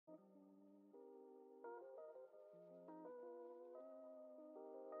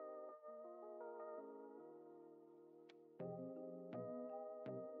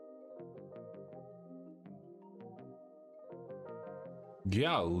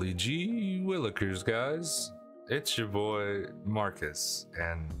Golly gee willikers, guys. It's your boy Marcus,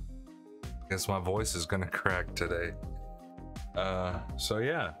 and I guess my voice is gonna crack today. So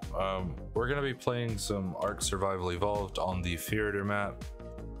yeah, we're gonna be playing some Ark Survival Evolved on the Fjordur map.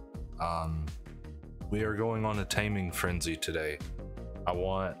 We are going on a taming frenzy today. I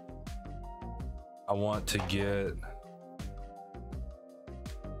want to get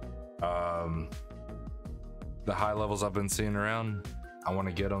the high levels I've been seeing around. I want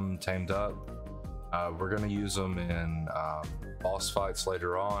to get them tamed up. We're going to use them in boss fights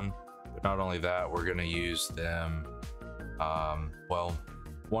later on, but not only that, we're going to use them, well,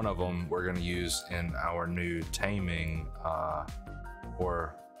 one of them we're going to use in our new taming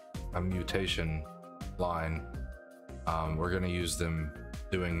or a mutation line. We're going to use them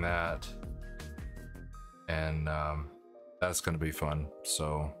doing that, and that's going to be fun.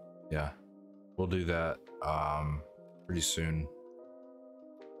 So yeah, we'll do that pretty soon,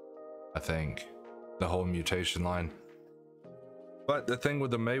 I think, the whole mutation line. But the thing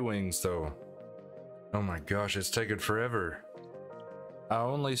with the Maywings though, oh my gosh, it's taken forever. I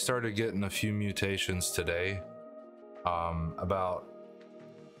only started getting a few mutations today. Well,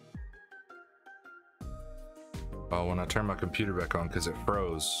 when I turned my computer back on, because it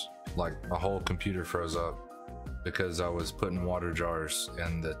froze, like my whole computer froze up because I was putting water jars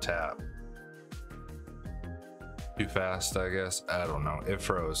in the tap too fast, I guess. I don't know, it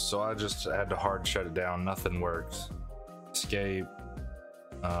froze, so I just had to hard shut it down. Nothing works. Escape,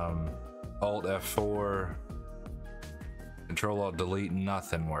 Alt F4, Control Alt Delete,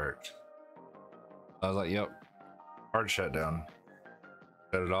 nothing worked. I was like, yep, hard shut down,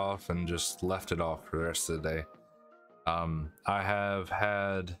 shut it off, and just left it off for the rest of the day. I have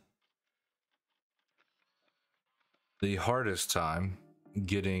had the hardest time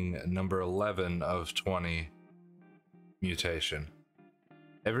getting number 11 of 20 mutation.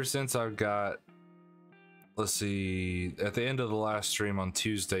 Ever since I've got, let's see, at the end of the last stream on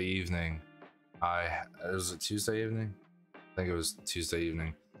Tuesday evening, was it Tuesday evening? I think it was Tuesday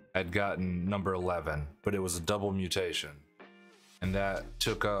evening. I'd gotten number 11, but it was a double mutation, and that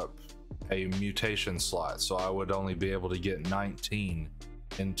took up a mutation slot, so I would only be able to get 19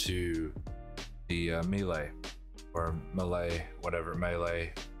 into the melee, or melee, whatever,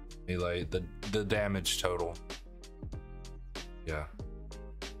 melee, the damage total. Yeah,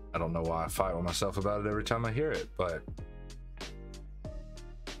 I don't know why I fight with myself about it every time I hear it, but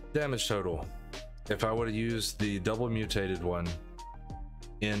damage total. If I would have used the double mutated one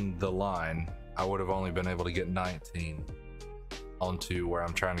in the line, I would have only been able to get 19 onto where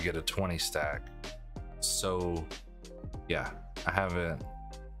I'm trying to get a 20 stack. So yeah, I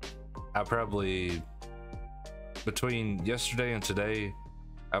probably, between yesterday and today,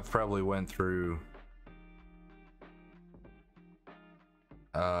 I've probably went through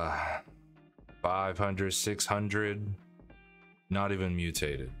 500, 600 not even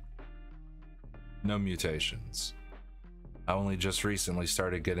mutated, no mutations. I only just recently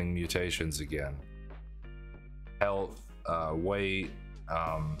started getting mutations again. Health, weight,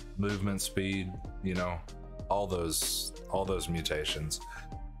 movement speed, you know, all those mutations.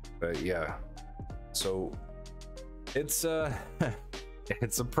 But yeah, so it's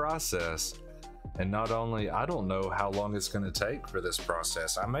it's a process. And not only, I don't know how long it's going to take for this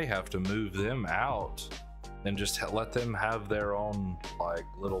process. I may have to move them out and just let them have their own like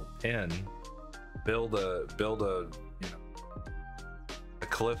little pen, build a you know, a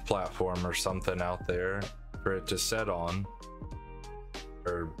cliff platform or something out there for it to set on,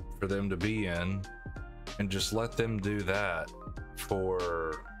 or for them to be in, and just let them do that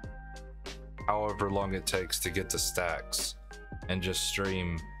for however long it takes to get the stacks, and just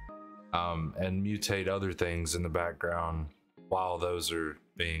stream and mutate other things in the background while those are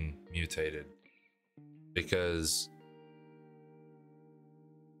being mutated, because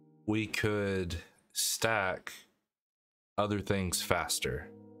we could stack other things faster.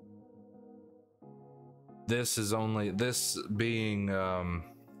 This is only, this being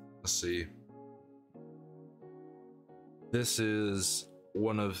let's see, this is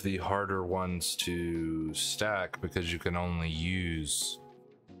one of the harder ones to stack because you can only use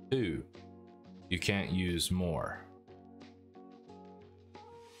 2. You can't use more.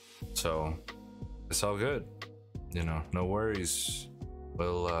 So it's all good, you know, no worries.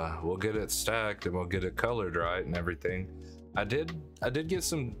 We'll get it stacked and we'll get it colored right and everything. I did get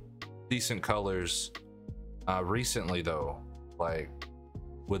some decent colors recently though, like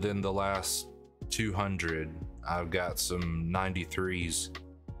within the last 200 I've got some 93s,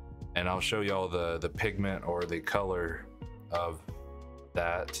 and I'll show y'all the pigment or the color of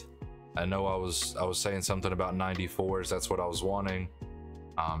that. I know I was saying something about 94s, that's what I was wanting.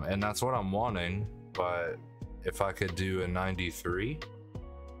 And that's what I'm wanting. But if I could do a 93,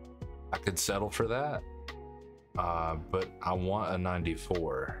 I could settle for that. But I want a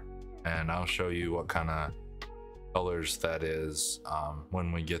 94, and I'll show you what kind of colors that is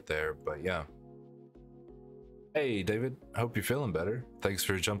when we get there. But yeah. Hey David, hope you're feeling better. Thanks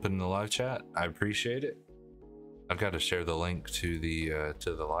for jumping in the live chat. I appreciate it. I've got to share the link to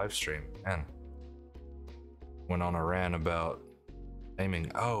the live stream. Man, went on a rant about Taming.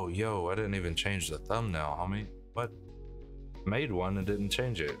 Oh, yo, I didn't even change the thumbnail, homie. What? Made one and didn't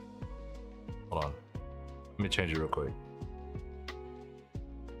change it. Hold on. Let me change it real quick.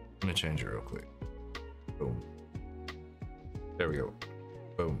 Boom. There we go.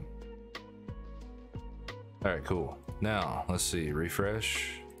 Boom. All right, cool. Now let's see.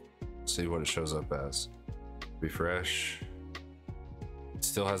 Refresh. See what it shows up as. Refresh. It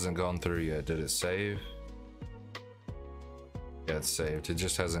still hasn't gone through yet. Did it save? Yeah, it's saved. It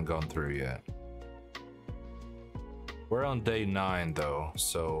just hasn't gone through yet. We're on day 9 though,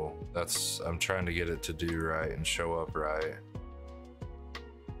 so I'm trying to get it to do right and show up right.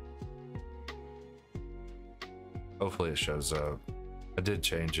 Hopefully it shows up. I did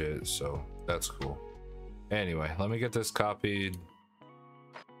change it, so that's cool. Anyway, let me get this copied.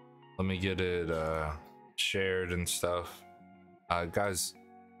 Let me get it shared and stuff. Guys,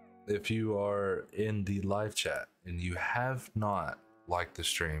 if you are in the live chat and you have not liked the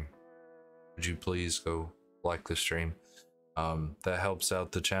stream, would you please go like the stream? That helps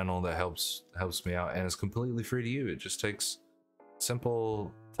out the channel, that helps me out, and it's completely free to you. It just takes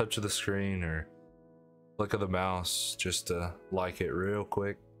simple touch of the screen or click of the mouse just to like it real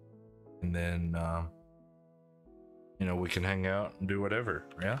quick, and then you know, we can hang out and do whatever.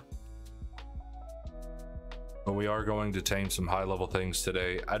 Yeah, but we are going to tame some high level things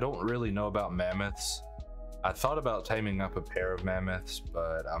today. I don't really know about mammoths. I thought about taming up a pair of mammoths,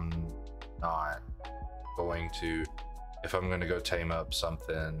 but I'm not going to if I'm going to go tame up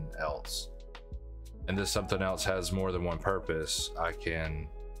something else. And this something else has more than one purpose. I can,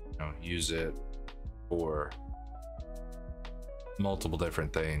 you know, use it for multiple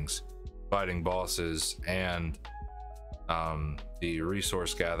different things, fighting bosses and the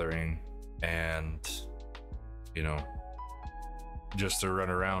resource gathering, and you know, just to run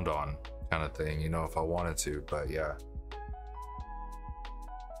around on kind of thing, you know, if I wanted to. But yeah,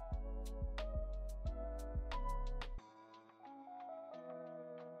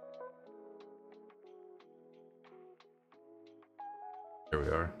 here we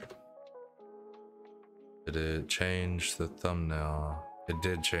are. Did it change the thumbnail? It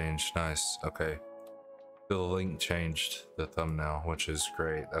did change. Nice. Okay, the link changed the thumbnail, which is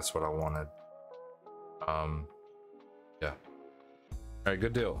great. That's what I wanted. Yeah. All right,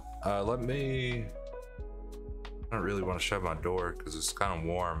 good deal. Let me, I don't really want to shut my door because it's kind of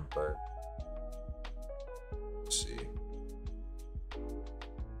warm, but let's see.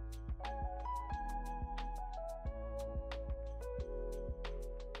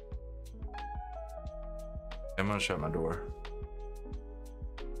 I'm gonna shut my door.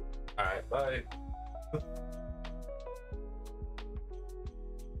 All right, bye.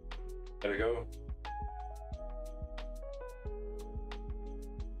 Gotta go.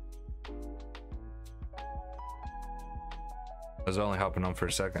 I was only hopping on for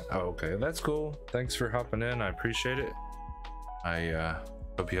a second. Oh, okay, that's cool. Thanks for hopping in. I appreciate it. I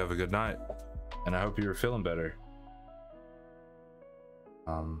hope you have a good night, and I hope you're feeling better.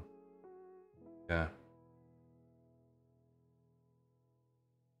 Yeah.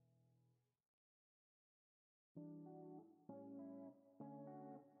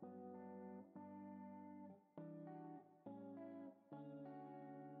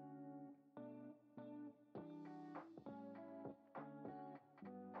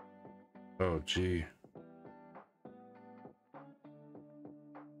 Oh, gee.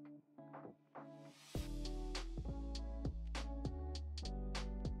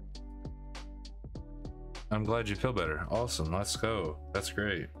 I'm glad you feel better. Awesome. Let's go. That's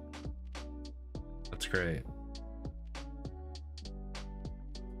great. That's great.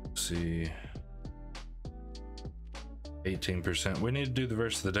 Let's see. 18%. We need to do the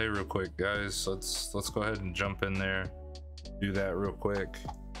verse of the day real quick, guys. Let's go ahead and jump in there. Do that real quick.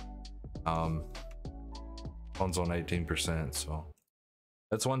 Phone's on 18%, so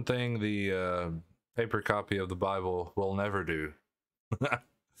that's one thing the paper copy of the Bible will never do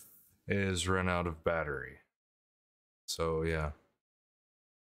is run out of battery. So yeah.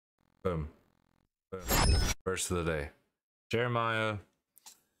 Boom. Boom. Verse of the day. Jeremiah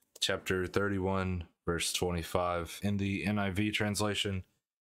chapter 31 verse 25 in the NIV translation.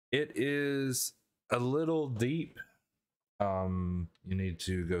 It is a little deep. You need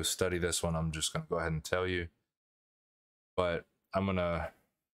to go study this one. I'm just gonna go ahead and tell you. But I'm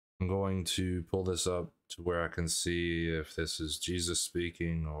going to pull this up to where I can see if this is Jesus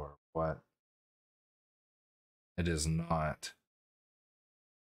speaking or what. It is not.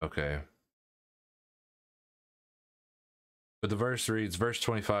 Okay. But the verse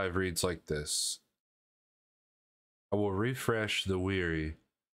 25 reads like this. I will refresh the weary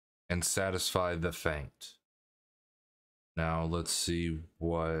and satisfy the faint. Now let's see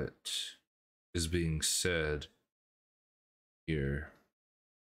what is being said here.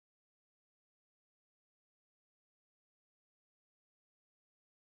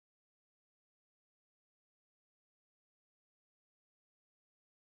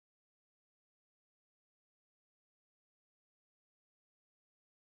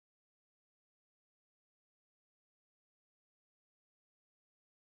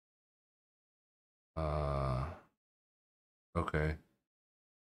 Okay.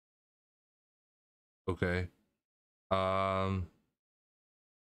 Okay. Um,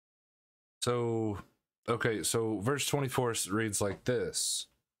 so, okay, so verse 24 reads like this.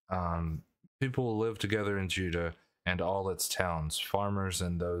 People will live together in Judah and all its towns, farmers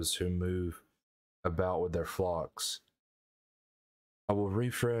and those who move about with their flocks. I will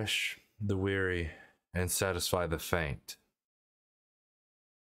refresh the weary and satisfy the faint.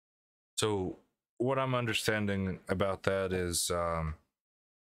 So, what I'm understanding about that is,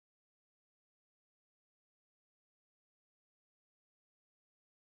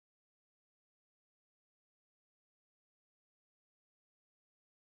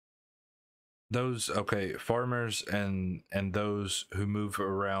 those, okay, farmers and those who move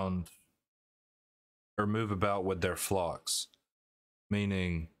around or move about with their flocks,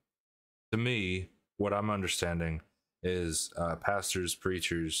 meaning, to me, what I'm understanding is pastors,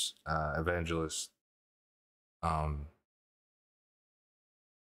 preachers, evangelists,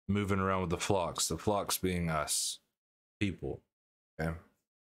 moving around with the flocks being us people. Okay.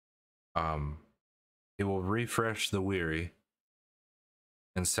 It will refresh the weary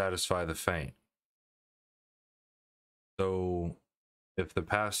and satisfy the faint. So if the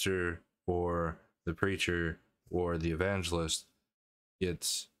pastor or the preacher or the evangelist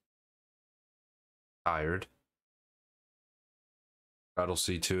gets tired, God'll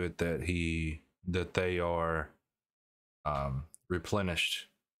see to it that they are replenished,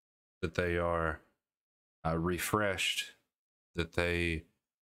 that they are refreshed, that they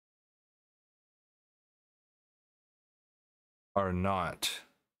are not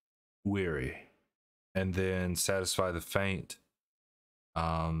weary, and then satisfy the faint.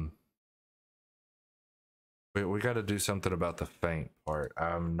 We got to do something about the faint part.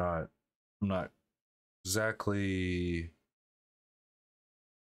 I'm not exactly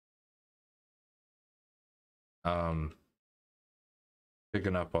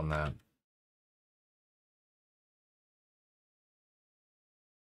picking up on that.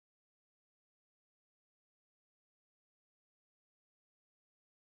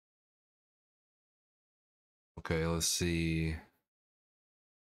 Okay, let's see.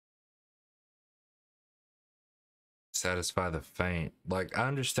 Satisfy the faint. Like, I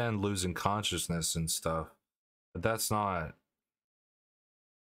understand losing consciousness and stuff, but that's not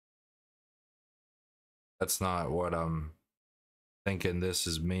what I'm thinking this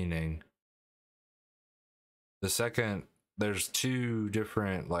is meaning. The second, there's two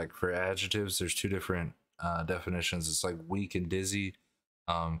different, like, for adjectives, there's two different definitions. It's like weak and dizzy,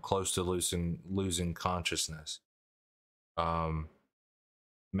 close to losing consciousness.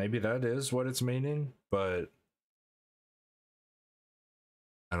 Maybe that is what it's meaning, but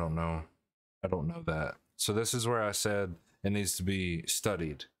I don't know. I don't know that. So this is where I said it needs to be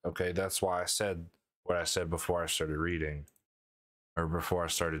studied. Okay, that's why I said what I said before I started reading, or before I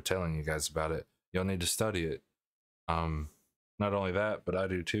started telling you guys about it. You'll need to study it. Not only that, but I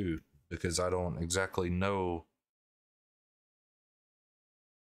do too, because I don't exactly know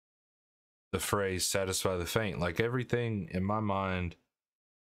the phrase satisfy the faint. Like, everything in my mind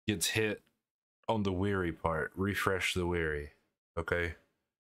gets hit on the weary part, refresh the weary. Okay.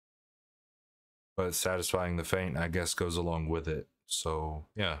 But satisfying the faint, I guess, goes along with it. So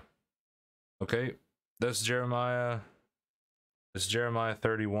yeah. Okay. That's Jeremiah. It's Jeremiah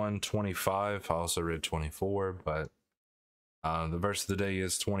 31:25. I also read 24, but the verse of the day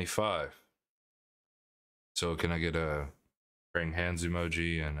is 25. So can I get a praying hands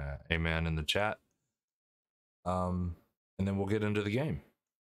emoji and a amen in the chat? And then we'll get into the game.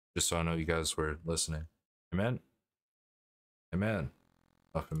 Just so I know you guys were listening. Amen. Amen.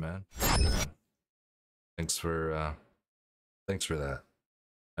 Muffin man. Amen. Thanks for that.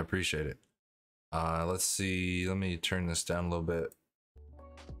 I appreciate it. Let's see. Let me turn this down a little bit.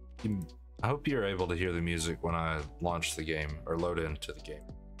 I hope you're able to hear the music when I launch the game or load into the game.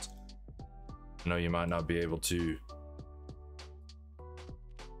 I know you might not be able to,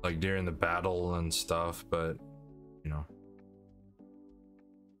 like during the battle and stuff, but you know.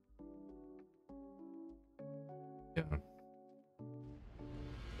 Yeah.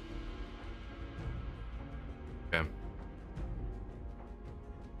 Okay.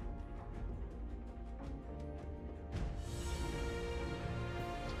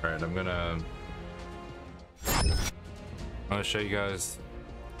 All right, I'm gonna show you guys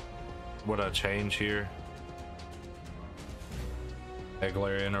what I change here. Egg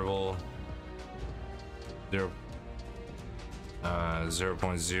layer interval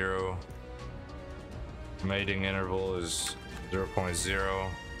 0.0. Mating interval is 0.0.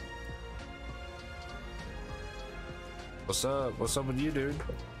 What's up? What's up with you, dude?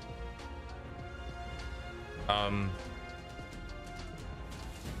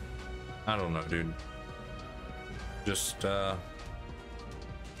 I don't know, dude. Just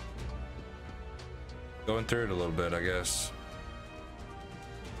going through it a little bit, I guess.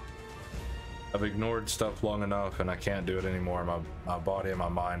 I've ignored stuff long enough and I can't do it anymore. My body and my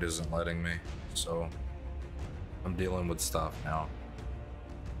mind isn't letting me, so I'm dealing with stuff now.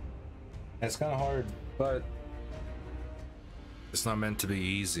 It's kind of hard, but it's not meant to be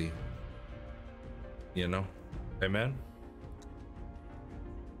easy, you know? Amen?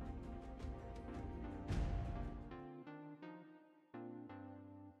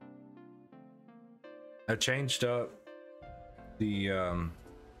 I changed up the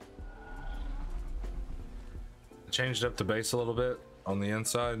base a little bit on the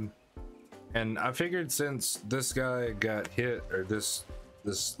inside, and I figured since this guy got hit, or this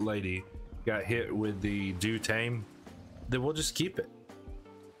lady got hit with the do tame, then we'll just keep it,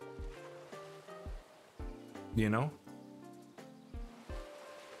 you know?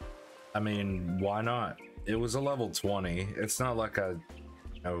 I mean, why not? It was a level 20. It's not like I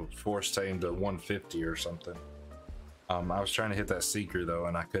force tamed to 150 or something. I was trying to hit that seeker though,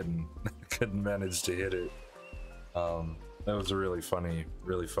 and I couldn't manage to hit it. That was a really funny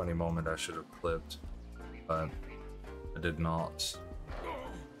moment I should have clipped, but I did not.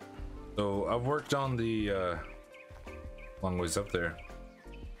 So I've worked on the long ways up there.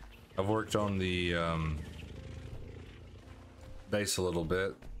 I've worked on the base a little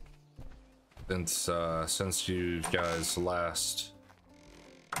bit since you guys last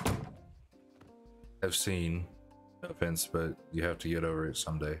have seen. No offense, but you have to get over it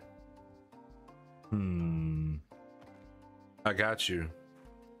someday. I got you.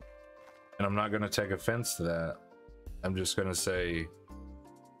 And I'm not gonna take offense to that. I'm just gonna say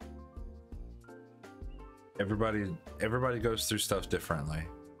everybody goes through stuff differently.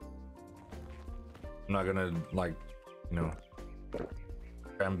 I'm not gonna, like, you know,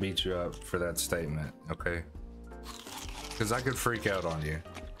 try and beat you up for that statement, okay? Because I could freak out on you,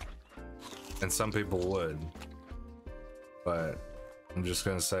 and some people would, but I'm just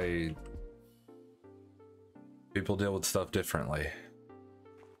gonna say people deal with stuff differently,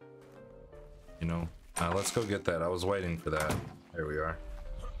 you know? Let's go get that. I was waiting for that. There we are.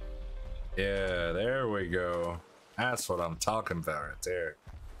 Yeah, there we go. That's what I'm talking about right there.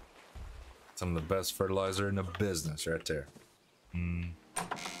 Some of the best fertilizer in the business right there.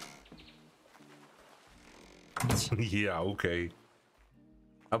 Yeah, okay.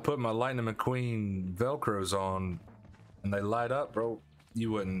 I put my Lightning McQueen Velcros on and they light up, bro.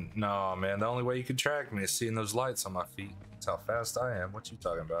 You wouldn't. No, man. The only way you could track me is seeing those lights on my feet. That's how fast I am. What you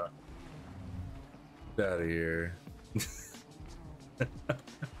talking about? Get out of here.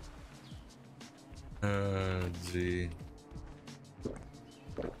 Gee.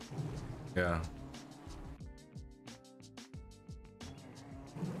 Yeah.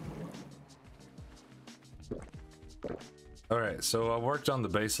 Alright, so I worked on the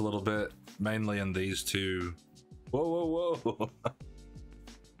base a little bit, mainly in these two. Whoa, whoa, whoa.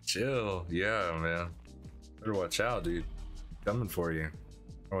 Chill. Yeah, man. Better watch out, dude. Coming for you.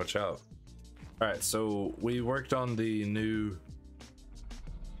 Watch out. Alright, so we worked on the new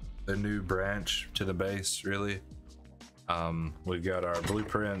branch to the base, really. We've got our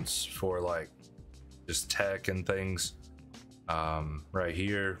blueprints for like just tech and things right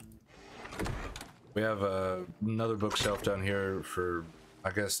here. We have another bookshelf down here for,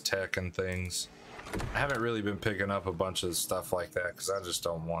 I guess, tech and things. I haven't really been picking up a bunch of stuff like that because I just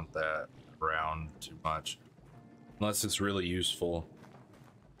don't want that around too much unless it's really useful.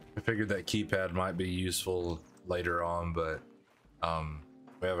 I figured that keypad might be useful later on, but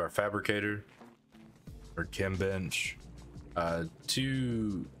we have our fabricator, our chem bench,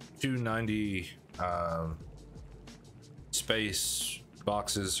 two 90 space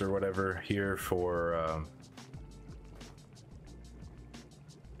boxes or whatever here for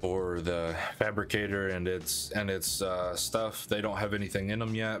the fabricator and its stuff. They don't have anything in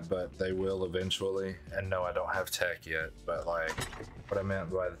them yet, but they will eventually. And no, I don't have tech yet, but like what I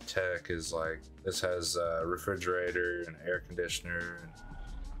meant by the tech is like this has a refrigerator and air conditioner and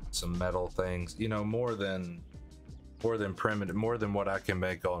some metal things, you know, more than primitive, more than what I can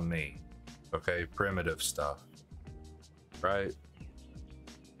make on me. Okay, primitive stuff, right?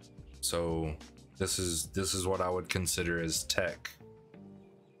 So this is what I would consider as tech.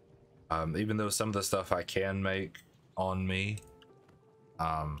 Even though some of the stuff I can make on me,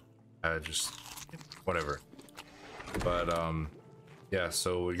 I just whatever. But yeah,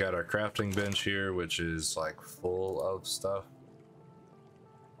 so we got our crafting bench here, which is like full of stuff.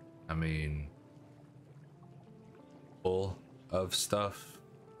 I mean, full of stuff.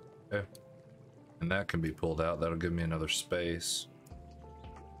 Okay. And that can be pulled out. That'll give me another space.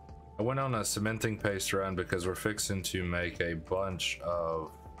 I went on a cementing paste run because we're fixing to make a bunch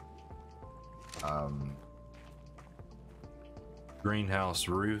of greenhouse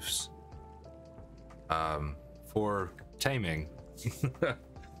roofs for taming.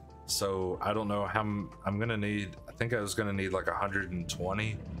 So I don't know how I'm gonna need. I think I was gonna need like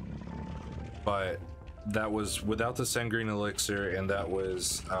 120, but that was without the sand green elixir, and that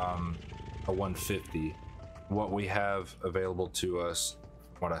was a 150. What we have available to us,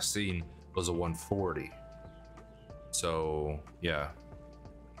 what I've seen, was a 140. So yeah.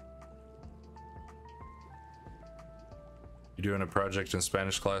 You doing a project in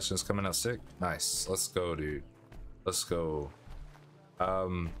Spanish class and it's coming out sick? Nice. Let's go, dude. Let's go.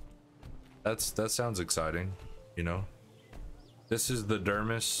 That sounds exciting, you know. This is the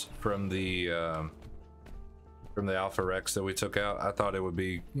dermis from the Alpha Rex that we took out. I thought it would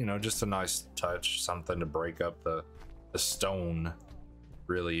be, you know, just a nice touch, something to break up the stone.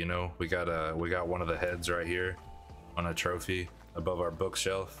 Really, you know, we got one of the heads right here on a trophy above our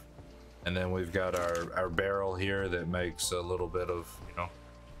bookshelf. And then we've got our barrel here that makes a little bit of, you know, a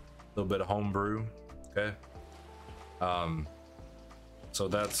little bit of homebrew. Okay. So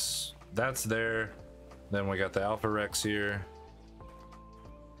that's there. Then we got the Alpha Rex here.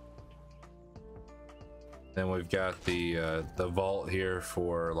 Then we've got the vault here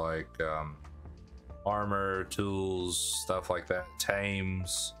for like armor, tools, stuff like that.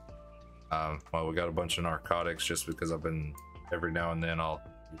 Tames. Well, we got a bunch of narcotics just because I've been every now and then I'll,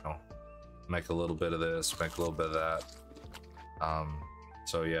 you know, make a little bit of this, make a little bit of that.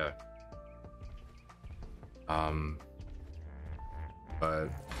 So yeah. But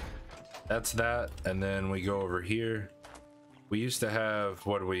that's that. And then we go over here. We used to have,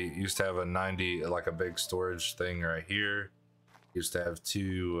 what do we used to have, a 90, like a big storage thing right here. Used to have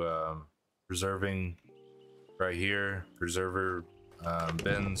two preserving right here, preserver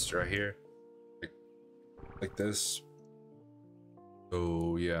bins right here, like this.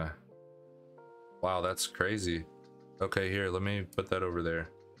 Oh yeah. Wow, that's crazy. Okay, here, let me put that over there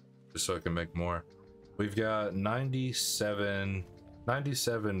just so I can make more. We've got 97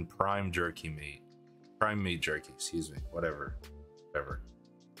 prime jerky meat. Prime meat jerky, excuse me, whatever.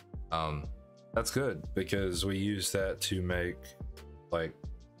 That's good because we use that to make, like,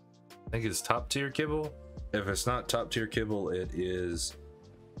 I think it's top tier kibble. If it's not top tier kibble, it is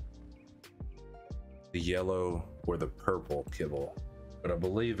the yellow or the purple kibble. But I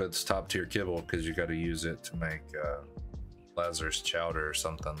believe it's top tier kibble because you got to use it to make Lazarus chowder or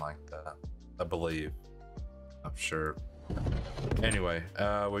something like that. I believe. I'm sure. Anyway,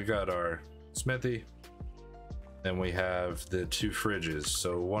 we got our smithy. Then we have the two fridges.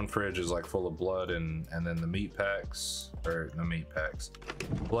 So one fridge is like full of blood and then the meat packs, or the meat packs,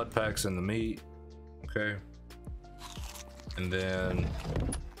 blood packs and the meat. Okay. And then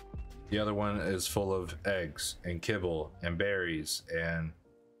the other one is full of eggs and kibble and berries and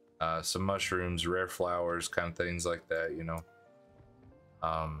some mushrooms, rare flowers, kind of things like that, you know.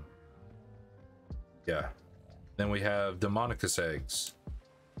 Yeah. Then we have Demonicus eggs.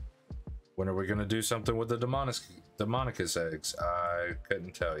 When are we gonna do something with the Demonicus eggs? I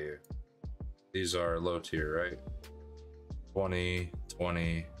couldn't tell you. These are low tier, right? 20,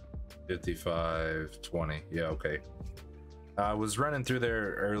 20, 55, 20. Yeah, okay. I was running through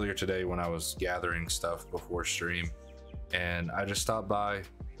there earlier today when I was gathering stuff before stream, and I just stopped by,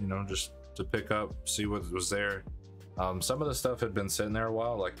 you know, just to pick up, see what was there. Some of the stuff had been sitting there a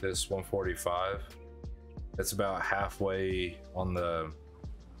while, like this 145. It's about halfway on the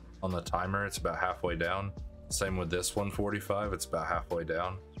timer. It's about halfway down. Same with this 145. It's about halfway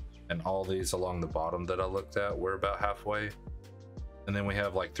down, and all these along the bottom that I looked at were about halfway. And then we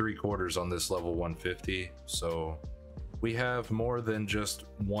have like 3/4 on this level 150. So we have more than just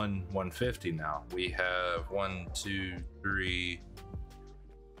one 150 now. We have 1, 2, 3,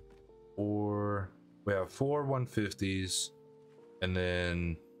 4. We have 4 150s, and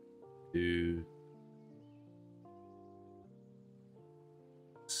then 2,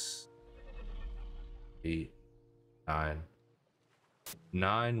 8, 9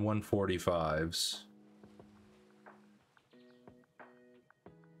 145s.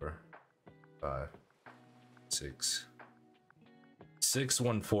 4, 5, 6. 6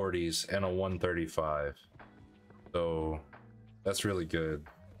 140s and a 135. So that's really good.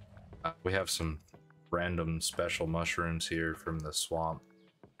 We have some random special mushrooms here from the swamp.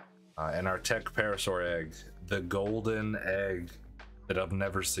 And our tech parasaur egg, the golden egg that I've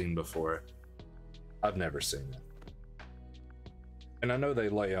never seen before. I've never seen it. And I know they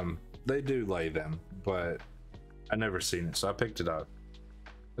lay them, they do lay them, but I never seen it, so I picked it up.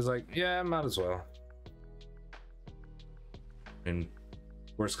 I was like, yeah, I might as well. And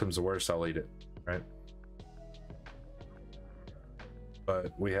worst comes to worst, I'll eat it, right?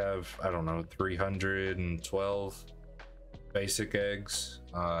 But we have, I don't know, 312 basic eggs,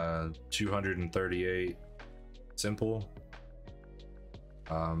 238 simple,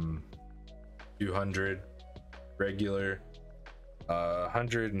 200 regular,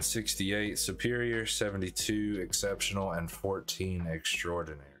 168 superior, 72 exceptional, and 14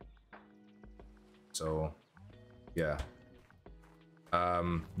 extraordinary. So yeah.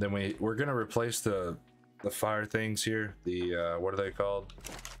 Then we're gonna replace the fire things here, the what are they called,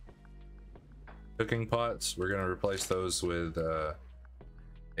 cooking pots. We're gonna replace those with a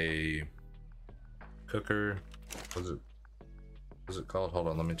cooker. What's it called? Hold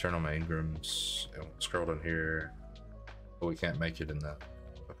on, let me turn on my Ingrams and scroll down here. Oh, we can't make it in that.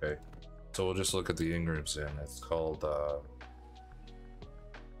 Okay, so we'll just look at the Ingrams then. It's called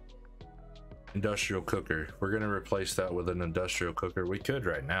industrial cooker. We're gonna replace that with an industrial cooker. We could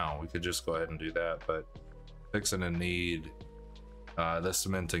right now, we could just go ahead and do that, but fixing to need the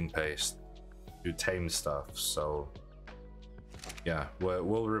cementing paste to tame stuff. So yeah,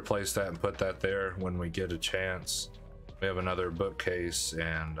 we'll replace that and put that there when we get a chance. We have another bookcase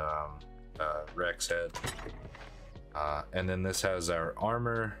and Rex head, and then this has our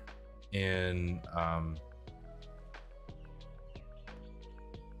armor in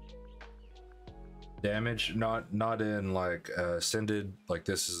damage, not in like ascended, like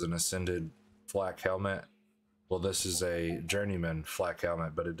this is an ascended flak helmet. Well, this is a journeyman flak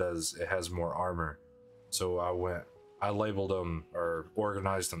helmet, but it has more armor. So I labeled them or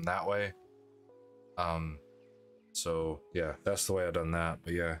organized them that way. So yeah, that's the way I done that.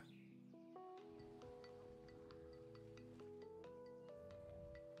 But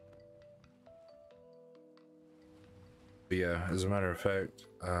yeah, as a matter of fact,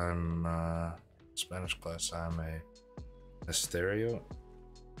 I'm Spanish class. I'm a stereo.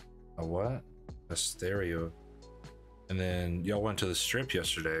 A what? A stereo. And then y'all went to the strip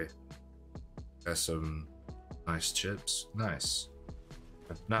yesterday. Got some nice chips. Nice.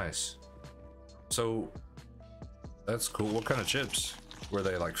 So that's cool. What kind of chips? Were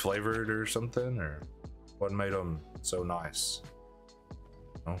they like flavored or something, or what made them so nice?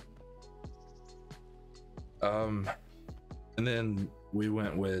 Oh. And then we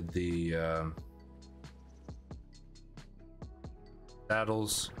went with the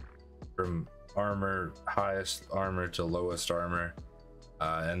saddles from highest armor to lowest armor,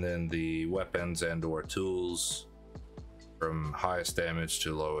 and then the weapons and or tools from highest damage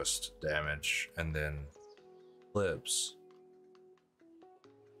to lowest damage, and then clips.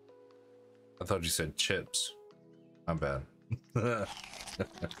 I thought you said chips. My bad. Well,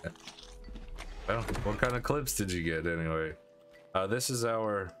 what kind of clips did you get anyway? This is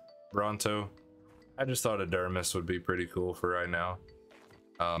our Bronto. I just thought a Dermis would be pretty cool for right now.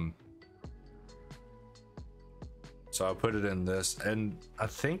 So I'll put it in this, and I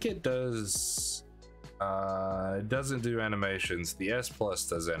think it does, it doesn't do animations. The S Plus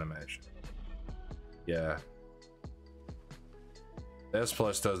does animation. Yeah. The S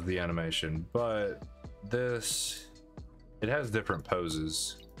Plus does the animation, but this, it has different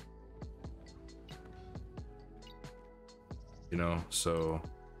poses. You know, so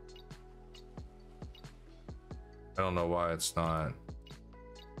I don't know why it's not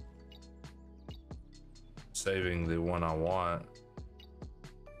saving the one I want.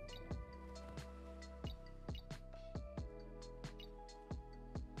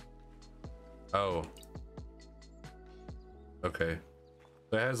 Oh, okay.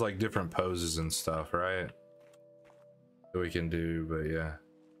 So it has like different poses and stuff, right? That we can do, but yeah.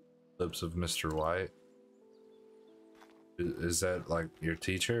 Lips of Mr. White. Is that like your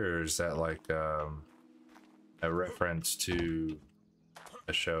teacher, or is that like a reference to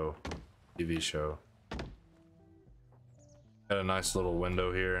a show, TV show? Got a nice little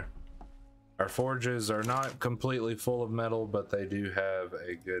window here. Our forges are not completely full of metal, but they do have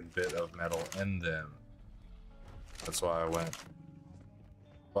a good bit of metal in them. That's why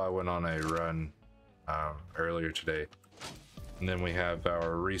I went on a run earlier today. And then we have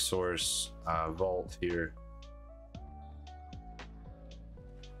our resource vault here.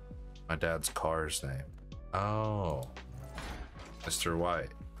 My dad's car's name. Oh, Mr. White.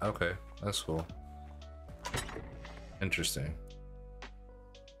 Okay, that's cool. Interesting.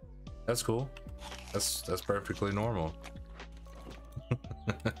 That's cool. That's perfectly normal.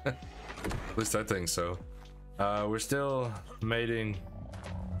 At least I think so. We're still mating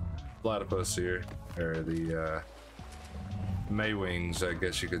platypus here, or the Maywings, I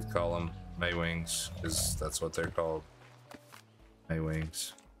guess you could call them. Maywings, because that's what they're called.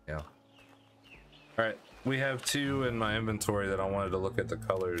 Maywings, yeah. Alright, we have 2 in my inventory that I wanted to look at the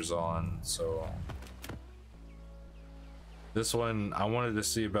colors on, so... This one, I wanted to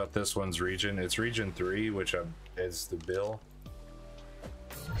see about this one's region. It's region 3, which is the bill.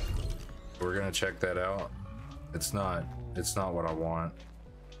 We're gonna check that out. It's not what I want.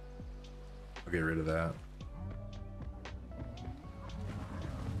 I'll get rid of that.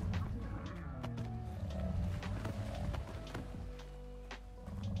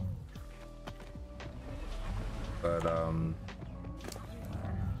 But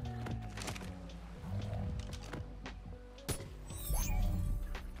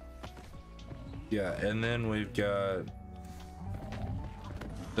yeah, and then we've got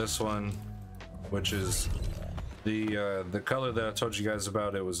this one, which is the color that I told you guys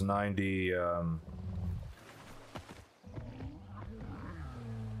about. It was 90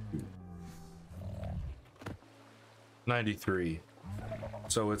 93.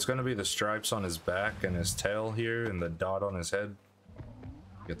 So it's going to be the stripes on his back and his tail here and the dot on his head.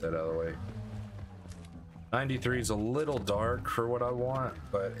 Get that out of the way. 93 is a little dark for what I want,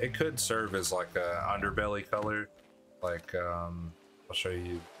 but it could serve as like a underbelly color. Like I'll show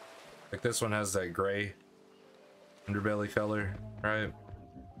you. Like this one has that gray underbelly color, right?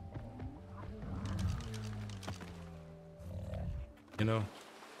 You know?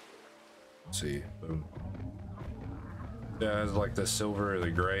 Let's see, boom. Yeah, it has like the silver or the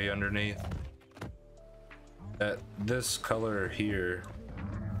gray underneath. This color here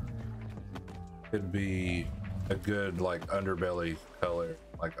could be a good like underbelly color,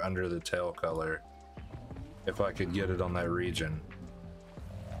 like under the tail color, if I could get it on that region.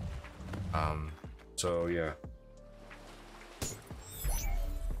 So yeah,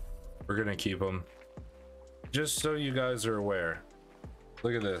 we're gonna keep them. Just so you guys are aware,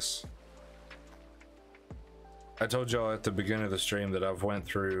 look at this. I told y'all at the beginning of the stream that I've went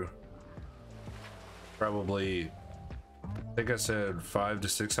through probably, I think I said 500 to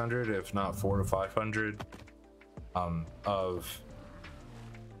 600, if not 400 to 500 of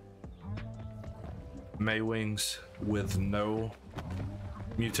Maywings with no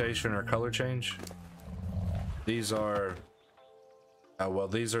mutation or color change. These are well,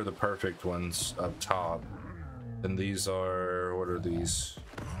 these are the perfect ones up top, and these are, what are these?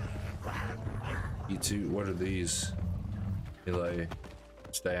 E2, what are these? Melee,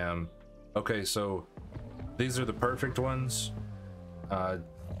 stam. Okay, so these are the perfect ones.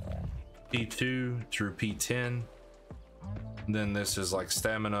 P2 through P10. And then this is like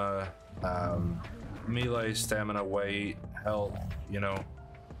stamina, melee, stamina, weight, health, you know,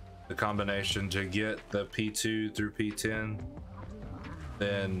 the combination to get the P2 through P10.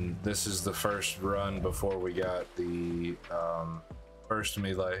 Then this is the first run before we got the first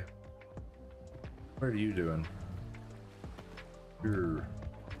melee. What are you doing? You're in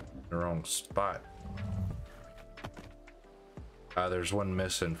the wrong spot. There's one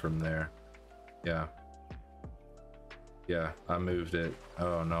missing from there. Yeah. Yeah, I moved it.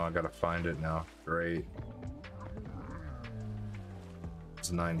 Oh no, I gotta find it now. Great.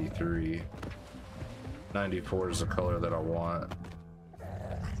 It's 93. 94 is the color that I want.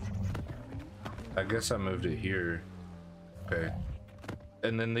 I guess I moved it here. Okay.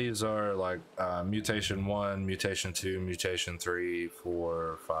 And then these are like mutation 1, mutation 2, mutation 3,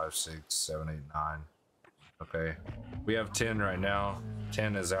 4, 5, 6, 7, 8, 9. Okay. We have 10 right now.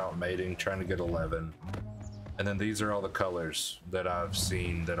 10 is out mating, trying to get 11. And then these are all the colors that I've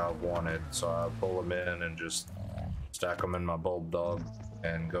seen that I've wanted. So I pull them in and just stack them in my bulb dog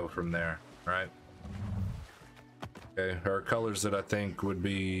and go from there, right? Okay, there are colors that I think would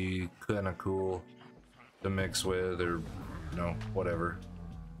be kind of cool to mix with, or, you know, whatever,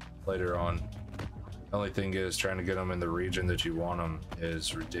 later on. Only thing is, trying to get them in the region that you want them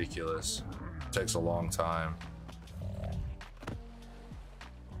is ridiculous. It takes a long time.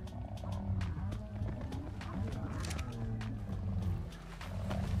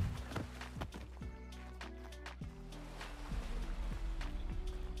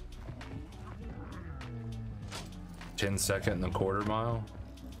 $10 and a quarter mile.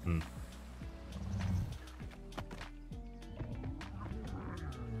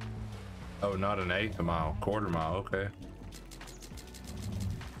 Oh, not an eighth a mile, quarter mile. Okay,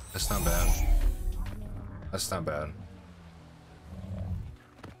 that's not bad. That's not bad.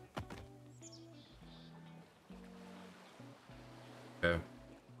 Okay.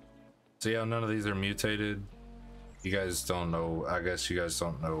 So yeah, none of these are mutated. You guys don't know. I guess you guys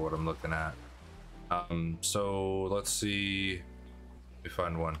don't know what I'm looking at. So let's see. Let me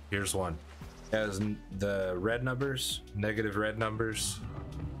find one. Here's one. It has the red numbers, negative red numbers.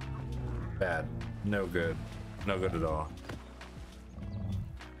 Bad. No good. No good at all.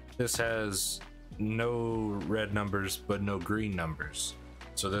 This has no red numbers but no green numbers.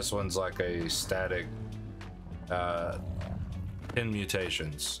 So this one's like a static 10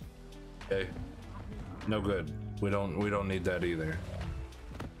 mutations. Okay. No good. We don't need that either.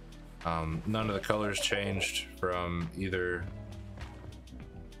 None of the colors changed from either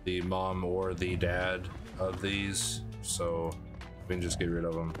the mom or the dad of these, so we can just get rid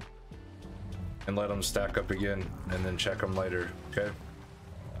of them and let them stack up again and then check them later. Okay,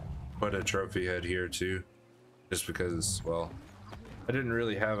 put a trophy head here too, just because, well, I didn't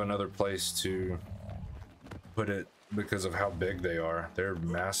really have another place to put it because of how big they are. They're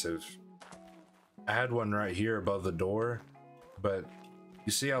massive. I had one right here above the door, but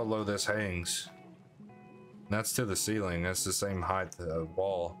you see how low this hangs? That's to the ceiling. That's the same height of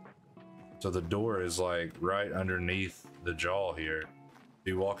wall. So the door is like right underneath the jaw here.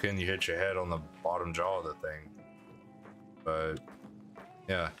 You walk in, you hit your head on the bottom jaw of the thing. But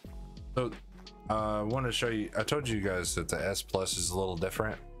yeah. So I want to show you. I told you guys that the S Plus is a little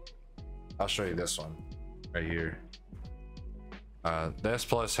different. I'll show you this one right here. The S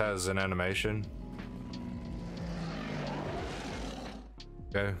Plus has an animation.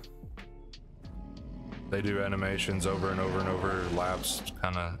 Okay. They do animations over and over and over, lapse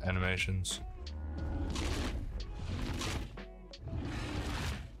kind of animations.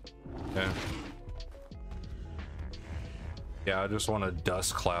 Okay. Yeah, I just want a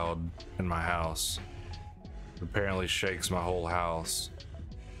dust cloud in my house. It apparently shakes my whole house.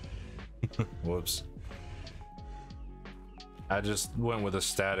 Whoops. I just went with a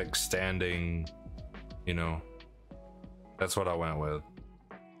static standing, you know. That's what I went with.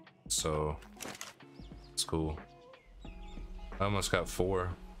 So it's cool. I almost got 4.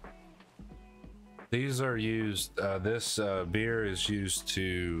 These are used, this beer is used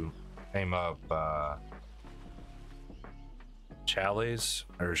to tame up chalets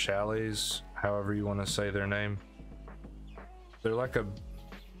or chalets, however you want to say their name. They're like a,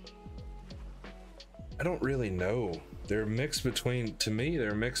 I don't really know. They're mixed between, to me,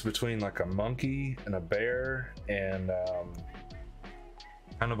 they're mixed between like a monkey and a bear and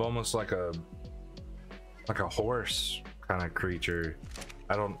kind of almost like a horse kind of creature.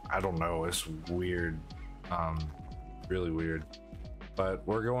 I don't know. It's weird, really weird. But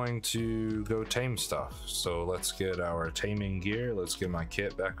we're going to go tame stuff. So let's get our taming gear. Let's get my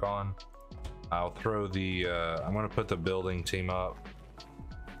kit back on. I'll throw the. I'm gonna put the building team up.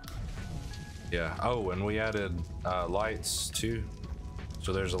 Yeah. Oh, and we added lights too.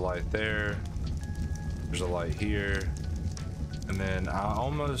 So there's a light there. There's a light here. And then I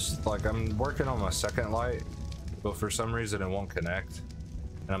almost, like, I'm working on my second light, but for some reason it won't connect.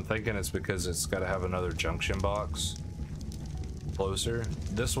 And I'm thinking it's because it's got to have another junction box closer.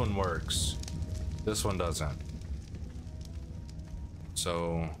 This one works. This one doesn't.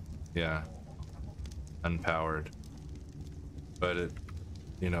 So, yeah. Unpowered. But it,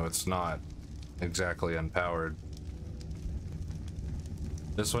 you know, it's not exactly unpowered.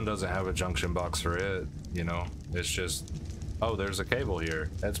 This one doesn't have a junction box for it, you know. It's just, oh, there's a cable here.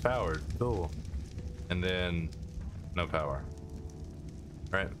 It's powered. Cool. And then no power.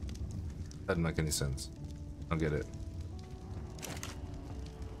 Right? Doesn't make any sense. I don't get it.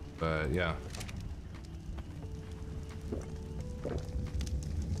 But yeah.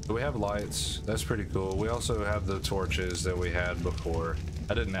 So we have lights. That's pretty cool. We also have the torches that we had before.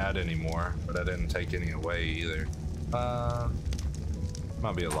 I didn't add any more, but I didn't take any away either.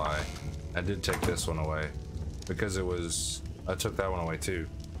 Might be a lie. I did take this one away because it was, I took that one away too.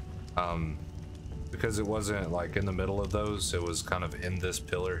 Because it wasn't like in the middle of those, it was kind of in this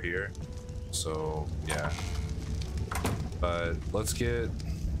pillar here. So yeah. But let's get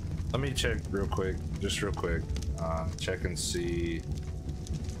Let me check real quick, just real quick. Check and see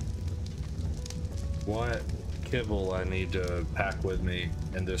what kibble I need to pack with me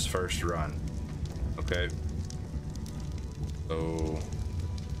in this first run. Okay. So,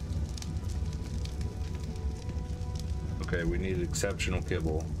 okay, we need exceptional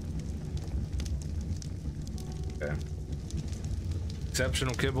kibble. Okay.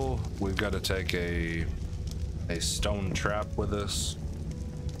 Exceptional kibble, we've got to take a stone trap with us,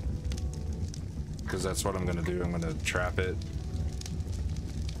 because that's what I'm gonna do. I'm gonna trap it.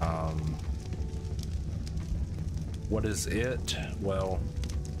 What is it? Well,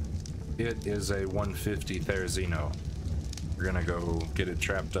 it is a 150 Therizino. We're gonna go get it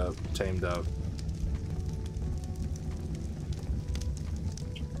trapped up, tamed up.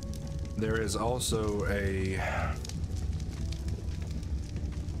 There is also a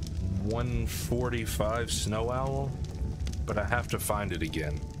 145 snow owl, but I have to find it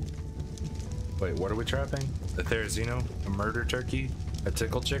again. Wait, what are we trapping? A Therizino? A murder turkey? A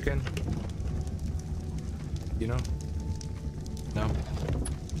tickle chicken? You know? No?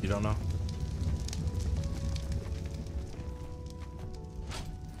 You don't know?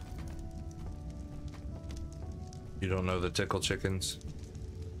 You don't know the tickle chickens?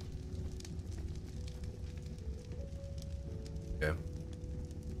 Yeah.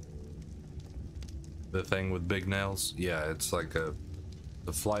 The thing with big nails? Yeah, it's like the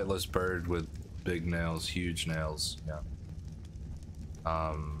flightless bird with big nails, huge nails. Yeah.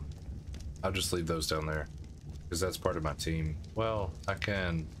 I'll just leave those down there because that's part of my team. Well, I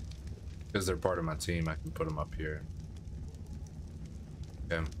can, because they're part of my team, I can put them up here.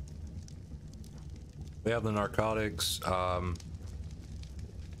 Okay. We have the narcotics.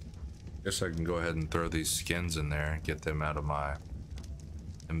 Guess I can go ahead and throw these skins in there and get them out of my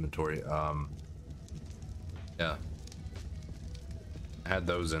inventory. Yeah. I had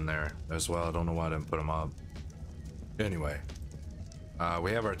those in there as well. I don't know why I didn't put them up. Anyway,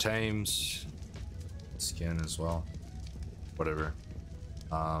 we have our tames skin as well. Whatever.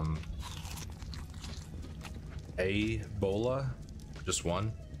 A bola, just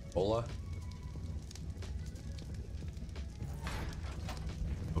one bola.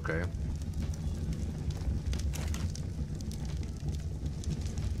 Okay.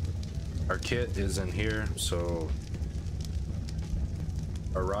 Our kit is in here, so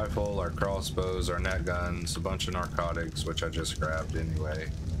our rifle, our crossbows, our net guns, a bunch of narcotics, which I just grabbed anyway,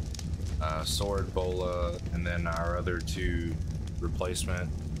 sword, bola, and then our other two replacement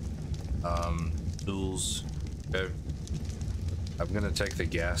tools. Okay. I'm gonna take the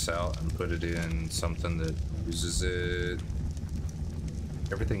gas out and put it in something that uses it.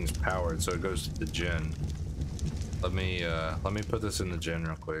 Everything's powered, so it goes to the gen. Let me put this in the gen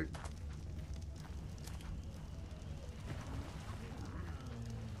real quick.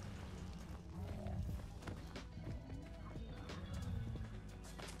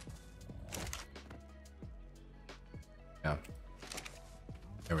 Yeah.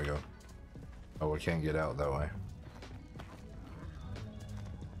 There we go. Oh, we can't get out that way.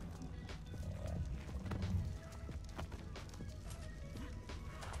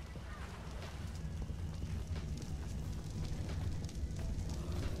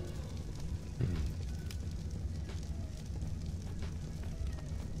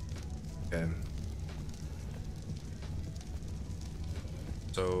 Okay.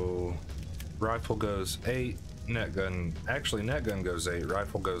 So rifle goes 8, net gun, actually net gun goes 8,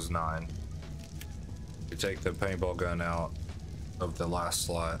 rifle goes 9. We take the paintball gun out of the last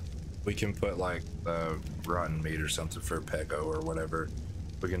slot. We can put like rotten meat or something for Pego or whatever.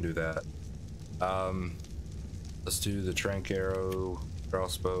 We can do that. Let's do the trank arrow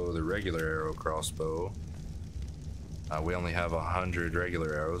crossbow, the regular arrow crossbow. We only have 100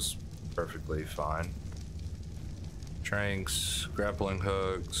 regular arrows. Perfectly fine. Tranks, grappling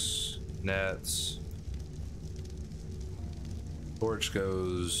hooks, nets. Torch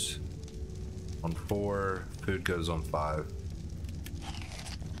goes on 4, food goes on 5.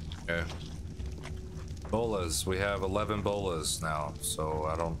 Okay. Bolas, we have 11 bolas now, so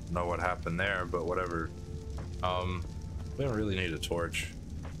I don't know what happened there, but whatever. We don't really need a torch.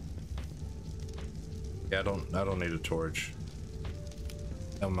 Yeah, I don't need a torch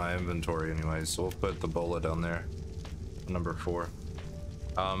in my inventory anyway, so we'll put the bola down there, number 4.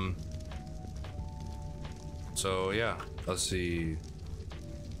 So yeah, let's see.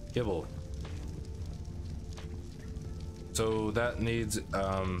 Kibble. So that needs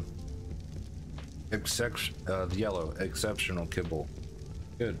the yellow exceptional kibble.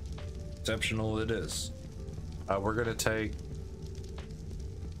 Good, exceptional it is. We're gonna take.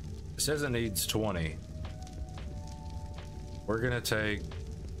 It says it needs 20. We're gonna take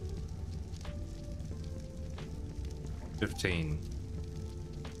 15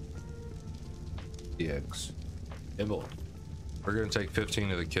 DX kibble. We're gonna take 15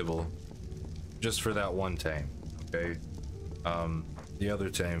 of the kibble just for that one tame. Okay. The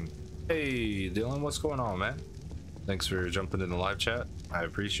other tame. Hey Dylan, what's going on, man? Thanks for jumping in the live chat. I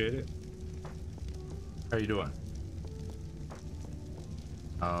appreciate it. How you doing?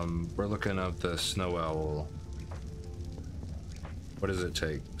 We're looking up the snow owl. What does it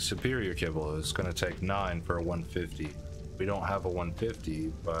take? Superior kibble is gonna take 9 for a 150. We don't have a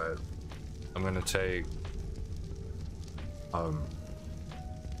 150, but I'm gonna take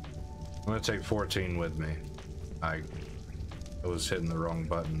 14 with me. I was hitting the wrong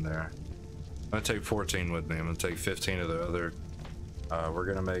button there. I'm gonna take 14 with me. I'm gonna take 15 of the other. We're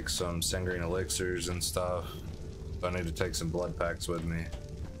gonna make some sanguine elixirs and stuff. So I need to take some blood packs with me.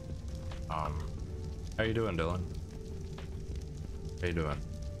 How you doing, Dylan? How you doing?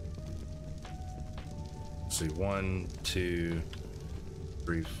 Let's see, 1, 2,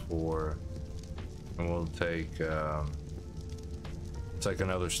 3, 4, and we'll take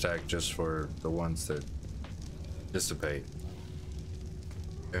another stack just for the ones that dissipate.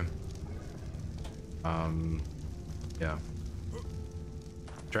 Okay. Yeah.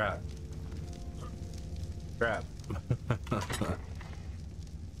 Trap.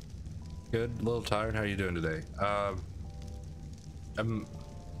 Good. A little tired. How you doing today? I'm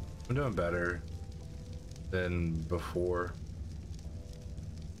doing better than before.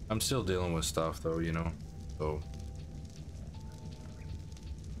 I'm still dealing with stuff though, you know. So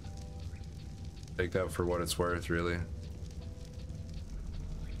take that for what it's worth, really.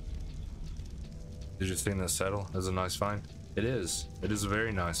 Did you see this settle? Is a nice find? It is. It is a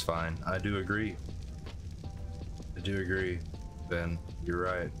very nice find. I do agree. I do agree, Ben. You're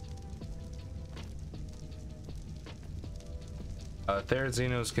right.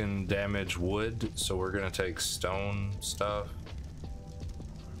 Therazinos can damage wood, so we're gonna take stone stuff.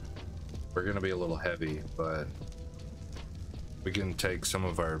 We're gonna be a little heavy, but we can take some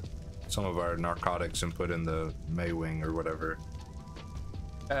of our narcotics and put in the Maywing or whatever.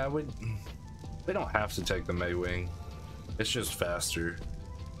 We don't have to take the Maywing. It's just faster.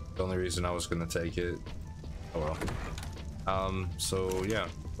 The only reason I was gonna take it. Oh well. So yeah,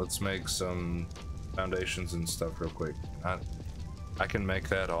 let's make some foundations and stuff real quick. I can make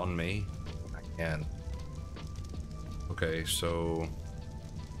that on me. I can. Okay, so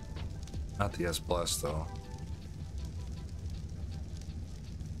not the S Plus though.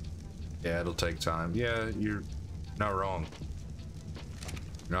 Yeah, it'll take time. Yeah, you're not wrong.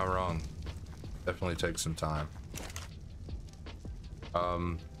 You're not wrong. Definitely take some time.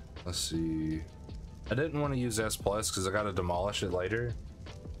 Let's see. I didn't want to use S Plus because I gotta demolish it later.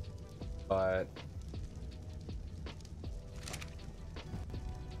 But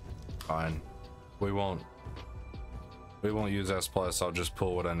fine. We won't use S Plus. I'll just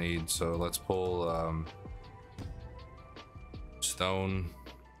pull what I need. So let's pull stone.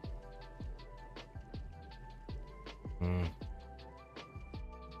 Let's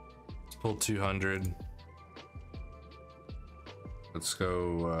pull 200. Let's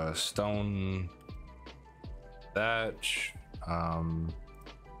go stone thatch.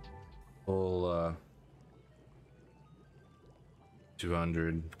 Pull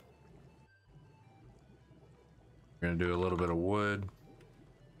 200. We're gonna do a little bit of wood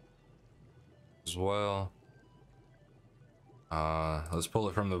as well. Let's pull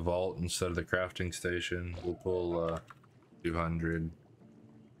it from the vault instead of the crafting station. We'll pull 200.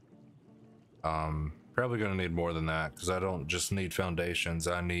 Probably gonna need more than that because I don't just need foundations.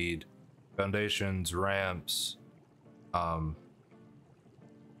 I need foundations, ramps,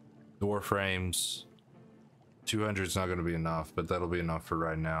 door frames. 200 is not gonna be enough, but that'll be enough for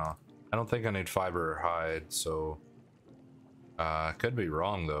right now. I don't think I need fiber or hide, so I could be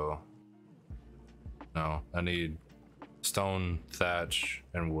wrong though. No, I need stone, thatch,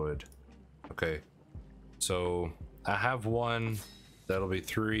 and wood. Okay, so I have one. That'll be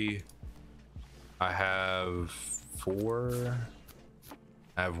 3. I have 4.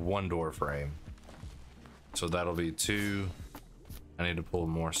 I have 1 door frame, so that'll be 2. I need to pull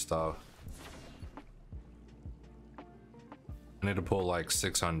more stuff. I need to pull like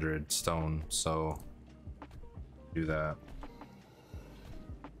 600 stone, so do that.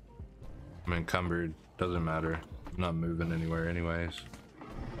 I'm encumbered, doesn't matter. I'm not moving anywhere anyways.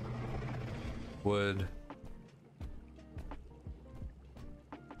 Wood.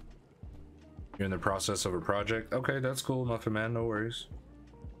 You're in the process of a project? Okay, that's cool, Muffin Man, no worries.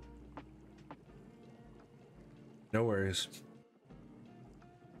 No worries.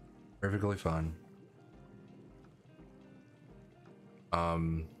 Perfectly fine.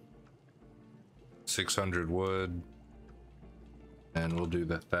 600 wood. And we'll do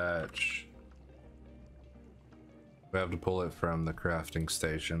the thatch. We have to pull it from the crafting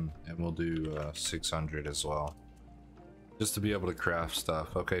station, and we'll do 600 as well. Just to be able to craft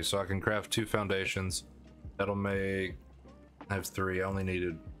stuff. Okay, so I can craft 2 foundations. That'll make... I have 3. I only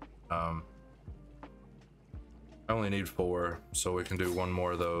needed... I only need 4, so we can do 1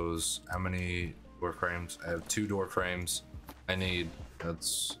 more of those. How many door frames? I have 2 door frames. I need...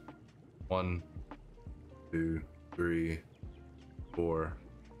 That's 1, 2, 3, 4,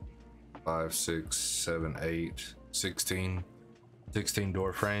 5, 6, 7, 8, 16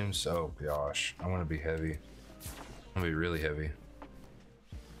 door frames. Oh gosh, I'm gonna be heavy. I'm gonna be really heavy.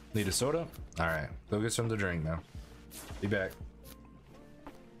 Need a soda? All right, go get some to drink now. Be back.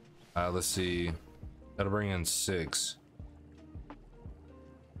 Let's see. That'll bring in 6.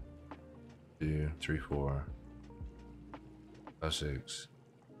 2, 3, 4, 5, 6.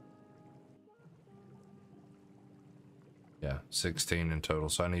 Yeah, 16 in total.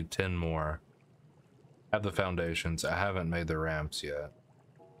 So I need 10 more. Have the foundations. I haven't made the ramps yet.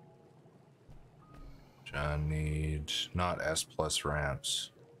 I need not S+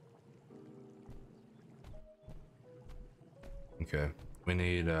 ramps. Okay, we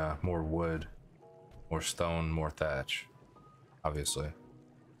need more wood, more stone, more thatch, obviously.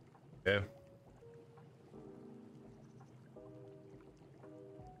 Okay.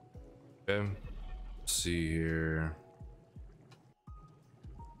 Okay. Let's see here.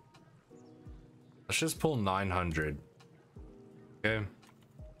 Let's just pull 900. Okay.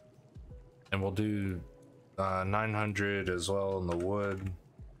 And we'll do 900 as well in the wood.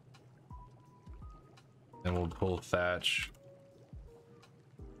 And we'll pull thatch.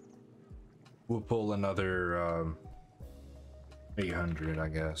 We'll pull another 800, I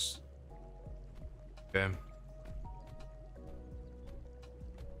guess. Okay.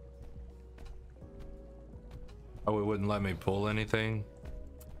 Oh, it wouldn't let me pull anything?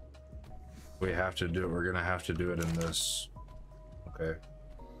 We have to do it. We're gonna have to do it in this. Okay.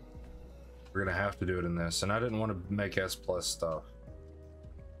 We're gonna have to do it in this. And I didn't want to make S+ stuff.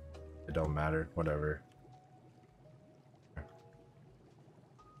 It don't matter. Whatever.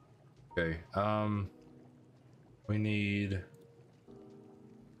 Okay. We need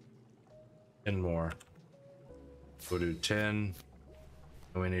 10 more. We'll do 10.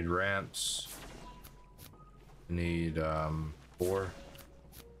 And we need ramps. We need 4.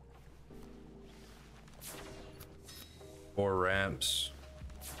 4 ramps.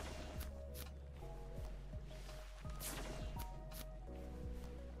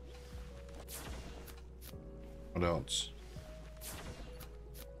 What else?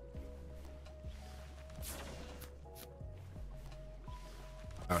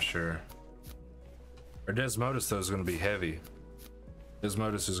 Not sure. Our Desmodus though is going to be heavy.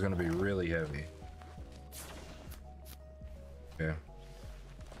 Desmodus is going to be really heavy. Okay.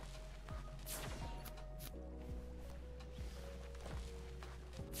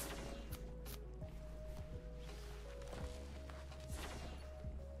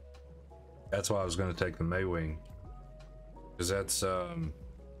 That's why I was going to take the Maywing, because that's you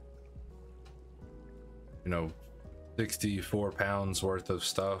know, 64 pounds worth of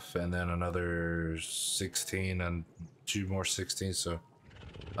stuff, and then another 16 and 2 more 16, so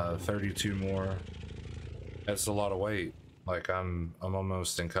 32 more. That's a lot of weight. Like I'm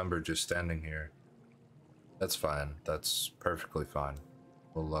almost encumbered just standing here. That's fine. That's perfectly fine.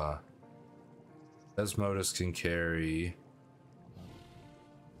 Well, Desmodus can carry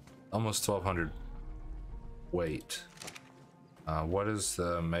almost 1200 weight. What does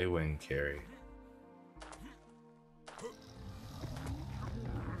the Maywing carry?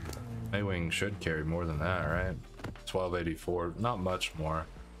 Maywing should carry more than that, right? 1284, not much more.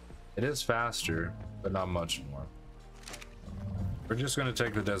 It is faster, but not much more. We're just gonna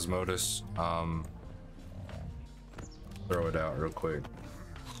take the Desmodus, throw it out real quick.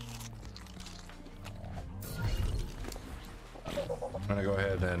 I'm gonna go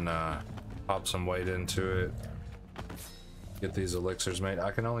ahead and pop some weight into it. Get these elixirs made.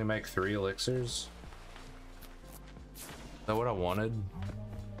 I can only make 3 elixirs. Is that what I wanted?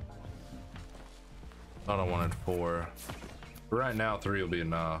 Thought I wanted 4. But right now 3 will be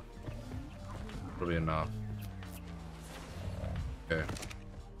enough. It'll be enough. Okay.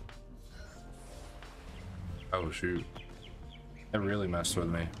 Oh shoot. That really messed with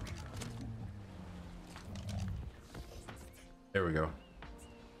me. There we go.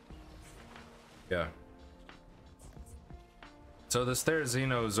 Yeah. So this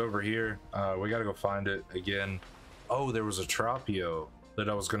Therizino is over here. We gotta go find it again. Oh, there was a Tropio that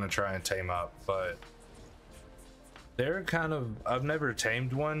I was gonna try and tame up, but they're kind of, I've never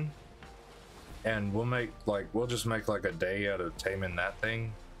tamed one, And we'll just make like a day out of taming that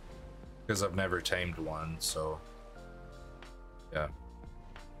thing, because I've never tamed one, so yeah.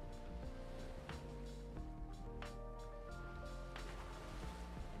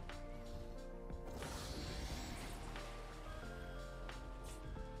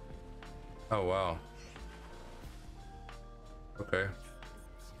 Oh wow. Okay.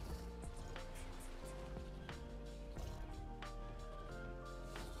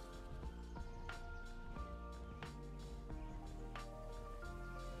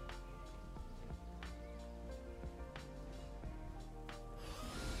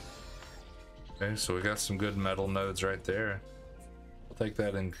 Okay, so we got some good metal nodes right there. I'll take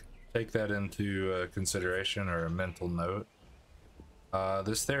that into consideration, or a mental note.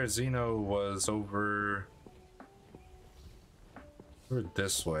 This there Xeno was over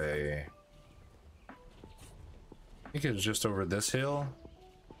this way. I think it was just over this hill.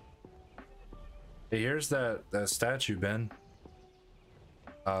 Hey, here's that statue, Ben.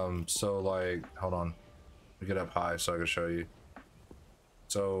 So like, hold on. Let me get up high so I can show you.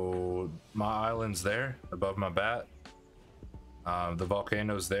 So my island's there above my bat. The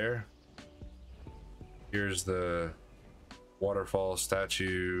volcano's there. Here's the waterfall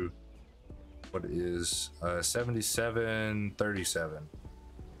statue. What is 7737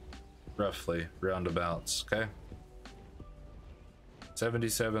 roughly, roundabouts. Okay,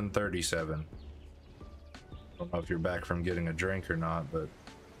 7737. I don't know if you're back from getting a drink or not, but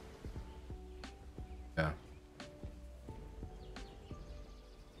yeah.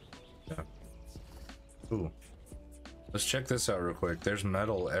 Ooh. Let's check this out real quick. There's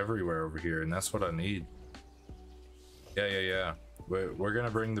metal everywhere over here, and that's what I need. Yeah. We're gonna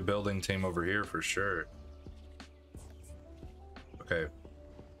bring the building team over here for sure. Okay.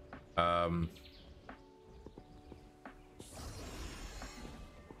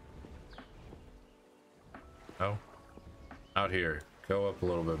 No. Out here. Go up a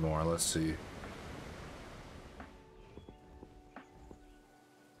little bit more. Let's see.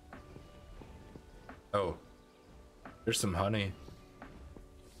 Oh. There's some honey.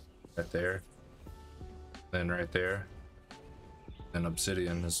 Right there. Then right there. And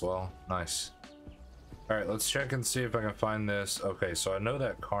obsidian as well. Nice. Alright, let's check and see if I can find this. Okay, so I know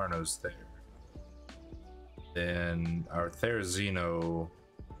that Carno's there. Then our Therizino.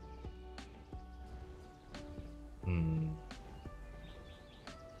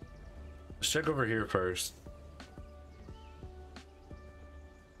 Let's check over here first.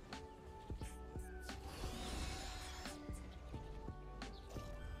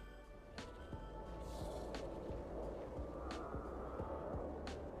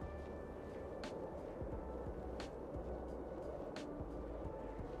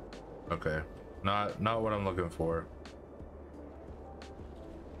 Okay, not what I'm looking for.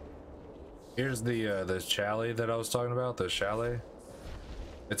 Here's the chalet that I was talking about, the chalet.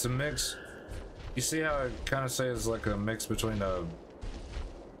 It's a mix. You see how I kind of say it's like a mix between a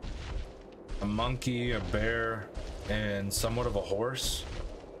monkey, a bear, and somewhat of a horse.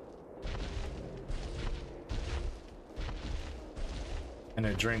 And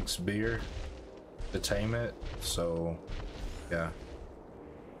it drinks beer to tame it, so yeah.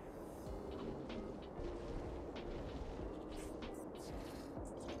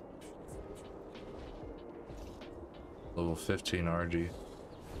 Level 15 RG.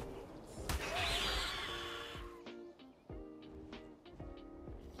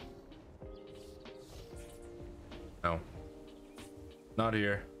 No. Not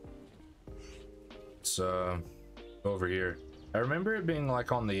here. It's over here. I remember it being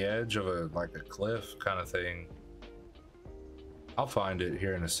like on the edge of a cliff kind of thing. I'll find it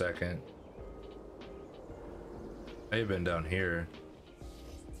here in a second. May have been down here.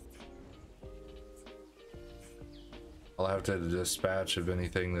 I'll have to dispatch of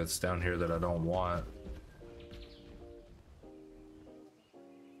anything that's down here that I don't want.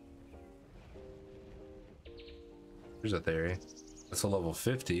 Here's a theory. That's a level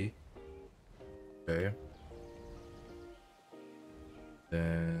 50. Okay.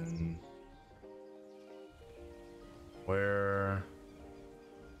 Then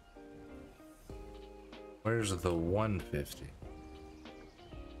where's the 150?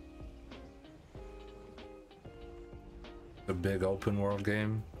 A big open world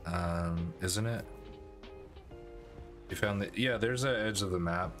game, isn't it? You found the, yeah, there's the edge of the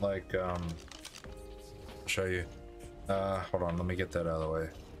map, like I'll show you. Hold on, let me get that out of the way.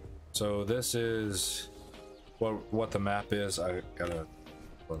 So this is what the map is. I gotta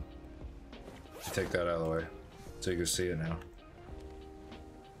take that out of the way so you can see it now.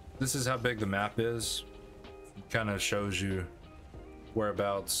 This is how big the map is. It kind of shows you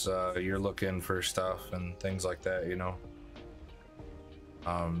whereabouts you're looking for stuff and things like that, you know.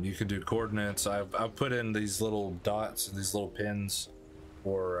 You can do coordinates. I've put in these little dots, these little pins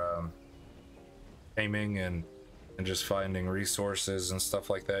for taming and just finding resources and stuff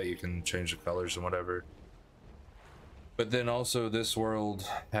like that. You can change the colors and whatever. But then also this world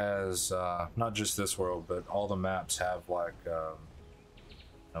has not just this world, but all the maps have like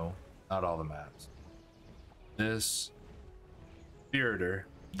no, not all the maps. This Fjordur,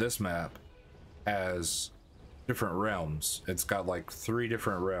 this map has different realms. It's got like 3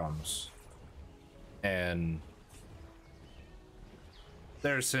 different realms, and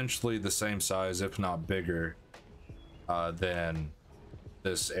they're essentially the same size, if not bigger, than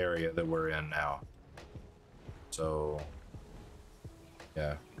this area that we're in now. So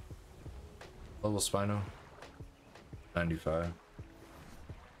yeah, level Spino 95.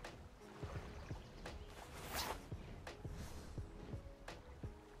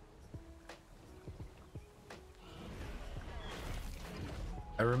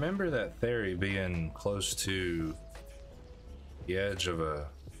 I remember that theory being close to the edge of a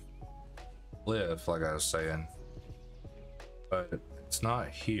cliff, like I was saying, but it's not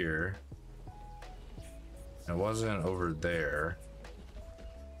here. It wasn't over there.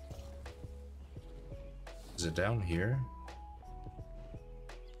 Is it down here?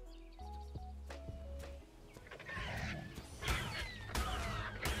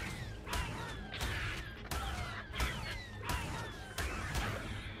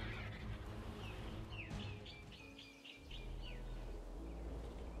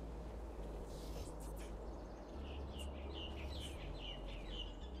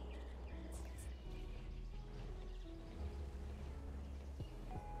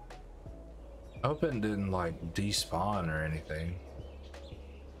 I hope it didn't like despawn or anything.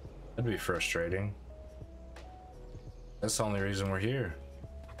 That'd be frustrating. That's the only reason we're here,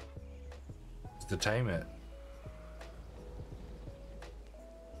 is to tame it.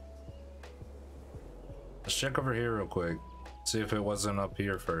 Let's check over here real quick, see if it wasn't up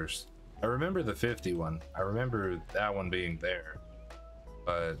here first. I remember the 50 one. I remember that one being there,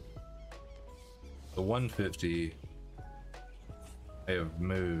 but the 150 may have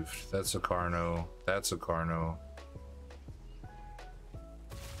moved. That's a Carno. That's a Carno.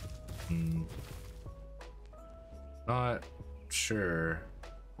 Not sure.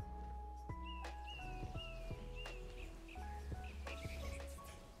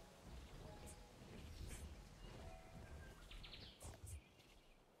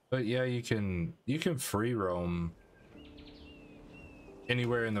 But yeah, you can free roam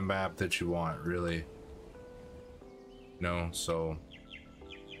anywhere in the map that you want, really. You know, so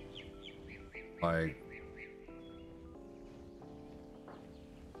like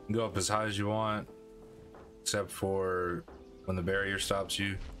go up as high as you want, except for when the barrier stops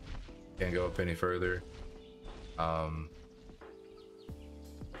you. Can't go up any further.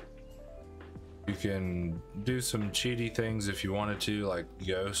 You can do some cheaty things if you wanted to, like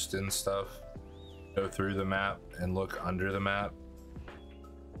ghost and stuff. Go through the map and look under the map.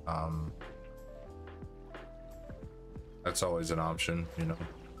 That's always an option, you know.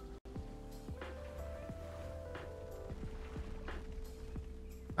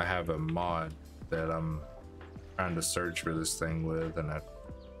 I have a mod that I'm trying to search for this thing with, and I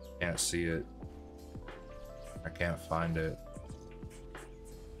can't see it. I can't find it.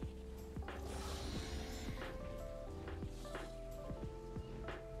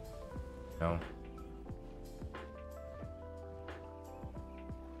 No.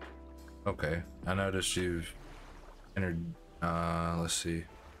 Okay, I noticed you've entered, let's see.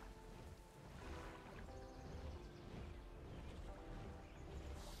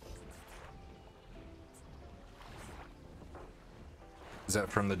 Is that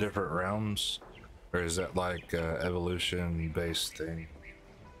from the different realms, or is that like evolution based thing?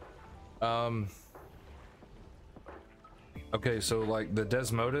 Okay, so like the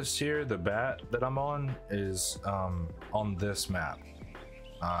Desmodus here, the bat that I'm on, is on this map.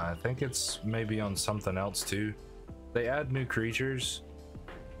 I think it's maybe on something else too. They add new creatures.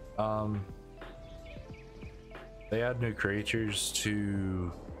 They add new creatures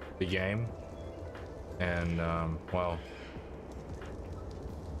to the game, and well,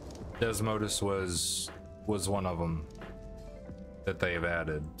 Desmodus was one of them that they have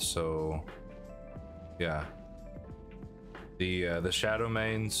added. So yeah, the shadow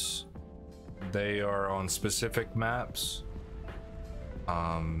mains, they are on specific maps.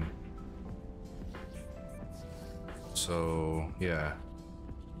 So yeah,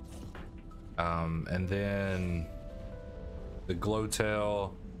 and then the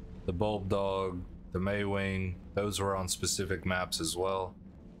glowtail, the bulb dog, the May Wing, those were on specific maps as well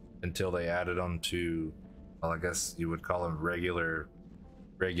until they added them to, well, I guess you would call them regular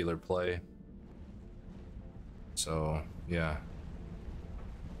play. So yeah,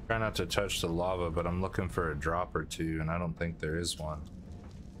 try not to touch the lava, but I'm looking for a drop or two and I don't think there is one.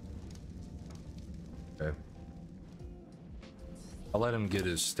 Okay, I'll let him get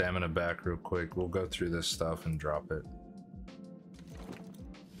his stamina back real quick. We'll go through this stuff and drop it.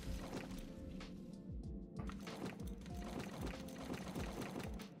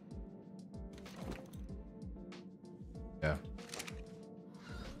 Yeah.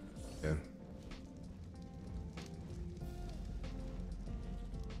 Yeah.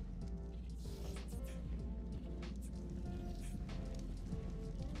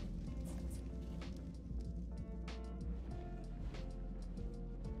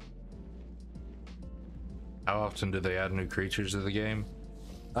 How often do they add new creatures to the game?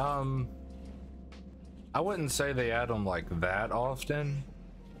 I wouldn't say they add them like that often,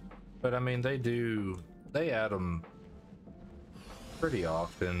 but I mean they add them pretty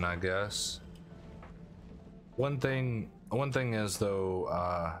often, I guess. One thing is though,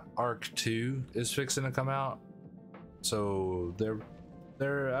 Ark 2 is fixing to come out, so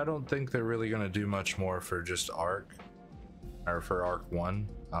I don't think they're really gonna do much more for just Ark, or for Ark 1.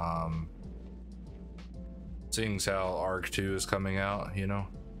 Seeing as how Ark 2 is coming out, you know,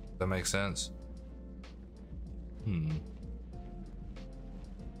 that makes sense. The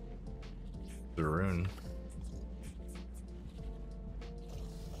rune.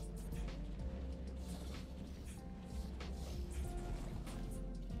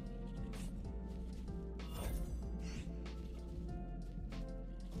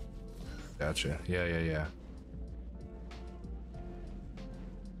 Gotcha. Yeah.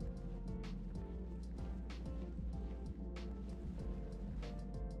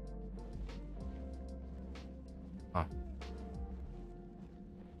 Huh.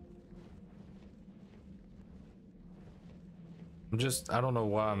 I don't know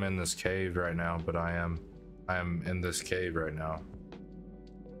why I'm in this cave right now, but I am in this cave right now.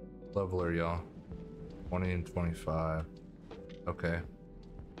 Level are y'all? 20 and 25. Okay.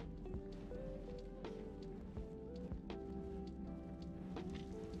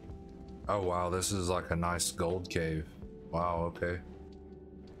 Oh wow, this is like a nice gold cave. Wow, okay.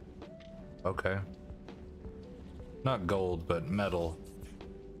 Okay. Not gold, but metal.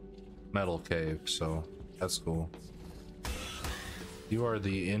 Metal cave, so that's cool. You are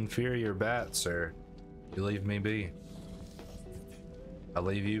the inferior bat, sir. You leave me be. I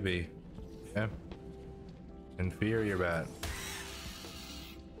leave you be. Okay? Inferior bat.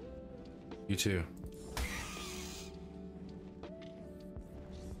 You too.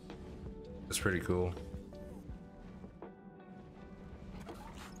 That's pretty cool.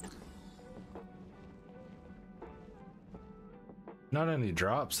 Not any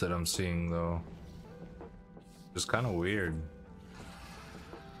drops that I'm seeing though. It's kind of weird.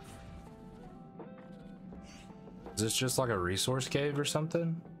 Is this just like a resource cave or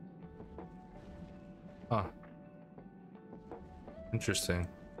something? Huh. Interesting.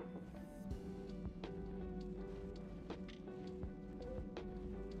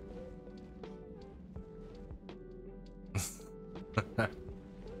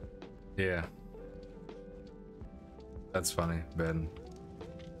 Yeah. That's funny, Ben.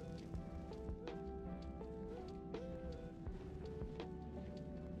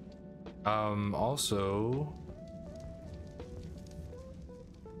 Also,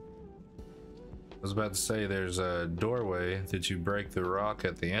 I was about to say there's a doorway that you break the rock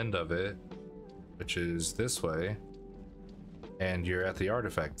at the end of it, which is this way, and you're at the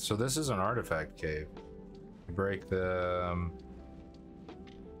artifact. So this is an artifact cave. You break the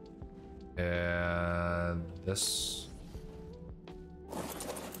this,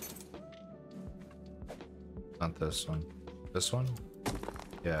 not this one, this one,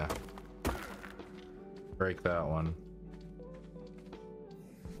 yeah, break that one,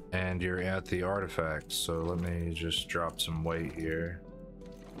 and you're at the artifact. So let me just drop some weight here.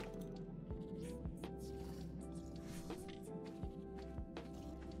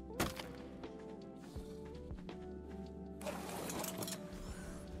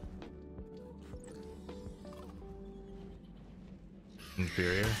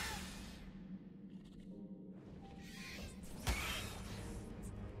 Inferior.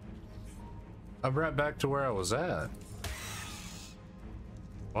 I'm right back to where I was at.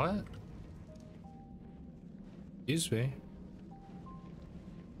 What? Excuse me.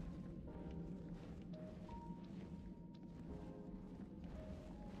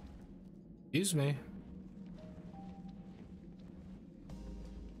 Excuse me.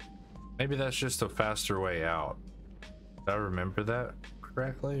 Maybe that's just a faster way out. Did I remember that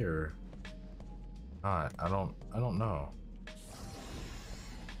correctly or not? I don't know.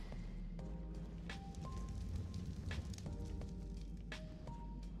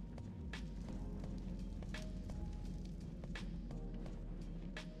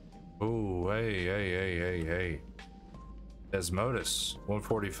 Oh, hey. Desmodus,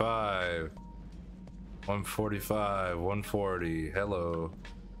 145. 145, 140. Hello.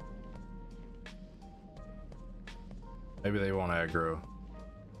 Maybe they won't aggro.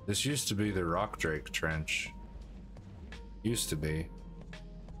 This used to be the Rock Drake Trench. Used to be.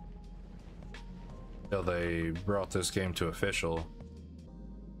 Till they brought this game to official.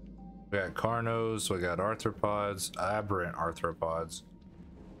 We got Carnos, we got arthropods, aberrant arthropods.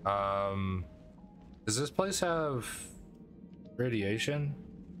 Does this place have radiation?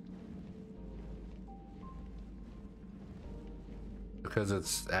 Because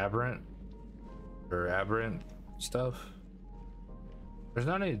it's aberrant? Or aberrant stuff? There's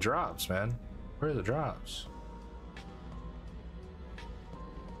not any drops, man. Where are the drops?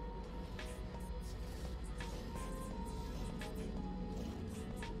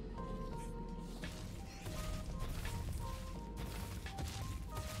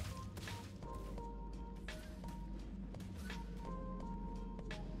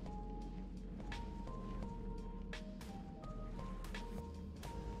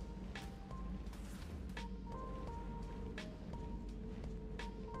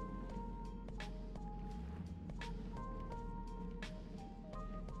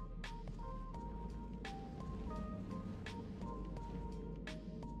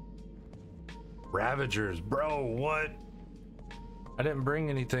 Ravagers, bro, what? I didn't bring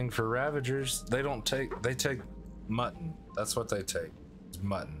anything for Ravagers. They take mutton. That's what they take. It's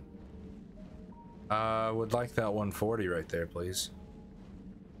mutton. Would like that 140 right there, please.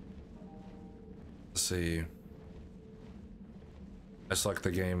 Let's see. That's like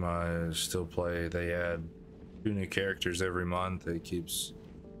the game I still play. They add 2 new characters every month. It keeps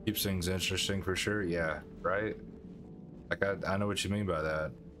things interesting for sure. Yeah, right? Like I know what you mean by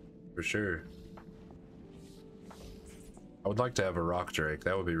that. For sure. I would like to have a rock drake.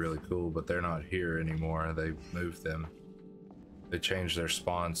 That would be really cool, but they're not here anymore. They moved them. They changed their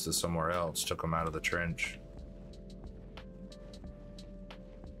spawns to somewhere else, took them out of the trench.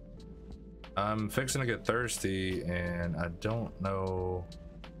 I'm fixing to get thirsty, and I don't know...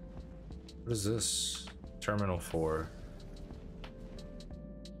 What is this terminal for?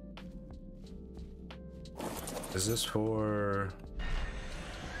 Is this for...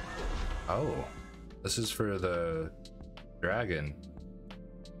 Oh, this is for the dragon.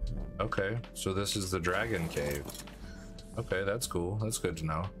 Okay, so this is the dragon cave. Okay, that's cool. That's good to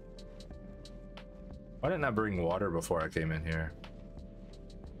know. Why didn't I bring water before I came in here?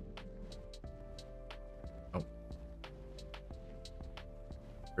 Oh.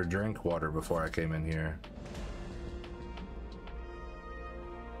 Or drink water before I came in here.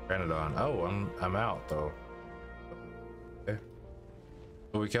 Granodon. Oh, I'm out though. Okay.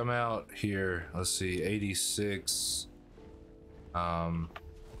 So we come out here. Let's see, 86. Let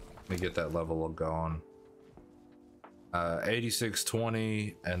me get that level going.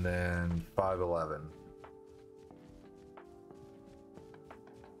 8620 and then 511.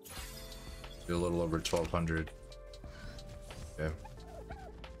 Be a little over 1200. Okay.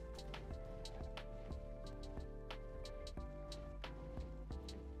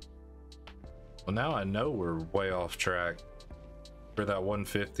 Well, now I know we're way off track for that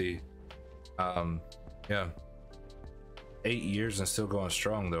 150. Yeah. 8 years and still going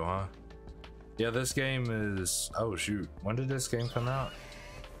strong though, huh? Yeah, this game is... Oh shoot, when did this game come out?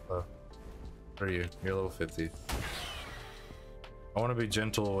 What are you? You're level 50. I want to be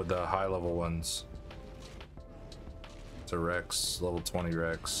gentle with the high level ones. It's a Rex, level 20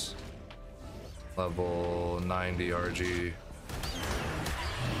 Rex. Level 90 RG.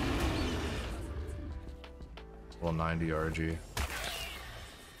 Level 90 RG.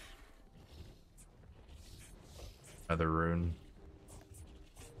 Another rune.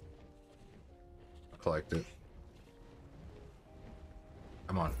 I'll collect it.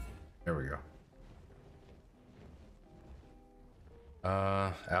 Come on. There we go.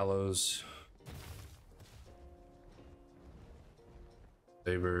 Aloes.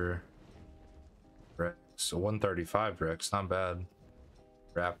 Saber. Rex. So 135 Rex, not bad.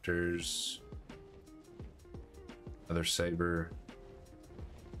 Raptors. Another Saber.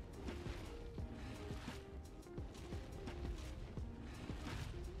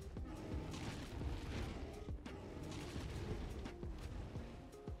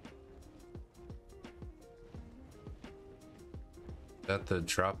 that the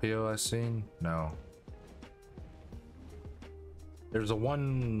Tropio I seen? No. There's a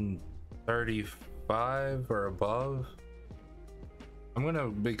 135 or above. I'm gonna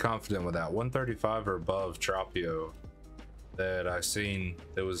be confident with that. 135 or above Tropio that I seen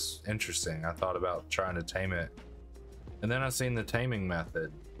that was interesting. I thought about trying to tame it. And then I seen the taming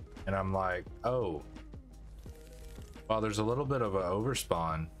method. And I'm like, oh. Well, there's a little bit of an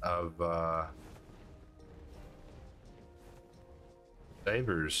overspawn of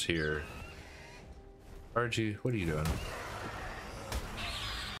sabers here. RG, what are you doing?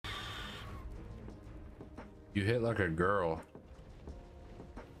 You hit like a girl.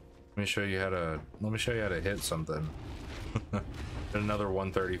 Let me show you how to hit something. Another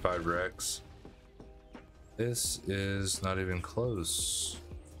 135 Rex. This is not even close.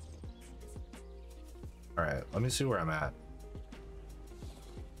 All right, let me see where I'm at.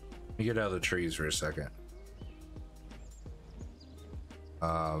 Let me get out of the trees for a second.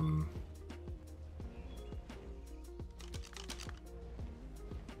 I'm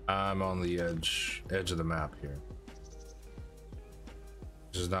on the edge of the map here.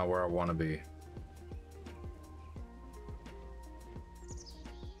 This is not where I want to be.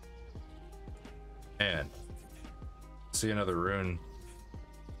 And see another rune.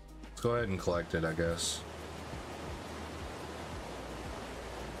 Let's go ahead and collect it, I guess.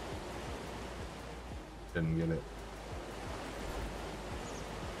 Didn't get it.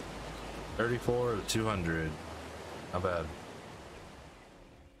 34 to 200. Not bad.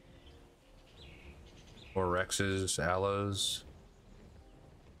 More Rexes, aloes.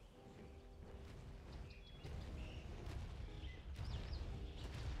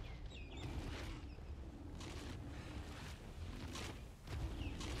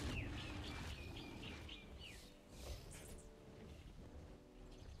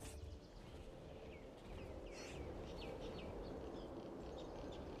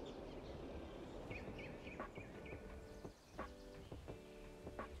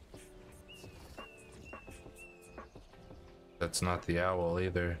 That's not the owl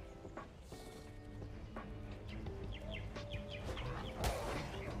either.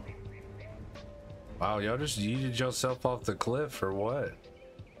 Wow, y'all just yeeted yourself off the cliff or what?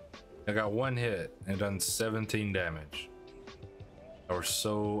 I got one hit and done 17 damage. That was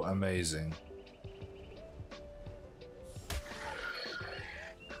so amazing.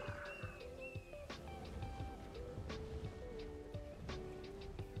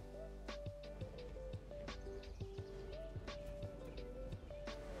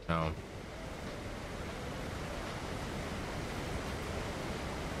 No.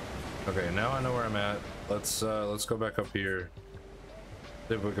 Okay, now I know where I'm at. Let's go back up here.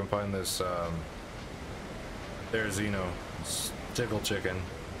 See if we can find this there's tickle chicken,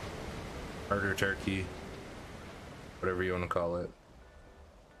 murder turkey, whatever you want to call it.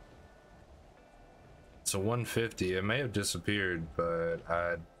 It's a 150. It may have disappeared, but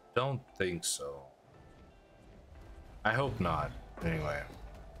I don't think so. I hope not, anyway.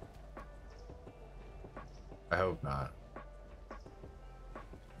 I hope not.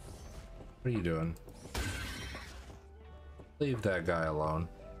 What are you doing? Leave that guy alone.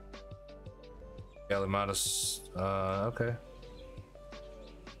 Galimatus, okay.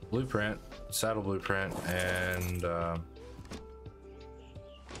 Blueprint, saddle blueprint, and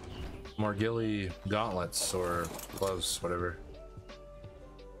Margilli gauntlets or gloves, whatever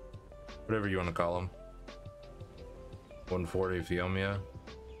you want to call them. 140 Fiomia.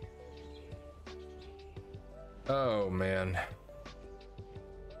 Oh man.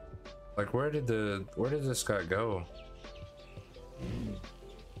 Like where did this guy go?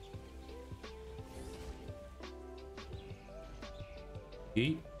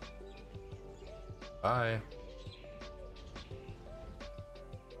 Eat. Bye.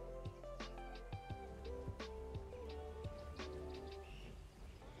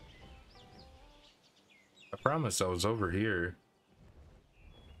 I promise I was over here.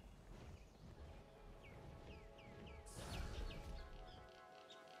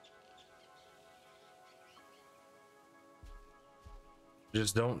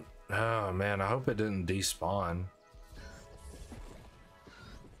 Just don't. Oh man, I hope it didn't despawn.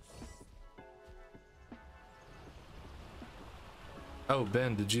 Oh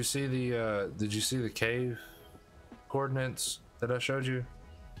Ben, did you see the cave coordinates that I showed you?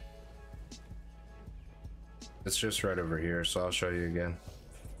 It's just right over here, so I'll show you again.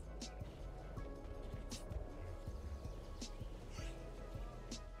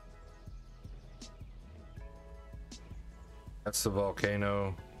 That's the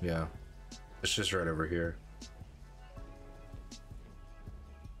volcano. Yeah, it's just right over here.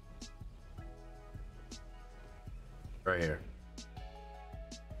 Right here.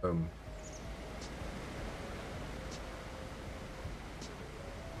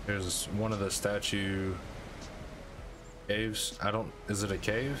 Here's one of the statue caves. Is it a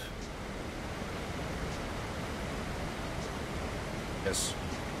cave? Yes.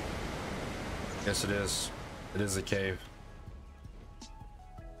 Yes, it is. It is a cave.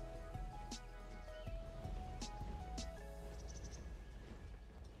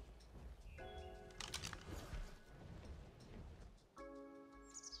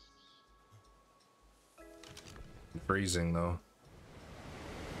 Freezing though.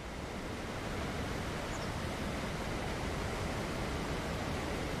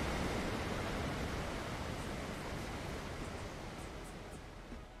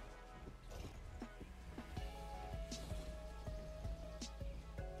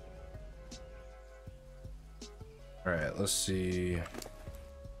 All right, let's see.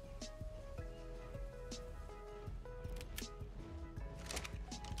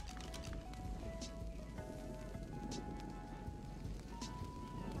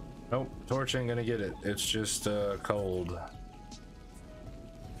 Nope, torch ain't gonna get it. It's just cold.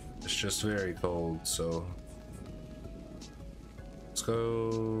 It's just very cold, so let's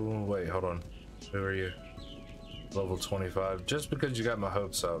go. Wait, hold on. Who are you? Level 25. Just because you got my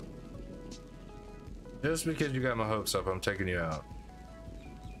hopes up. Just because you got my hopes up, I'm taking you out.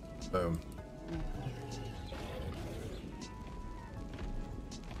 Boom.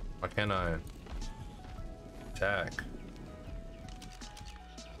 Why can't I attack?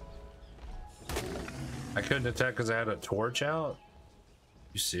 I couldn't attack because I had a torch out?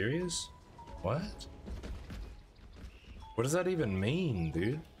 You serious? What? What does that even mean,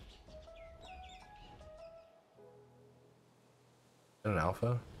 dude? Is that an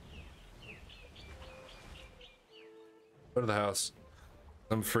alpha? Go to the house.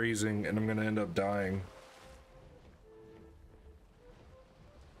 I'm freezing and I'm gonna end up dying.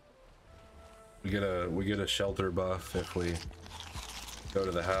 We get a shelter buff if we go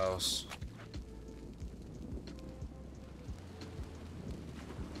to the house.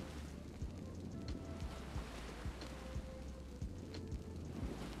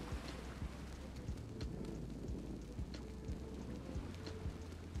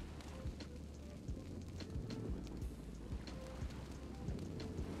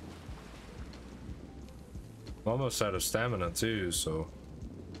 I'm almost out of stamina too, so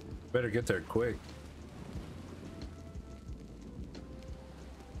better get there quick.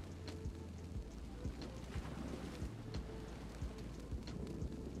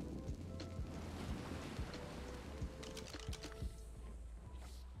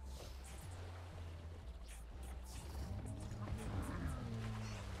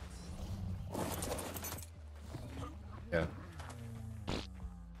 Yeah.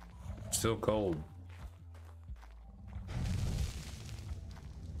 Still cold.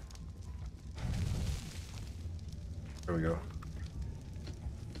 There we go.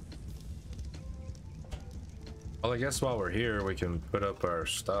 Well, I guess while we're here, we can put up our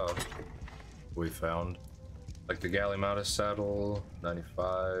stuff we found. Like the Gallimatus saddle,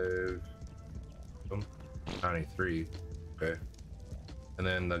 95, 93, okay. And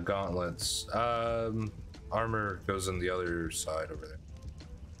then the gauntlets. Armor goes on the other side over there.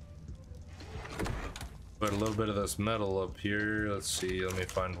 Put a little bit of this metal up here. Let's see, let me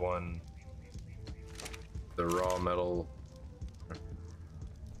find one. The raw metal.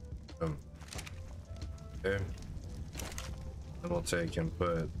 Okay. Then we'll take and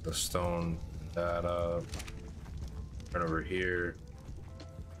put the stone that up. Right over here.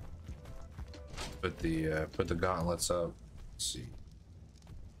 Put the gauntlets up. Let's see.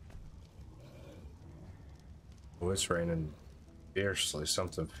 Oh, it's raining fiercely.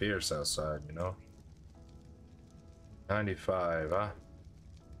 Something fierce outside, you know. 95, huh?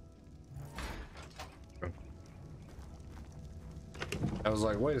 I was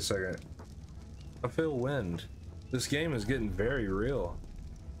like, wait a second. I feel wind. This game is getting very real.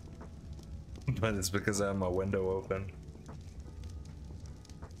 But it's because I have my window open.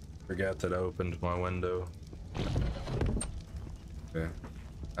 Forgot that I opened my window. Okay.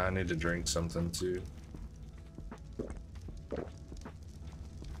 I need to drink something too.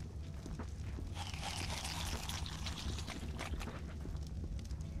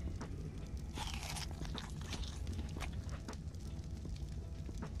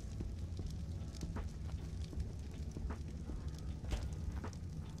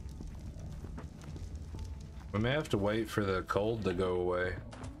 We may have to wait for the cold to go away.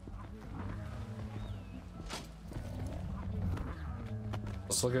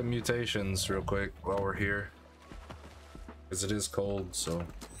 Let's look at mutations real quick while we're here. Because it is cold, so.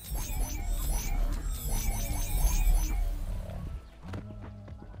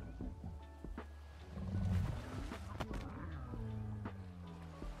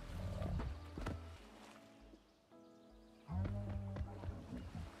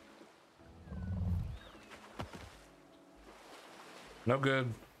 No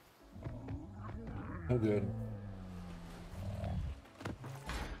good. No good.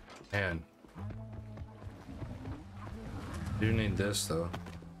 Man. Do need this though.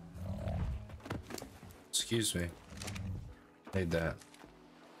 Excuse me. Need that.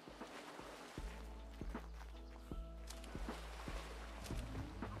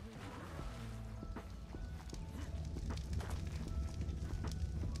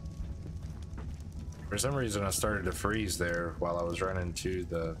 For some reason, I started to freeze there while I was running to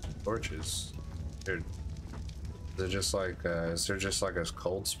the torches. Dude, is there just like a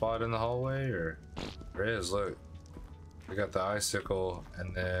cold spot in the hallway, or there is? Look, we got the icicle,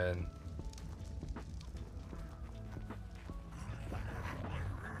 and then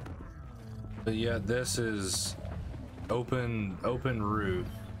but yeah, this is open roof.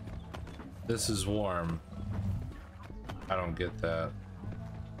 This is warm. I don't get that.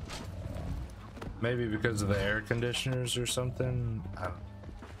 Maybe because of the air conditioners or something.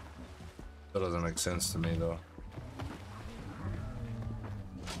 That doesn't make sense to me though.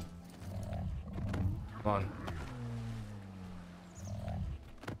 Come on.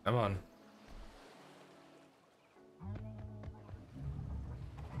 Come on.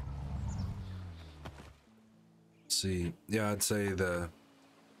 Let's see. Yeah, I'd say the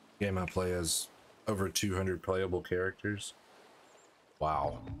game I play has over 200 playable characters.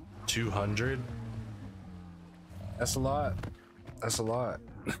 Wow. 200? That's a lot. That's a lot.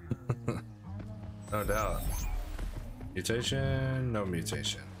 No doubt. Mutation, no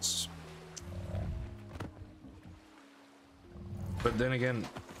mutations. But then again,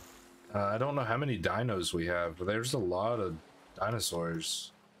 I don't know how many dinos we have, but there's a lot of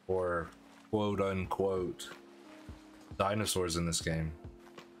dinosaurs, or quote unquote dinosaurs in this game.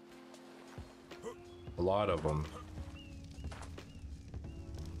 A lot of them.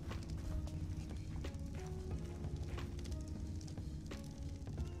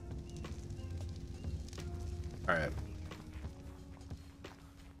 All right.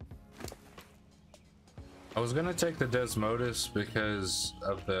 I was gonna take the Desmodus because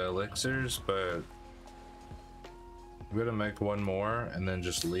of the elixirs, but I'm gonna make one more and then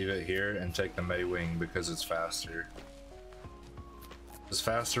just leave it here and take the Maywing because it's faster. Is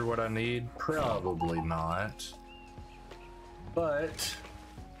faster what I need? Probably not. But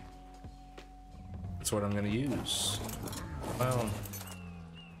that's what I'm gonna use. Well,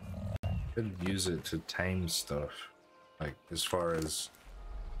 could use it to tame stuff, like as far as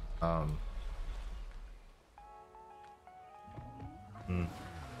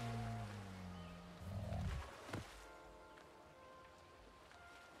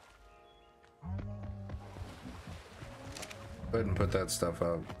Go ahead and put that stuff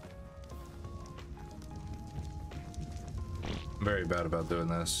up. I'm very bad about doing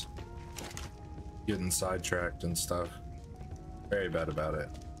this, getting sidetracked and stuff. Very bad about it.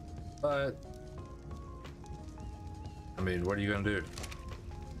 But I mean, what are you gonna do?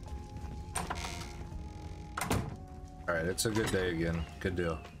 All right, it's a good day again. Good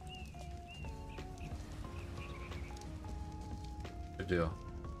deal. Good deal.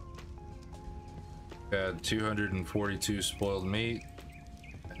 Got 242 spoiled meat.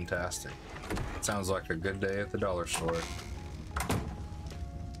 Fantastic. Sounds like a good day at the dollar store.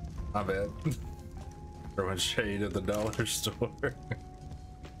 My bad. Throwing shade at the dollar store.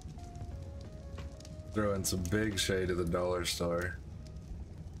 Throwing some big shade at the dollar store.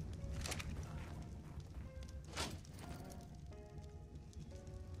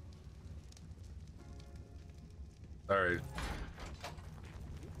 Sorry.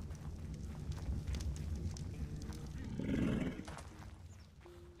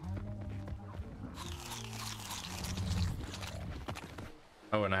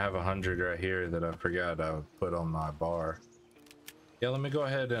 Oh, and I have 100 right here that I forgot I would put on my bar. Yeah, let me go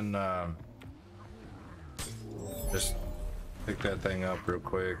ahead and just pick that thing up real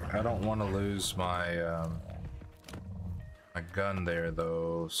quick. I don't want to lose my my gun there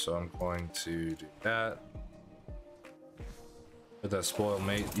though, so I'm going to do that. With that spoiled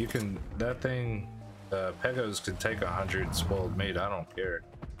meat, you can, that thing, Pegos can take 100 spoiled meat. I don't care.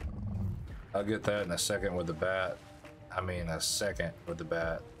 I'll get that in a second with the bat. I mean, a second with the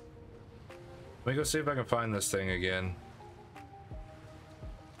bat. Let me go see if I can find this thing again.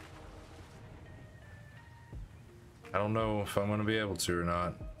 I don't know if I'm gonna be able to or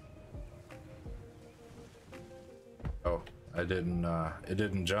not. Oh, I didn't, it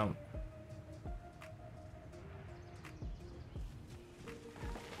didn't jump.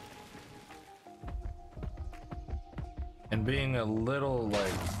 And being a little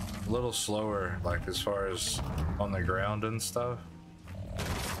slower, like as far as on the ground and stuff,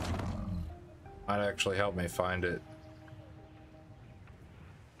 might actually help me find it.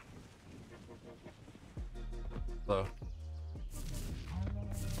 Hello.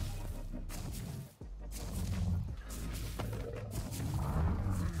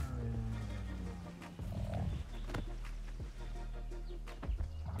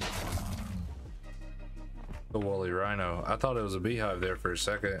 The woolly rhino. I thought it was a beehive there for a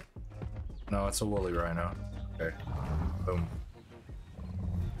second. No, it's a woolly rhino. Okay. Boom.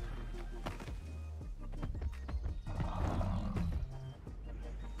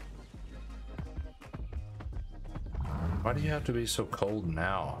 Why do you have to be so cold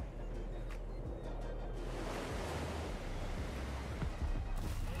now?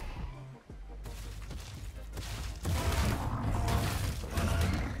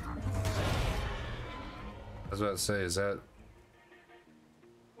 I was about to say, is that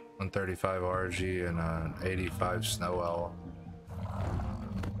 135 RG and an 85 snow owl?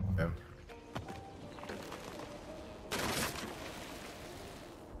 Okay.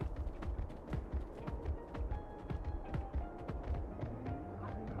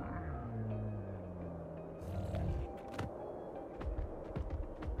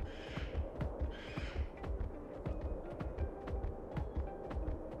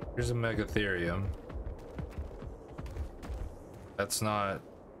 Here's a megatherium. That's not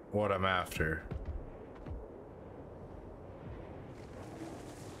what I'm after.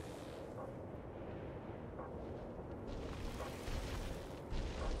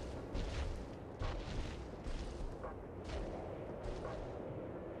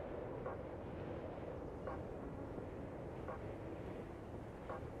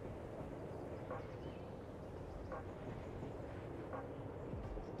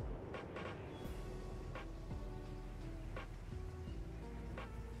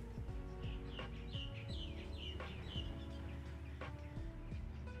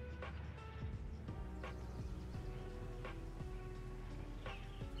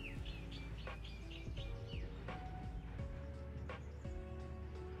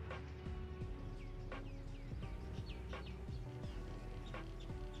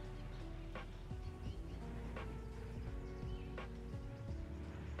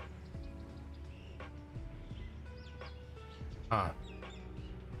 Huh.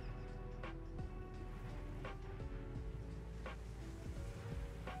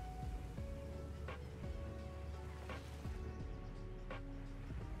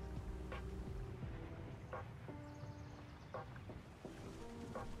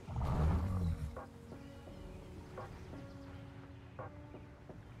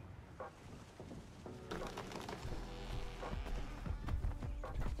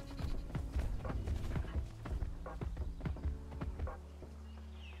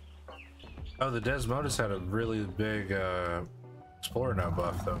 Oh, the Desmodus had a really big Explorer now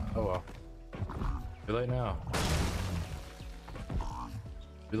buff though. Oh well. Too late now.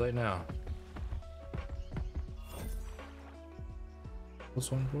 Too late now.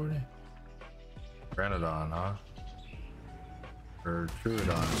 What's 140? Granodon, huh? Or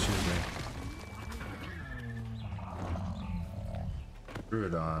Druidon, excuse me.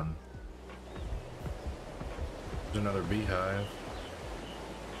 Druidon. There's another beehive.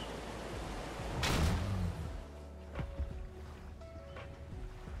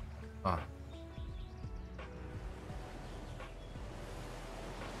 Huh.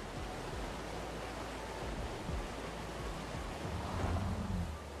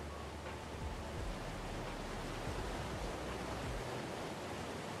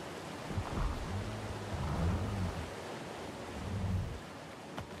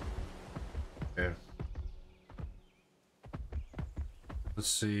 Okay. Let's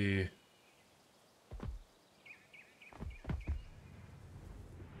see.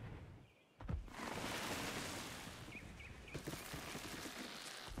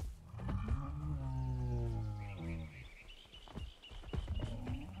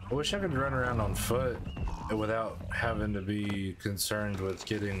 I wish I could run around on foot without having to be concerned with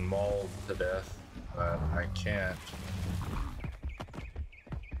getting mauled to death, but I can't.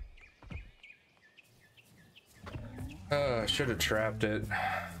 I should have trapped it.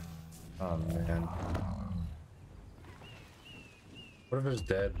 Oh man. What if it's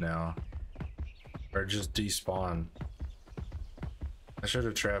dead now? Or just despawn? I should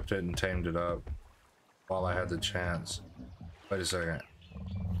have trapped it and tamed it up while I had the chance. Wait a second.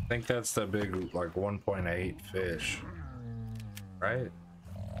 I think that's the big, like, 1.8 fish, right?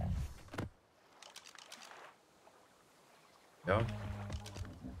 Yep.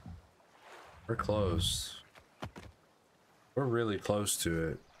 We're close. We're really close to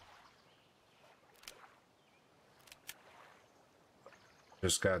it.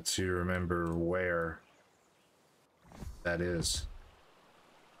 Just got to remember where that is.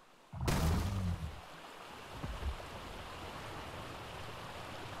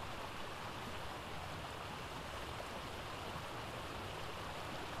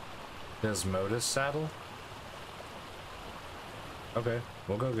 Desmodus saddle? Okay,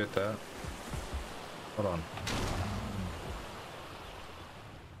 we'll go get that. Hold on.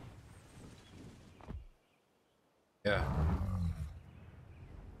 Yeah.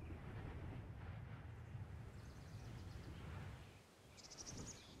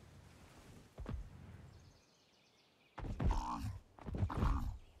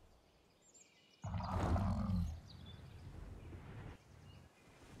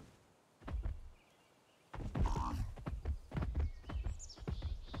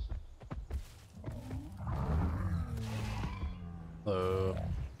 Hello.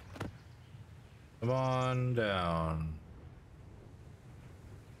 Come on down.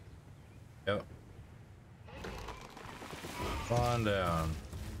 Yep. Come on down.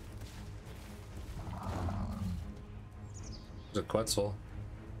 There's a Quetzal.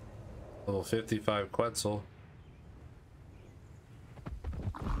 Level 55 Quetzal.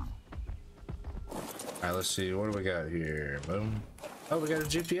 Alright, let's see. What do we got here? Boom. Oh, we got a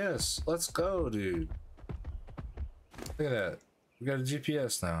GPS. Let's go, dude. Look at that. We got a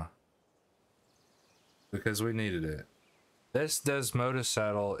GPS now. Because we needed it. This Desmodus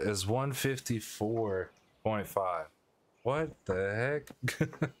saddle is 154.5. What the heck?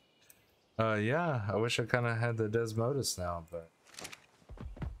 Yeah, I wish I kind of had the Desmodus now, but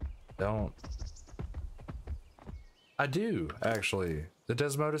don't. I do, actually. The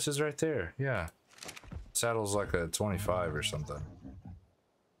Desmodus is right there. Yeah. Saddle's like a 25 or something.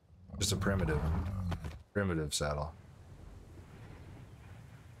 Just a primitive saddle.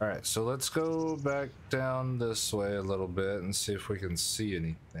 Alright, so let's go back down this way a little bit and see if we can see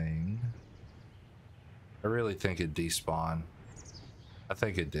anything. I really think it despawned. I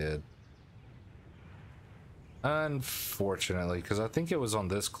think it did. Unfortunately, because I think it was on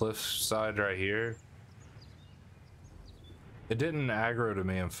this cliff side right here. It didn't aggro to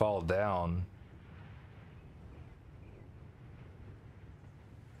me and fall down.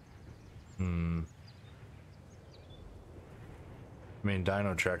 I mean,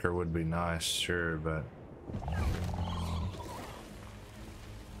 Dino Tracker would be nice, sure, but...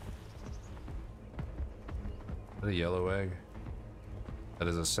 Is that a yellow egg? That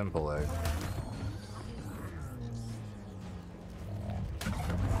is a simple egg.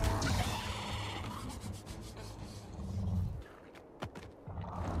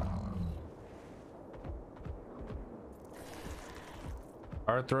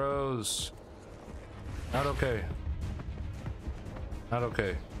 Arthros! Not okay. Not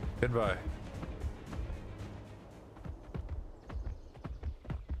okay. Goodbye.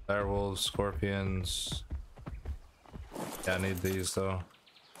 Direwolves, scorpions. Yeah, I need these though.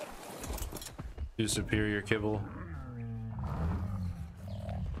 Do superior kibble.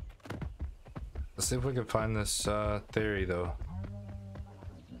 Let's see if we can find this theory though.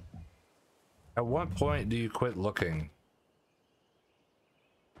 At what point do you quit looking?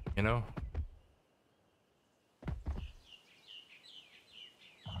 You know?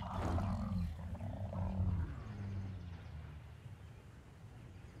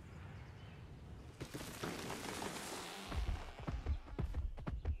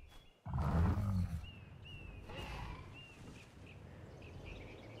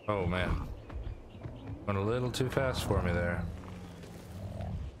 Oh man, went a little too fast for me there,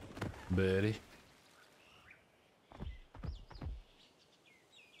 buddy.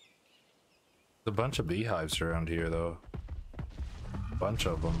 There's a bunch of beehives around here though, a bunch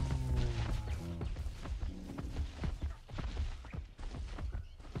of them.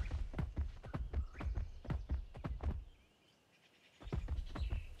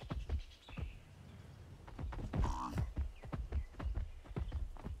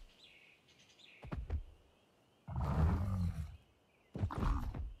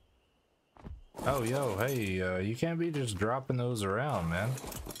 Oh, yo, hey, you can't be just dropping those around, man.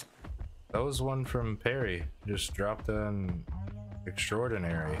 That was one from Perry. Just dropped an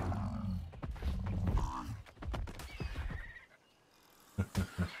extraordinary.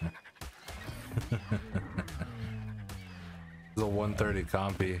 The 130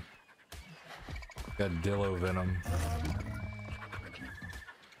 compy. Got Dillo Venom.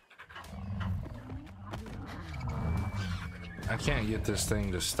 I can't get this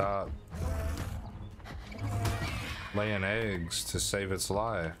thing to stop laying eggs to save its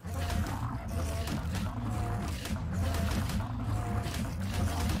life.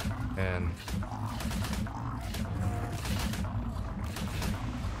 And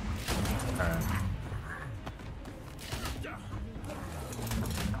alright.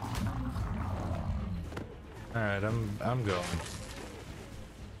 Alright, I'm going.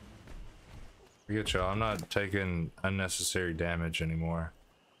 Forget y'all, I'm not taking unnecessary damage anymore.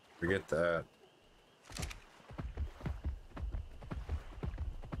 Forget that.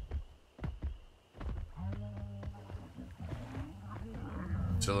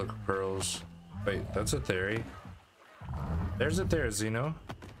 Silica pearls. Wait, that's a theory. There's a Therizino.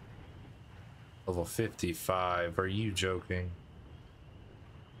 Level 55. Are you joking?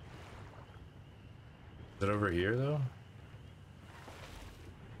 Is it over here though?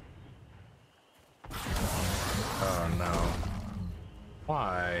 Oh no.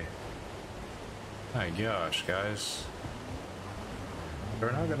 Why? My gosh, guys.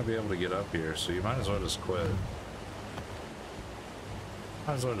 We're not gonna be able to get up here, so you might as well just quit.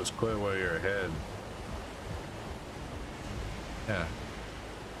 Might as well just quit while you're ahead. Yeah.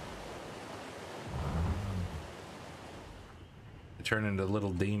 They turn into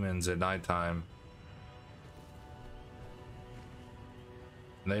little demons at nighttime.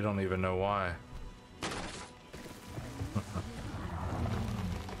 And they don't even know why.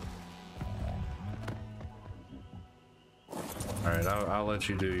 Alright, I'll let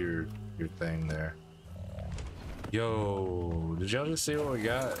you do your thing there. Yo, did y'all just see what we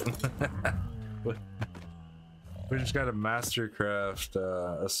got? We just got a Mastercraft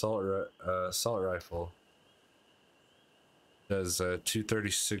assault rifle. Does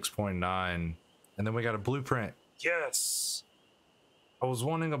 236.9, and then we got a blueprint. Yes, I was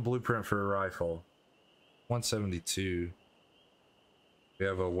wanting a blueprint for a rifle. 172. We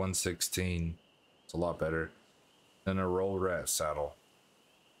have a 116. It's a lot better. And a roll rat saddle.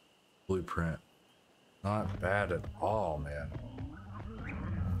 Blueprint. Not bad at all, man.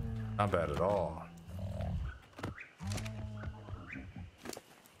 Not bad at all.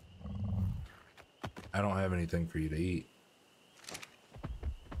 I don't have anything for you to eat.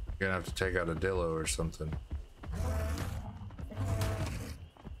 You're gonna have to take out a dillo or something.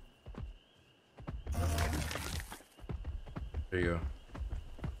 There you go.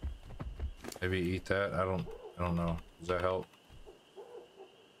 Maybe eat that. I don't know. Does that help?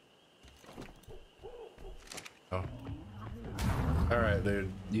 Oh. Alright,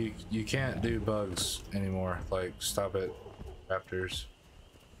 dude. You can't do bugs anymore. Like, stop it, raptors.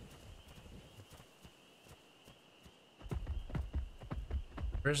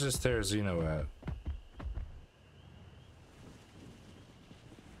 Where's this Therizino at?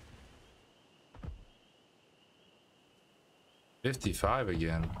 $55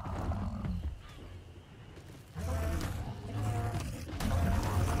 again.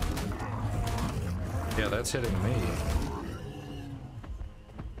 Yeah, that's hitting me.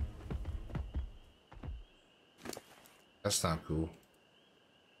 That's not cool.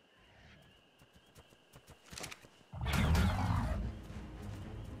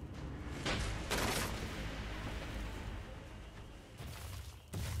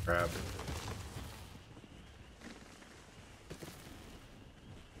 Crap.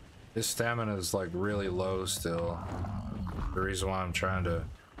 His stamina is like really low still. The reason why I'm trying to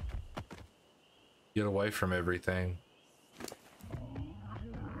get away from everything.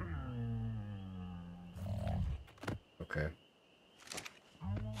 Okay.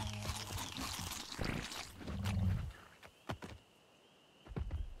 How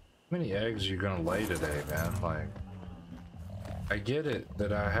many eggs are you gonna lay today, man? Like, I get it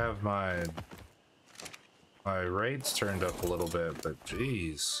that I have my rates turned up a little bit, but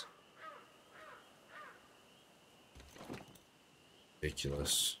geez.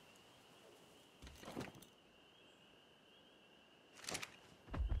 Ridiculous.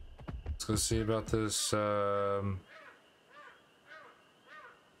 Let's go see about this. Oh,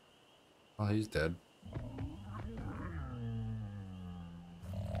 he's dead.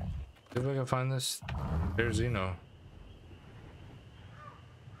 See if I can find this. There's Zeno.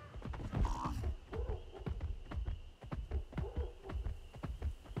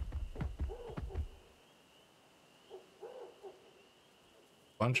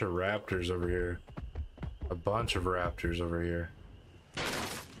 Bunch of raptors over here. A bunch of raptors over here.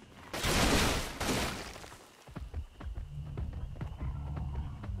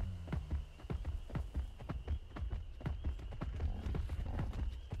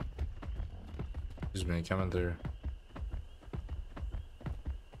 Excuse me, coming through.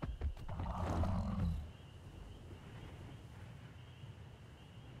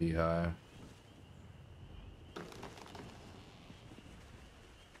 Beehive.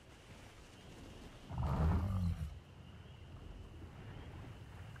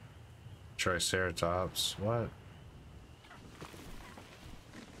 Triceratops. What?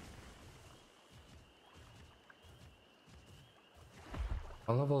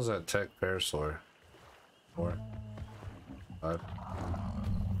 What level is that tech parasaur? 4? 5?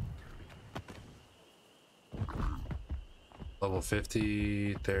 Level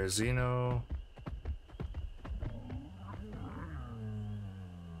 50 Therizino.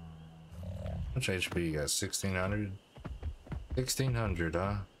 How much HP you got? 1600? 1600,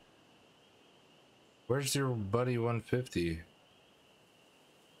 huh? Where's your buddy 150?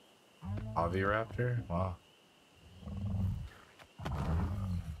 Aviraptor? Wow.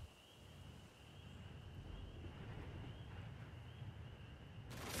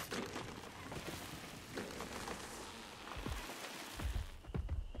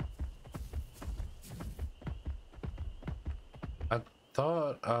 I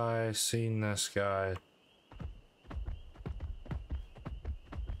thought I seen this guy.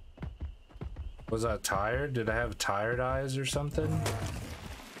 Was I tired? Did I have tired eyes or something?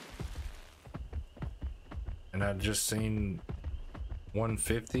 And I'd just seen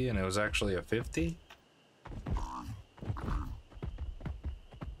 150 and it was actually a 50?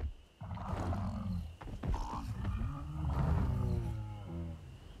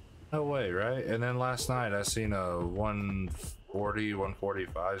 No way, right? And then last night I seen a 140,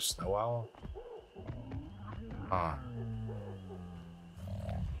 145 snow owl. Huh.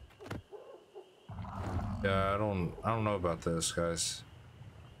 Yeah, I don't know about this, guys.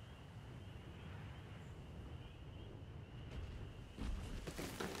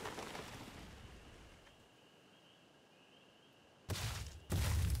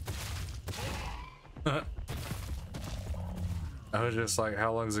 I was just like,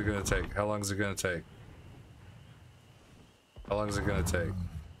 how long is it gonna take? How long is it gonna take? How long is it gonna take?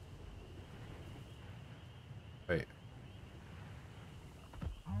 Wait.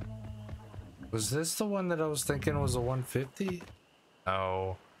 Was this the one that I was thinking was a 150?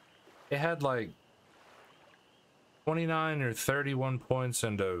 No. It had like 29 or 31 points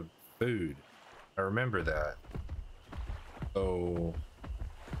into food. I remember that. So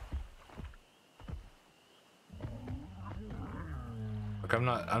look, I'm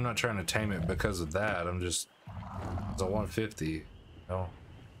not trying to tame it because of that. I'm just, it's a 150. No.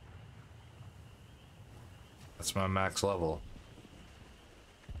 That's my max level.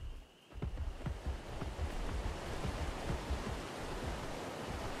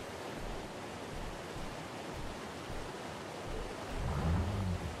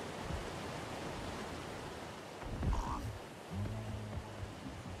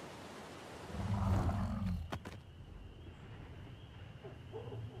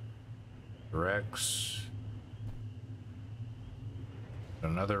 Rex.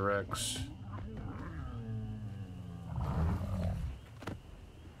 Another Rex.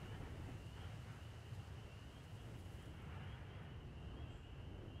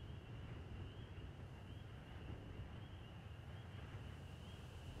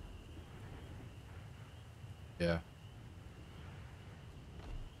 Yeah.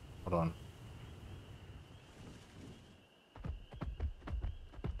 Hold on.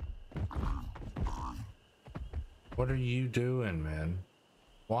 What are you doing, man?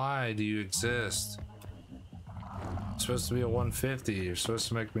 Why do you exist? It's supposed to be a 150. You're supposed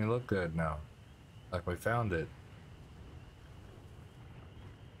to make me look good now. Like we found it.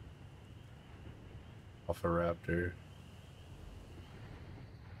 Alpha Raptor.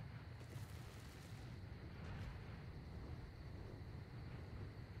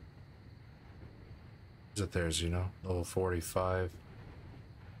 Is it theirs, you know? Level 45.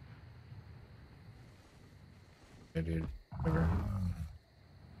 Hey, dude. Whatever.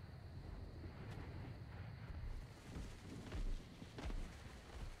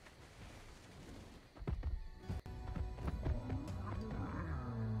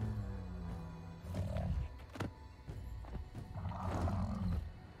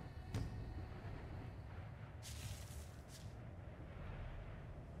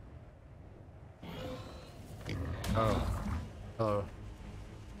 Oh. Hello.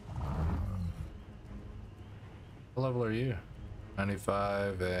 What level are you?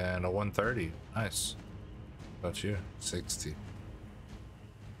 95 and a 130. Nice. What about you? 60.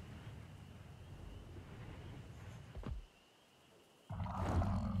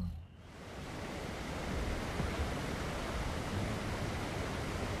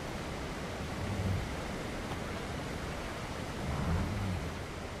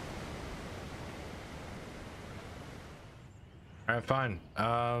 Alright, fine.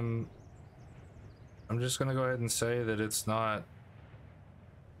 I'm just gonna go ahead and say that it's not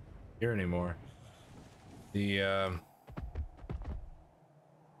here anymore. The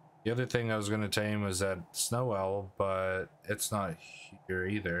other thing I was gonna tame was that snow owl, but it's not here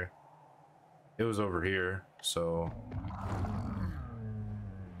either. It was over here, so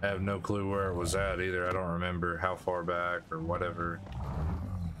I have no clue where it was at either. I don't remember how far back or whatever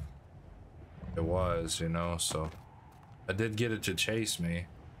it was, you know, so I did get it to chase me,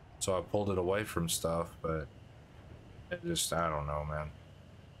 so I pulled it away from stuff, but it just, I don't know, man.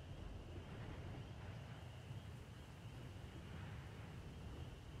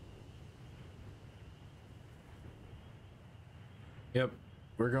 Yep,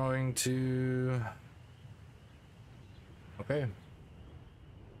 we're going to... Okay.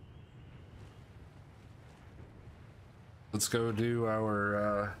 Let's go do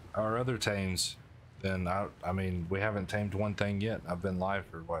our other tames. Then I mean, we haven't tamed one thing yet. I've been live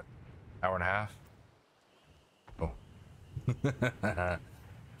for what, hour and a half? Oh.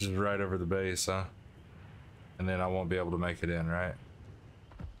 Just right over the base, huh? And then I won't be able to make it in, right?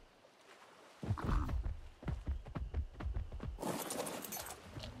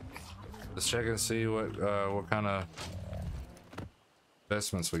 Let's check and see what kind of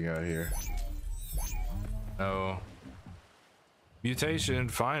investments we got here. No. Mutation,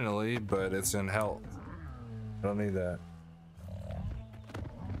 finally, but it's in health. I don't need that.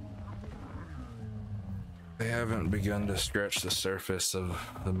 They haven't begun to scratch the surface of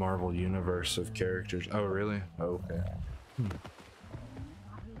the Marvel universe of characters. Oh, really? Oh, okay.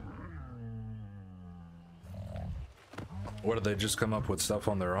 What, do they just come up with stuff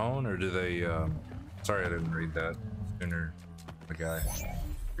on their own, or do they, sorry I didn't read that sooner, the guy.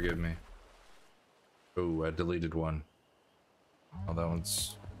 Forgive me. Oh, I deleted one. Oh, that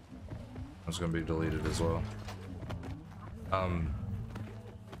one's gonna be deleted as well.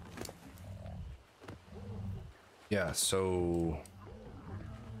 Yeah, so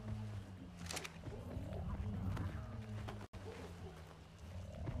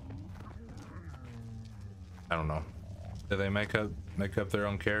I don't know. Do they make up their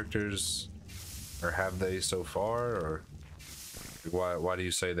own characters, or have they so far, or why do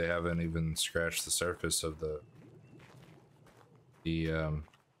you say they haven't even scratched the surface of the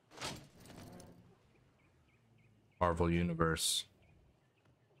Marvel universe?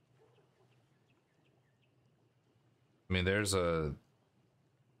 I mean, there's a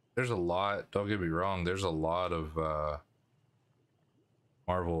lot, don't get me wrong, there's a lot of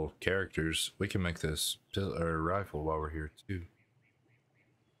Marvel characters. We can make this rifle while we're here too.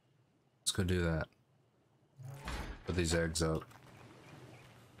 Let's go do that. Put these eggs up.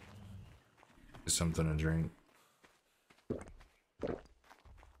 Get something to drink.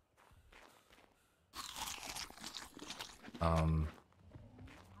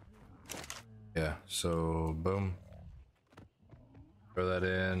 Yeah, so boom. Throw that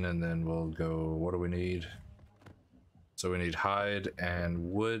in, and then we'll go, what do we need? So we need hide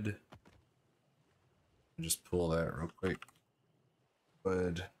and wood. Just pull that real quick.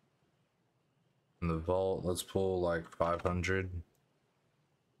 Wood. In the vault, let's pull like 500.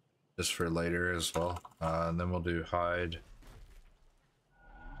 Just for later as well. And then we'll do hide.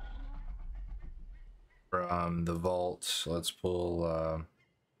 From the vault, let's pull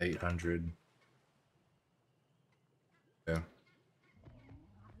 800. Okay.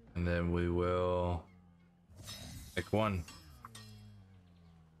 And then we will make one.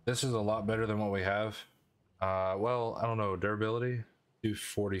 This is a lot better than what we have. Well, I don't know, durability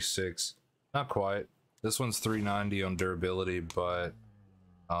 246, not quite. This one's 390 on durability, but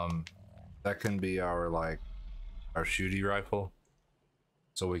that can be our our shooty rifle,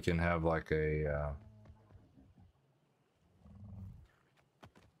 so we can have like a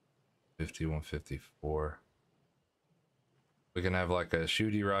 5154. We can have like a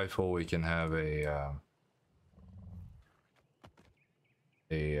shooty rifle. We can have a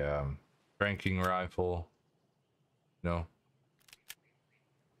ranking rifle. You know,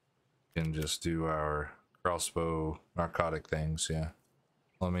 we can just do our crossbow narcotic things. Yeah,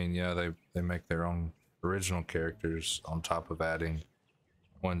 well, I mean, yeah, they make their own original characters on top of adding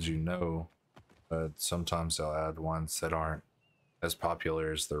ones, you know, but sometimes they'll add ones that aren't as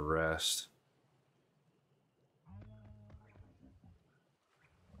popular as the rest.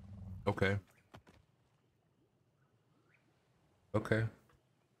 Okay. Okay.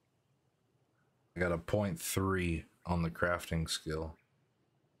 I got a 0.3 on the crafting skill.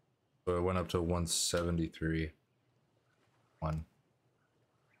 So it went up to 173. One.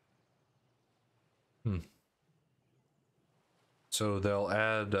 So they'll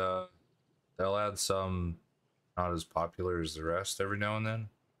add some not as popular as the rest every now and then.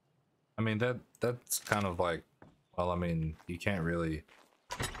 I mean, that's kind of like, well, I mean, you can't really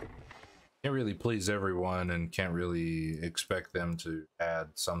please everyone, and can't really expect them to add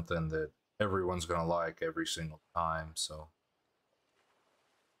something that everyone's gonna like every single time, so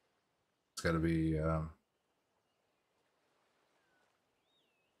it's got to be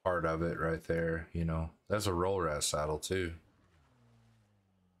part of it right there, you know. That's a roll rat saddle too.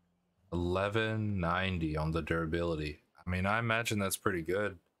 1190 on the durability. I mean, I imagine that's pretty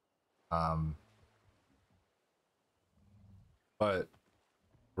good. But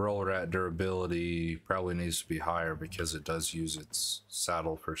roll rat durability probably needs to be higher because it does use its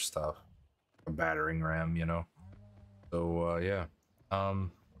saddle for stuff. A battering ram, you know? So, yeah. I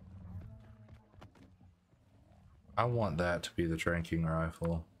want that to be the tranking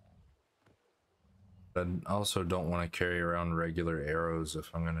rifle. But I also don't want to carry around regular arrows if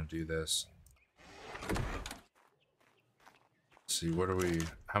I'm going to do this. Let's see, what are we...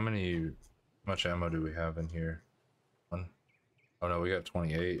 How much ammo do we have in here? One. Oh no, we got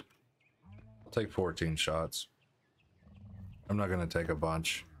 28. I'll take 14 shots. I'm not going to take a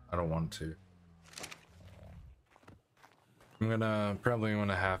bunch. I don't want to. I'm probably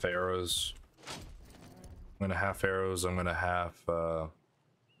gonna half arrows. I'm gonna half arrows. I'm gonna half where'd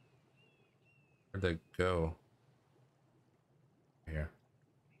they go? Here.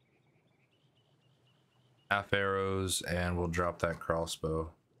 Half arrows, and we'll drop that crossbow.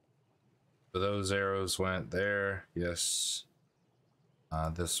 So those arrows went there. Yes.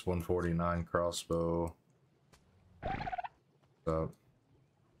 This 149 crossbow. Up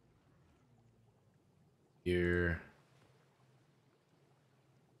here.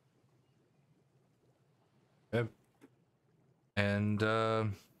 Yep. And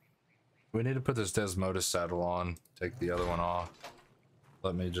we need to put this Desmodus saddle on. Take the other one off.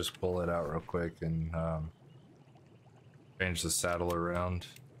 Let me just pull it out real quick and change the saddle around.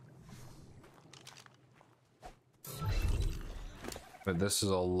 But this is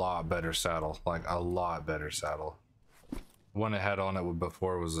a lot better saddle, like a lot better saddle. The one I had on it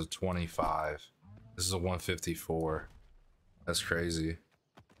before was a 25. This is a 154. That's crazy.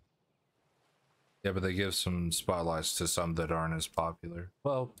 Yeah, but they give some spotlights to some that aren't as popular.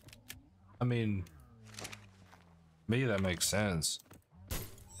 Well, I mean, me, that makes sense.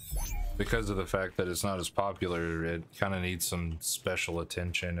 Because of the fact that it's not as popular, it kind of needs some special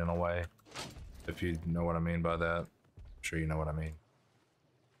attention in a way. If you know what I mean by that. I'm sure you know what I mean.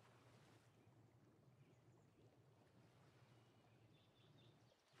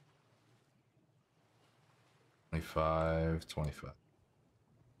 $25, $25.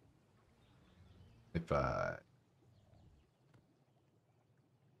 25.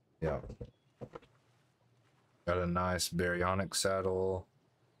 Yeah. Got a nice baryonic saddle,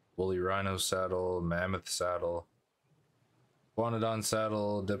 woolly rhino saddle, mammoth saddle, guanodon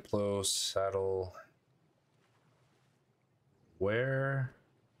saddle, diplo saddle. Where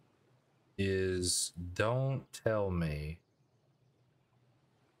is... Don't tell me.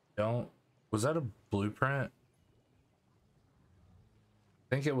 Was that a blueprint? I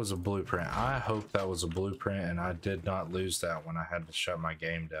think it was a blueprint. I hope that was a blueprint and I did not lose that when I had to shut my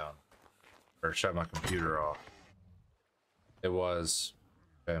game down. Or shut my computer off. It was.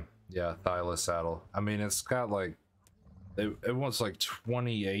 Okay. Yeah, Thyla saddle. I mean, it's got like... It wants like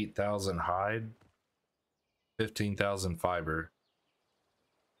 28,000 hide. 15,000 fiber.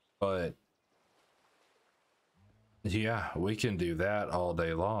 But... yeah, we can do that all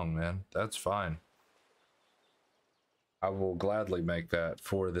day long, man. That's fine. I will gladly make that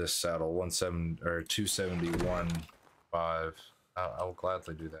for this saddle. 271.5. I will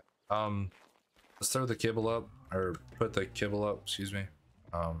gladly do that. Let's throw the kibble up, or put the kibble up, excuse me.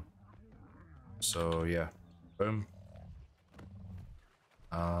 So yeah, boom.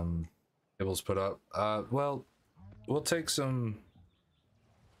 Kibble's put up. Well, we'll take some.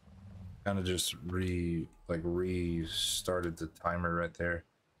 Kind of just restarted the timer right there.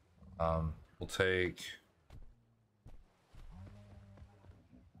 We'll take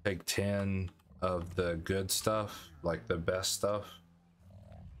 10 of the good stuff, like the best stuff,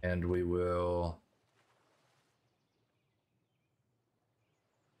 and we will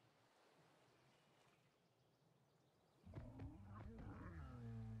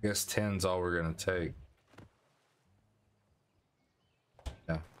I guess 10's all we're gonna take.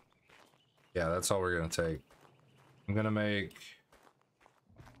 Yeah, that's all we're gonna take. I'm gonna make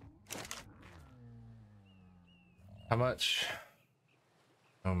how much?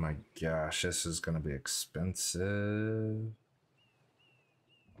 Oh my gosh, this is gonna be expensive.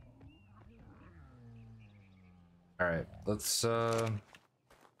 All right, let's see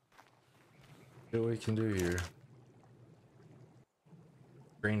what we can do here.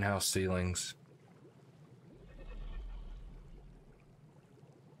 Greenhouse ceilings.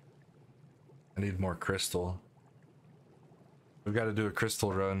 I need more crystal. We've got to do a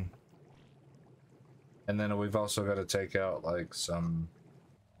crystal run. And then we've also got to take out like some...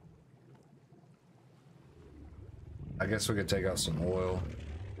 I guess we could take out some oil.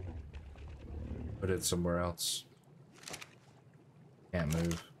 Put it somewhere else. Can't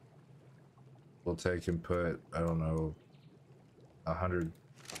move. We'll take and put, I don't know,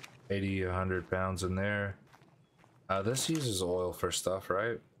 180, 100 pounds in there. This uses oil for stuff,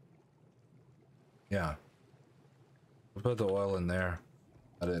 right? Yeah. We'll put the oil in there.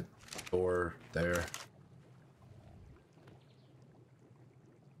 Let it store there.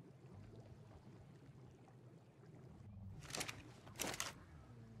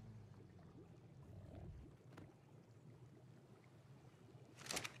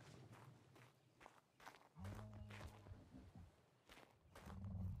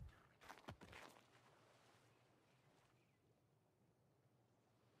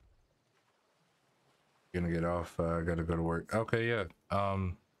 Gonna get off. I gotta go to work. Okay, yeah. I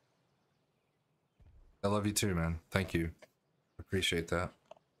love you too, man. Thank you. Appreciate that.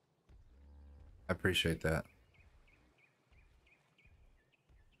 I appreciate that.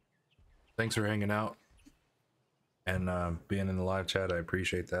 Thanks for hanging out and being in the live chat. I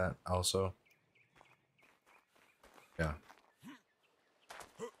appreciate that also. Yeah.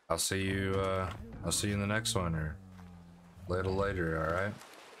 I'll see you in the next one or a little later, all right?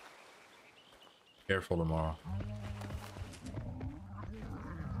 Careful tomorrow.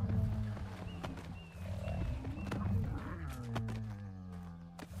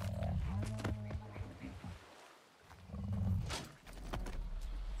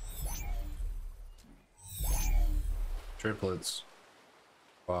 Triplets.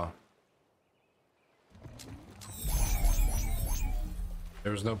 Wow.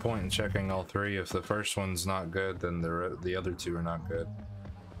 There was no point in checking all three. If the first one's not good, then the other two are not good.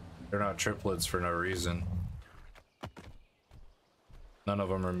 They're not triplets for no reason. None of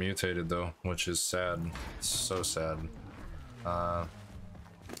them are mutated though, which is sad. It's so sad.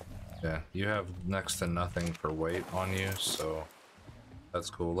 Yeah, you have next to nothing for weight on you, so that's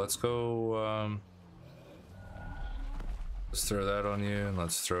cool. Let's go, let's throw that on you, and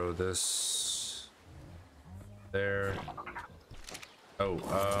let's throw this there. Oh,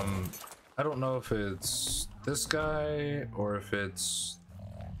 I don't know if it's this guy or if it's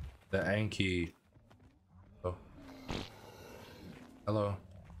the Anki. Oh. Hello.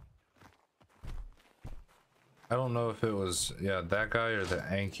 I don't know if it was, yeah, that guy or the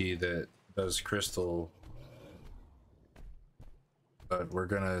Anki that does crystal. But we're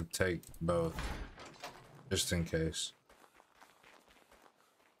gonna take both, just in case.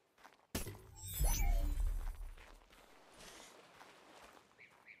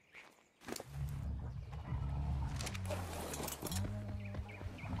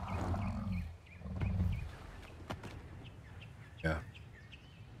 Yeah.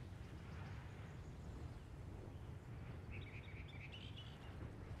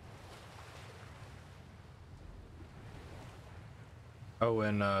 Oh,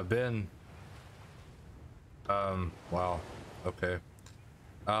 and Ben. Wow. Okay.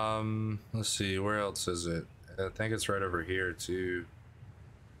 Let's see, where else is it? I think it's right over here too.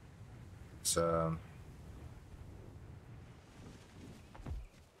 It's there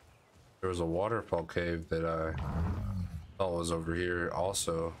was a waterfall cave that I thought was over here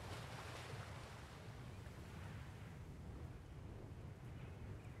also.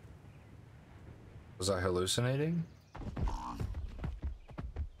 Was I hallucinating?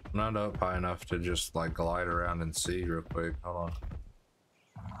 I'm not up high enough to just like glide around and see real quick. Hold on.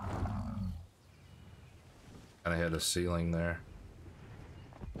 Kinda hit a ceiling there.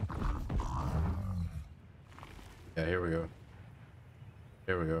 Yeah, here we go.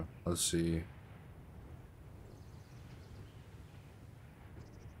 Here we go. Let's see.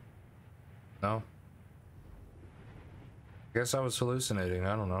 No? I guess I was hallucinating.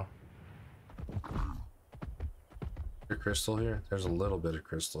 I don't know. Crystal here? There's a little bit of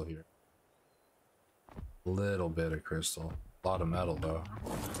crystal here. Little bit of crystal. A lot of metal though.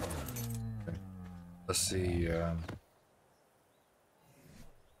 Okay. Let's see.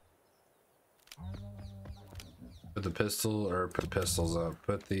 Put the pistol, or put the pistols up.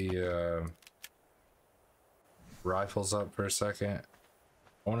 Put the rifles up for a second.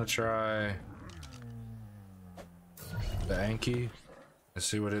 I want to try the Anki and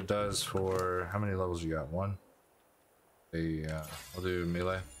see what it does for. How many levels you got? One? I'll do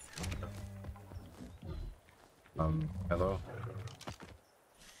melee. Hello.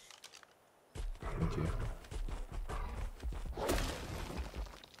 Thank you.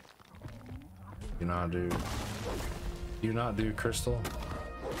 You not do crystal?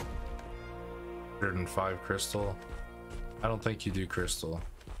 105 crystal? I don't think you do crystal.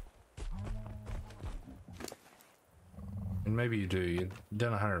 And maybe you do. You've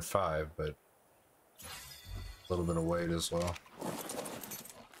done 105, but a little bit of weight as well.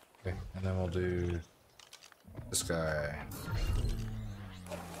 Okay, and then we'll do this guy.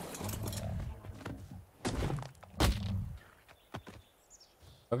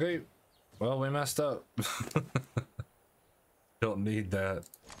 Okay, well, we messed up. Don't need that.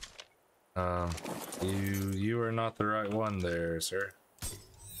 You are not the right one there, sir.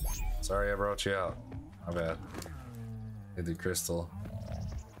 Sorry I brought you out. My bad. Need the crystal.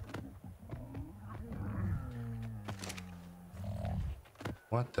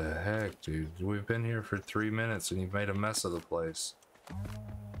 What the heck, dude? We've been here for 3 minutes and you've made a mess of the place.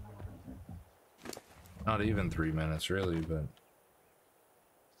 Not even 3 minutes, really, but...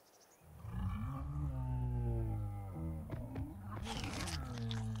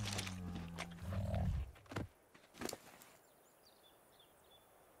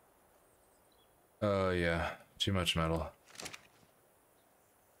 Oh, yeah. Too much metal.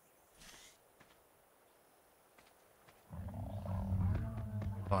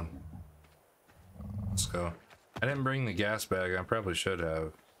 Come on. Let's go. I didn't bring the gas bag. I probably should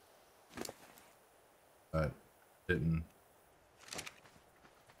have. But didn't.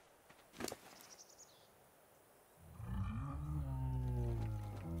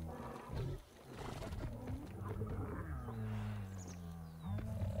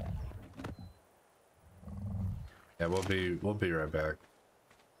 Yeah, we'll be right back.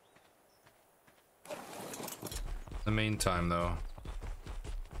 In the meantime, though,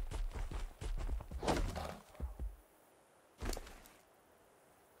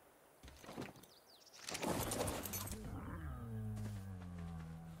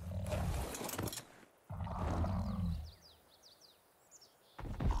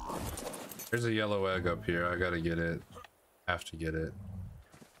 there's a yellow egg up here. I gotta get it. Have to get it.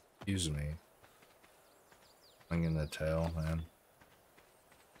 Excuse me. In the tail, man.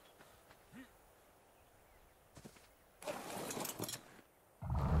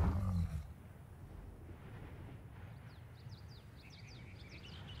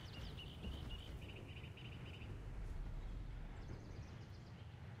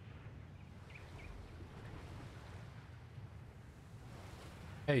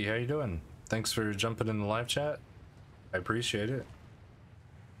 Hey, how you doing? Thanks for jumping in the live chat. I appreciate it.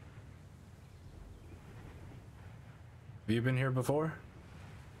 Have you been here before?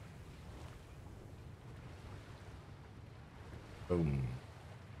 Boom.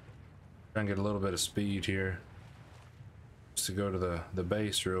 Try and get a little bit of speed here. Just to go to the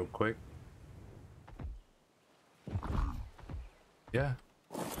base real quick. Yeah.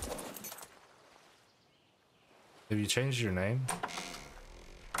 Have you changed your name?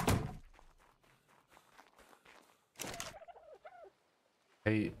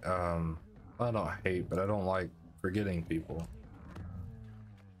 Hate, I don't hate, but I don't like forgetting people.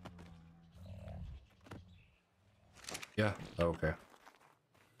 Yeah, okay.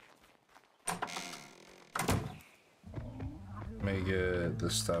 Let me get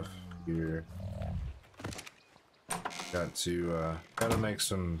this stuff here. Gotta make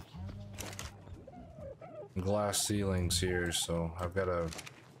some glass ceilings here, so I've gotta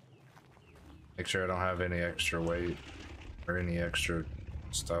make sure I don't have any extra weight or any extra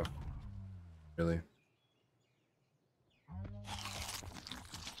stuff, really.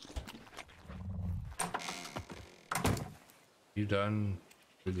 You done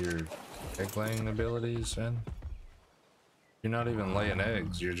with your egg laying abilities, man? You're not even laying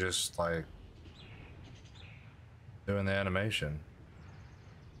eggs, you're just like doing the animation.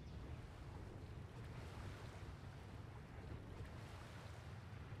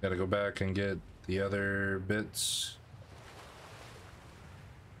 Gotta go back and get the other bits.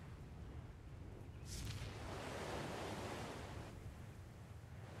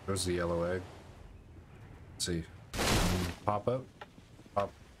 Where's the yellow egg? Let's see. Pop up,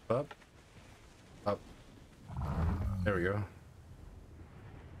 pop up, up. There we go.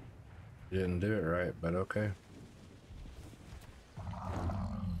 You didn't do it right, but okay.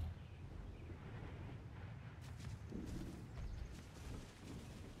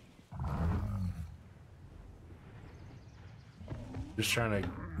 Just trying to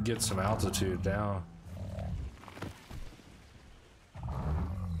get some altitude down.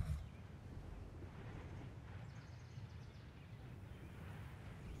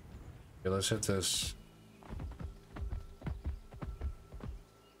 Okay, let's hit this.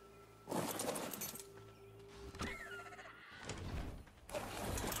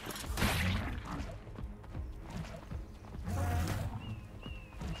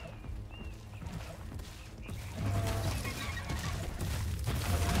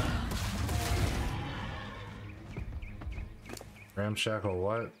 Ramshackle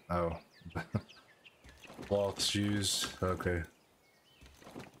what? Oh. Cloth shoes. Okay.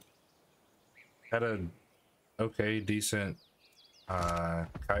 Had a okay, decent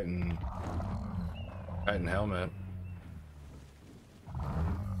chitin helmet.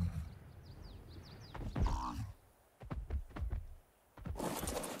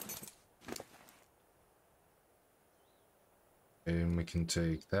 And we can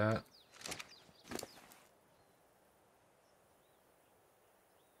take that.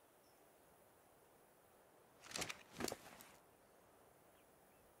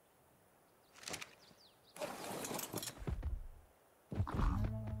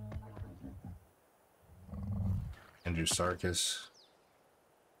 Andrew Sarkis.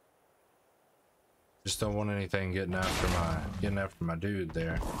 Just don't want anything getting after my dude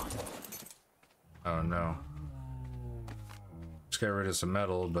there. Oh no. Just got rid of some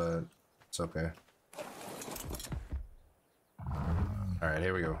metal, but it's okay. Alright,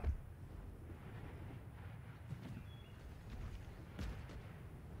 here we go.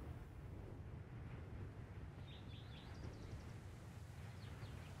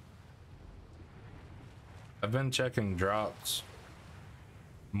 I've been checking drops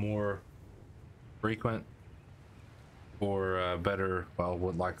more frequent for better, well,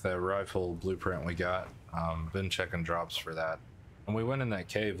 with like the rifle blueprint we got. Been checking drops for that, and we went in that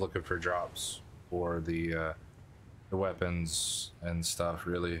cave looking for drops for the weapons and stuff.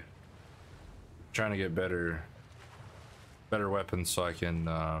 Really trying to get better weapons so I can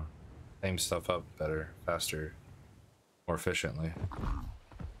aim stuff up better, faster, more efficiently.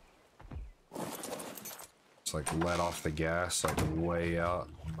 Like let off the gas like way out,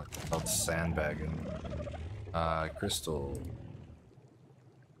 like called sandbagging. Crystal.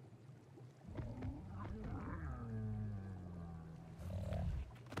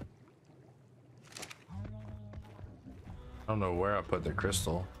 I don't know where I put the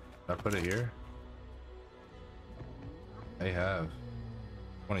crystal. Did I put it here? They have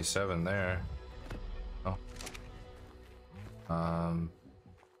 27 there. Oh.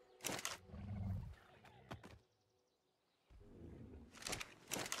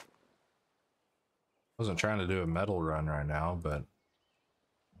 Wasn't trying to do a metal run right now, but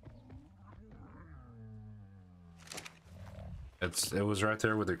it was right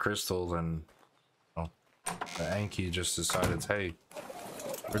there with the crystal, and well, the Anki just decided, hey,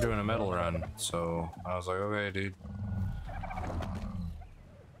 we're doing a metal run. So I was like, okay, dude.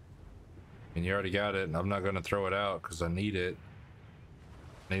 And you already got it, and I'm not gonna throw it out because I need it.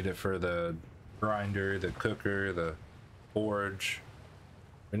 I need it for the grinder, the cooker, the forge.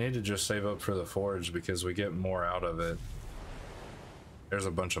 We need to just save up for the forge because we get more out of it. There's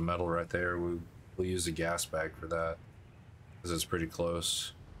a bunch of metal right there. We'll use the gas bag for that because it's pretty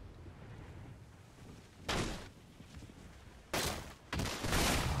close.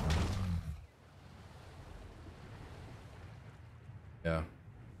 Yeah.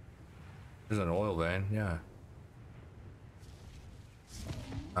 There's an oil vein, yeah.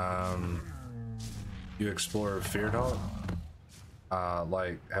 You explore Fjordur?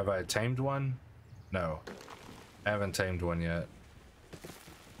 Like, have I tamed one? No. I haven't tamed one yet.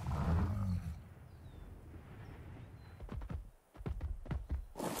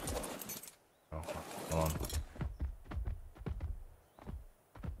 Oh, hold on.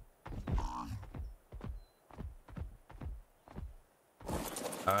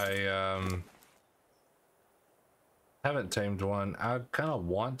 I haven't tamed one. I kind of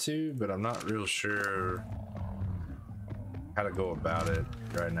want to, but I'm not real sure how to go about it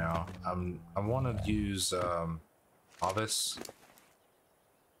right now. I want to use Avis.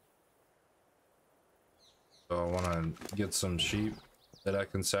 So I want to get some sheep that I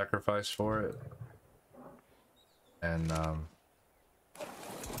can sacrifice for it. And oh,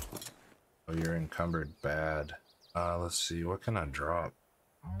 you're encumbered bad. Let's see, what can I drop?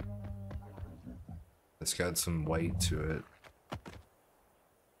 It's got some weight to it.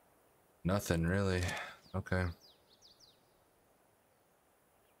 Nothing really. Okay.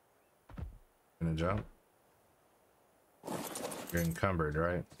 Gonna jump. You're encumbered,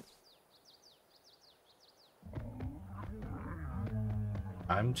 right?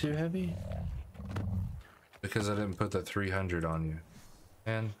 I'm too heavy? Because I didn't put the 300 on you.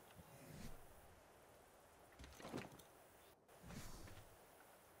 Man.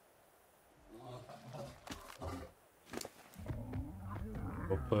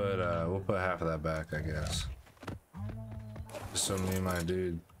 We'll put half of that back, I guess. Just so me and my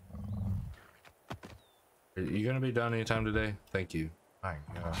dude. Are you gonna be done anytime today? Thank you. My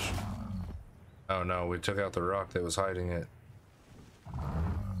gosh. Oh no, we took out the rock that was hiding it.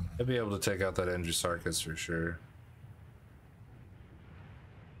 I'll be able to take out that Andrew Sarkis for sure.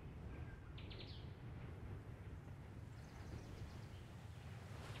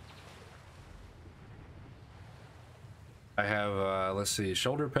 I have, let's see,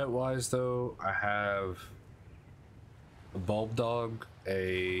 shoulder pet wise though, I have a bulb dog,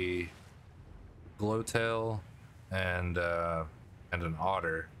 a glowtail, and an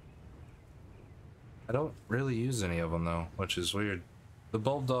otter. I don't really use any of them though, which is weird. The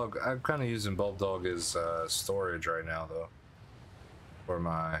Bulldog, I'm kind of using Bulldog as storage right now though, for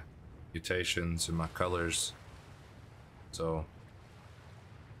my mutations and my colors. So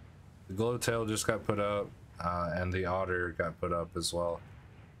the Glowtail just got put up, and the Otter got put up as well.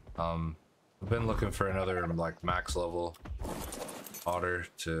 I've been looking for another like max level Otter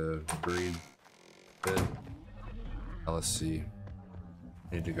to breed with. Now let's see.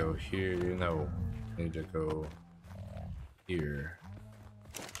 Need to go here. No, need to go here.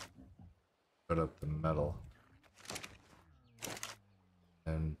 Put up the metal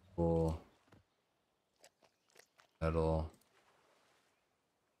and pull metal.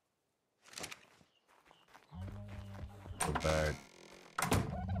 Go back.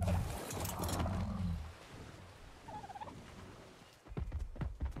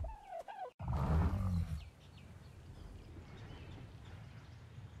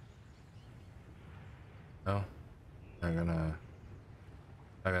 No, not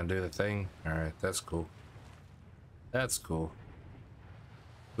gonna do the thing. All right, that's cool. That's cool.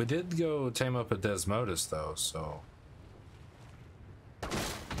 We did go tame up a Desmodus though, so.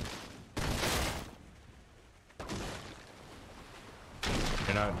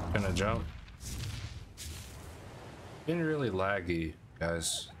 You're not gonna jump? Been really laggy,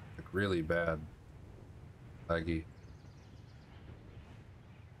 guys. Like really bad. Laggy.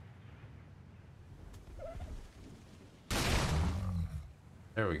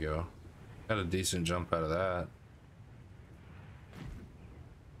 There we go. Got a decent jump out of that.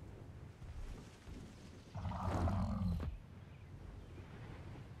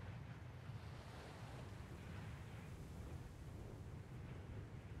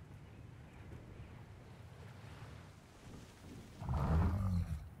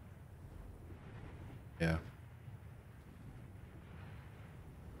 Yeah.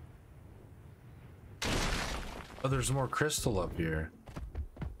 Oh, there's more crystal up here.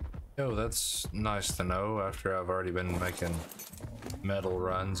 Yo, that's nice to know after I've already been making metal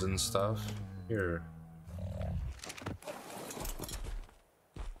runs and stuff. Here.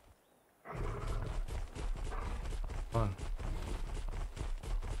 Come on.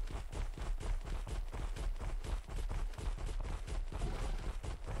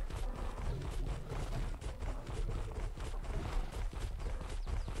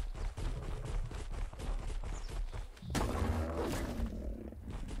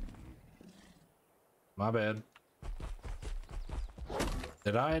 My bad.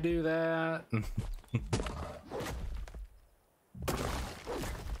 Did I do that? We're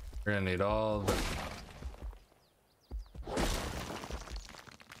gonna need all the...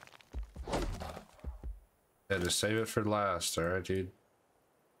 Yeah, just save it for last, alright, dude?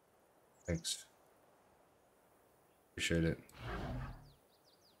 Thanks. Appreciate it.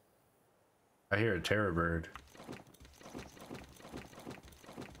 I hear a terror bird.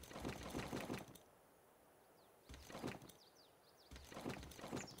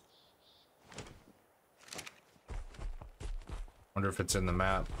 Wonder if it's in the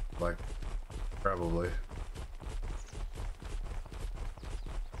map, like, probably.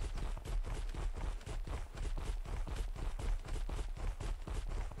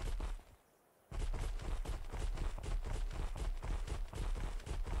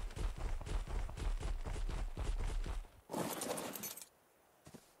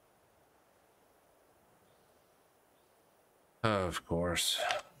 Of course.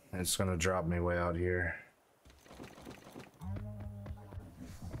 It's gonna drop me way out here.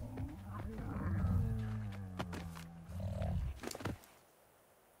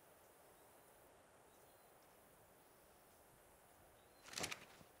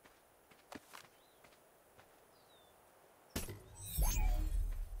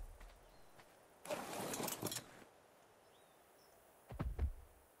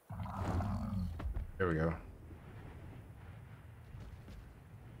 There we go.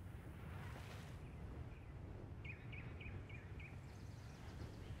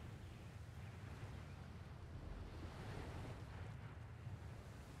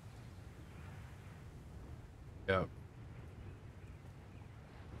 Yep.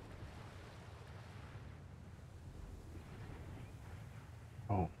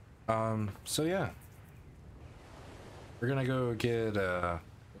 Oh. So yeah. We're gonna go get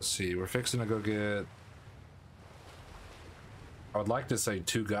let's see, we're fixing to go get, I would like to say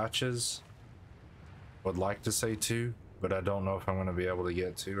 2 gotchas. I would like to say 2, but I don't know if I'm gonna be able to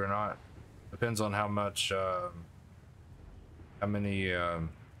get 2 or not. Depends on how much how many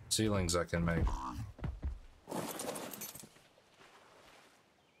ceilings I can make. Let's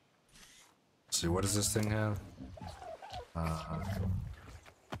see, what does this thing have?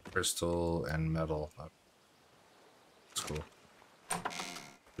 crystal and metal. That's cool.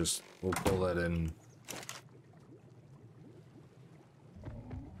 Just we'll pull that in.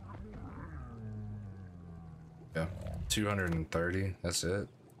 Yeah, 230. That's it.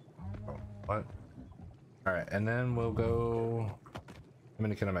 Oh, what? All right, and then we'll go. How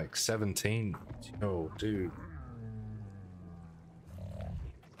many can I make? 17. Oh, dude.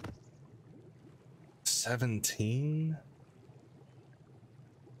 17?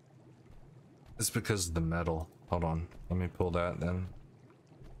 It's because of the metal. Hold on. Let me pull that then.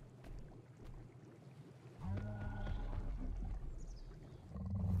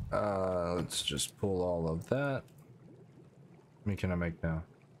 Let's just pull all of that. How many can I make now?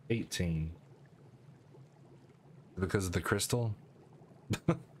 18. Because of the crystal?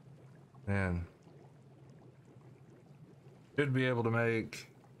 Man. Should be able to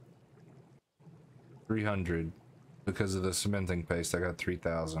make 300. Because of the cementing paste, I got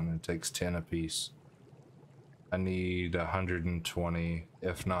 3,000. It takes 10 a piece. I need 120,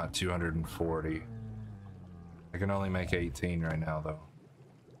 if not 240. I can only make 18 right now, though.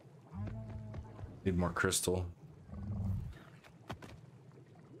 Need more crystal.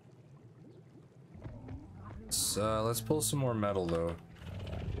 So let's pull some more metal, though.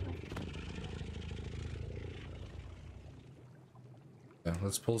 Yeah,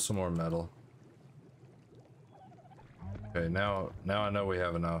 let's pull some more metal. Okay, now I know we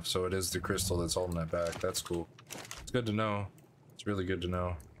have enough, so it is the crystal that's holding it back. That's cool. It's good to know. It's really good to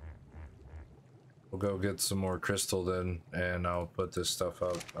know. We'll go get some more crystal then, and I'll put this stuff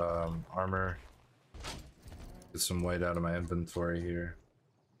up. Armor. Get some weight out of my inventory here.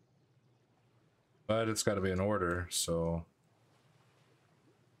 But it's got to be in order, so...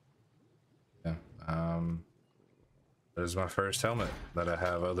 Yeah, that is my first helmet that I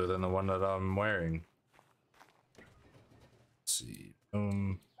have, other than the one that I'm wearing. See,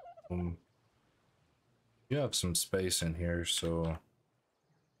 boom, boom. You have some space in here, so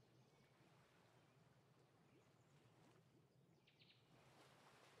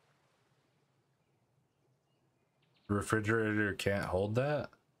the refrigerator can't hold that.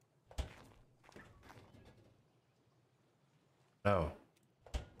 No.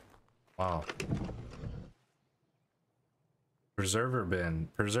 Wow.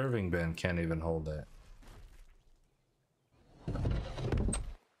 Preserving bin can't even hold it.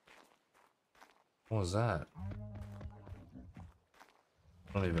 What was that?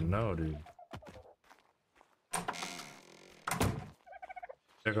 I don't even know, dude.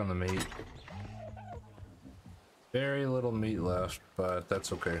 Check on the meat. Very little meat left, but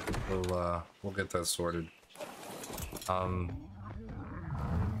that's okay. We'll get that sorted.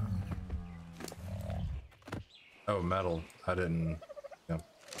 Oh, metal. I didn't. Yeah.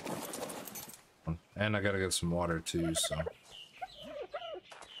 And I gotta get some water too, so.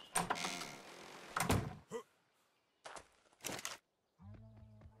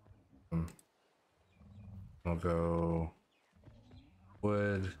 I'll go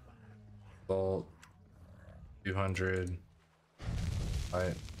wood, salt, 200,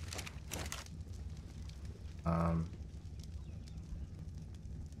 right?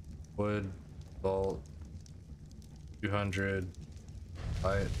 Wood, salt, 200,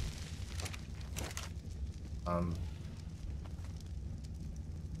 right?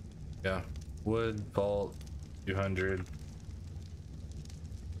 Yeah, wood, salt, 200,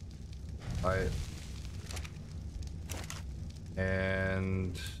 right?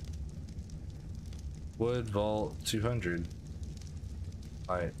 And wood, vault, 200.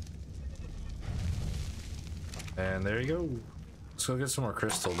 Alright. And there you go. Let's go get some more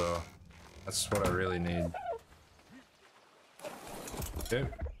crystal, though. That's what I really need. Okay.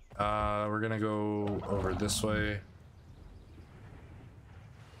 We're gonna go over this way.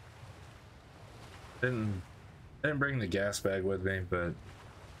 Didn't bring the gas bag with me, but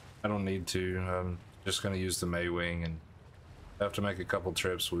I don't need to. I'm just gonna use the May wing, and have to make a couple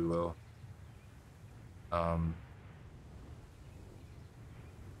trips, we will. Let's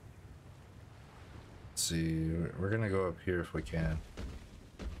see, we're gonna go up here if we can.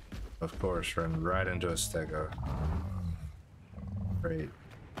 Of course, run right into a stego. Great.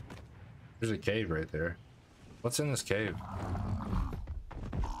 There's a cave right there. What's in this cave?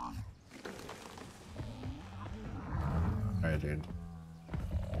 Alright, dude.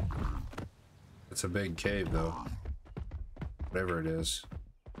 It's a big cave, though. Whatever it is.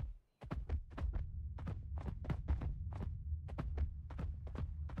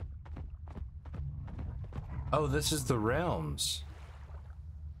 Oh, this is the realms.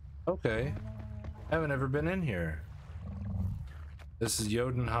 Okay. I haven't ever been in here. This is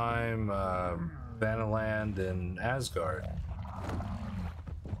Jotunheim, Vanaland, and Asgard.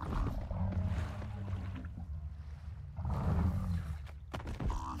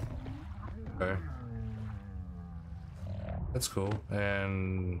 Okay. That's cool.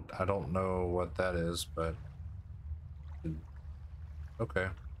 And I don't know what that is, but okay.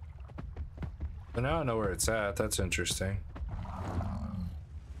 So now I know where it's at. That's interesting.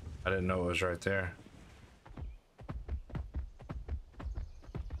 I didn't know it was right there.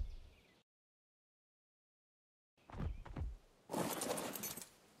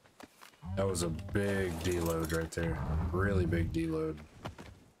 That was a big deload right there. Really big deload.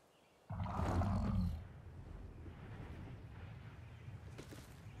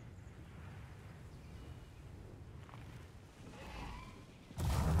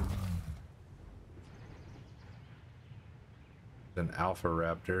 An alpha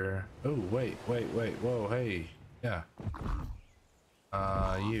raptor. Oh, wait. Whoa, hey. Yeah.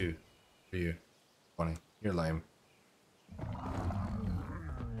 You. Funny. You're lame.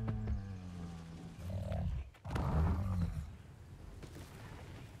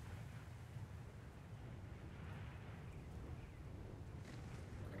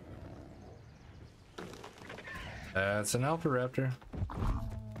 It's an alpha raptor.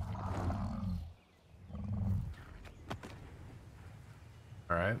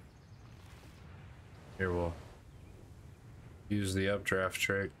 Alright. Here we'll use the updraft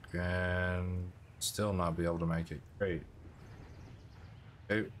trick and still not be able to make it. Great.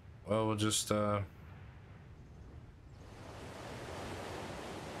 Okay, well we'll just I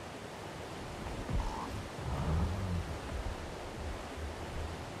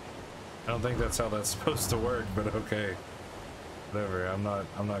don't think that's how that's supposed to work, but okay. Whatever, I'm not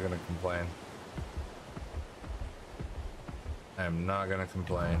gonna complain. I am not gonna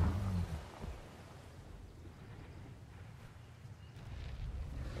complain.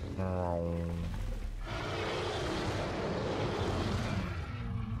 No,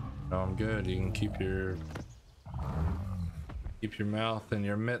 I'm good. You can keep your mouth and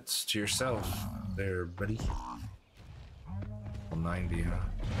your mitts to yourself there, buddy. 90, huh?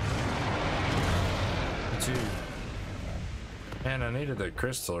 Two. Man, I needed the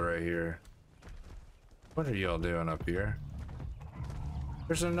crystal right here. What are y'all doing up here?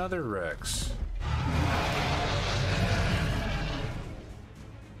 There's another Rex.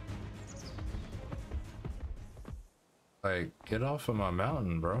 Like, get off of my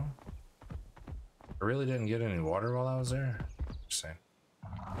mountain, bro. I really didn't get any water while I was there. Just saying.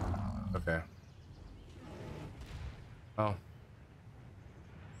 Okay. Oh.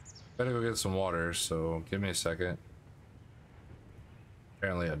 Gotta go get some water, so give me a second.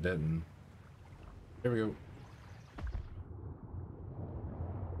 Apparently I didn't. Here we go.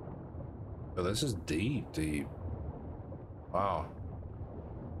 Oh, this is deep. Wow.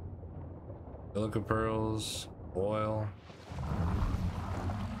 Silica pearls, oil.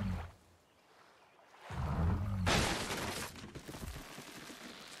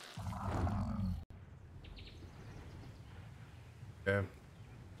 Okay.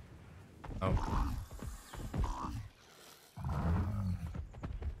 Oh.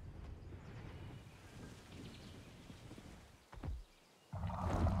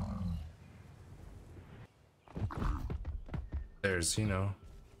 There's, you know,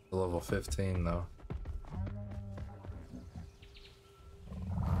 the level 15 though.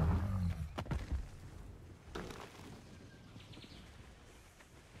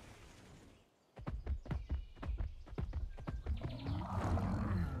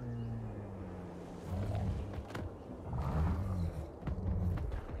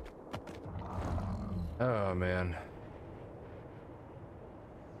 Oh man.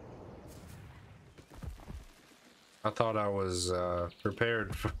 I thought I was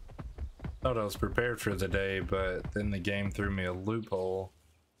prepared for the day, but then the game threw me a loophole.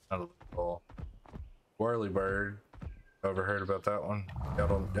 Not a loophole. Whirlybird. Ever heard about that one? Y'all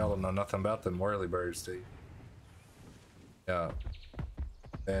don't know nothing about them whirlybirds, do you? Yeah.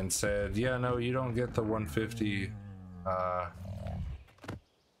 And said, yeah, no, you don't get the 150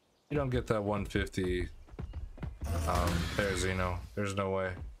 you don't get that 150 Therizino. There's no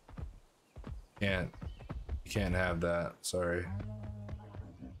way. You can't have that, sorry.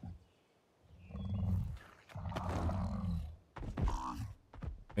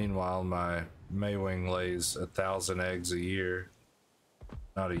 Meanwhile, my Maywing lays 1,000 eggs a year.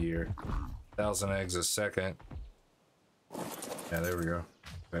 Not a year. 1,000 eggs a second. Yeah, there we go.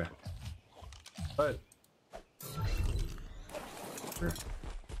 Okay. But sure.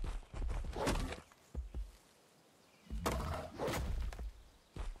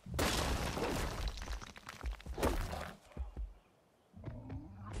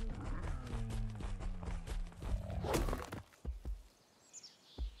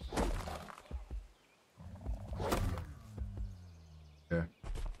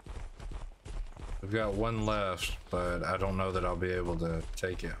 we've got one left, but I don't know that I'll be able to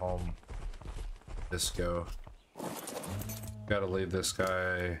take it home this go. Gotta leave this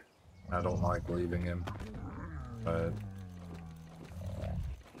guy. I don't like leaving him, but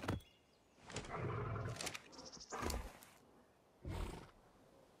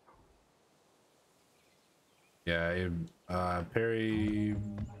yeah, Perry.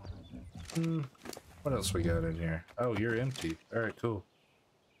 What else we got in here? Oh, you're empty. All right, cool.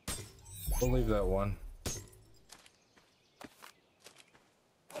 We'll leave that one.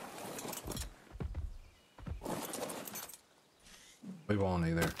 We won't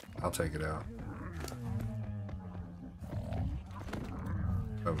either. I'll take it out.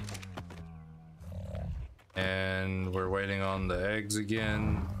 Oh. And we're waiting on the eggs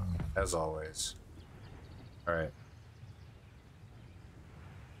again, as always. All right.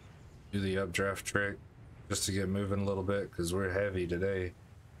 Do the updraft trick just to get moving a little bit because we're heavy today.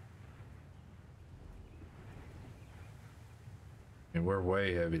 And we're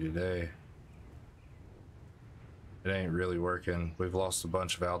way heavy today. It ain't really working. We've lost a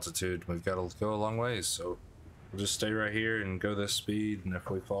bunch of altitude. We've got to go a long ways, so we'll just stay right here and go this speed. And if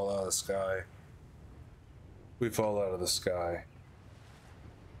we fall out of the sky, we fall out of the sky.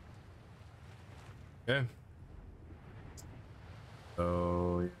 Okay.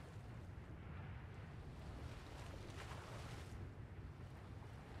 So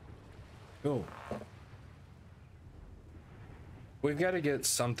cool. We've got to get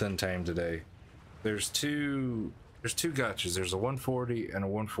something tamed today. There's two gotchas. There's a 140 and a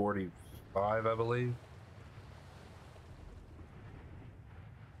 145, I believe.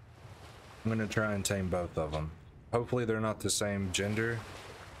 I'm gonna try and tame both of them. Hopefully they're not the same gender.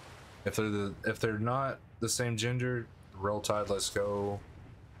 If they're not the same gender, roll tide, let's go.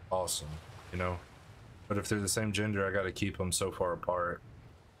 Awesome, you know. But if they're the same gender, I gotta keep them so far apart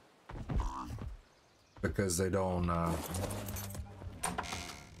because they don't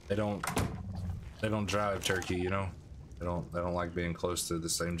drive turkey, you know. They don't like being close to the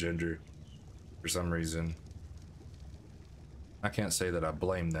same gender for some reason. I can't say that I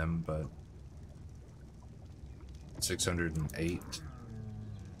blame them, but 608.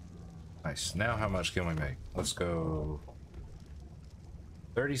 Nice. Now how much can we make? Let's go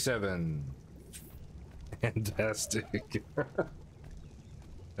 37. Fantastic.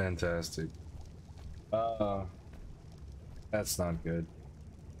 Fantastic. That's not good.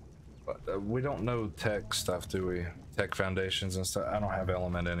 But we don't know tech stuff, do we? Tech foundations and stuff. I don't have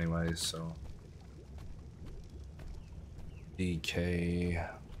element anyway, so. DK.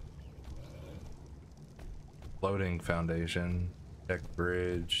 Floating foundation. Tech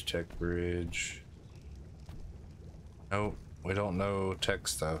bridge. Tech bridge. Nope. We don't know tech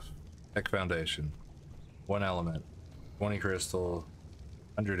stuff. Tech foundation. 1 element. 20 crystal.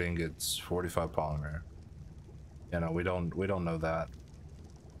 100 ingots. 45 polymer. You know, we don't know that.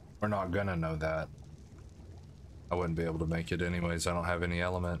 We're not gonna know that. I wouldn't be able to make it anyways. I don't have any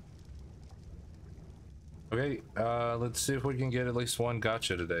element. Okay, let's see if we can get at least one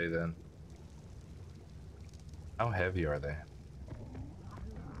gotcha today then. How heavy are they?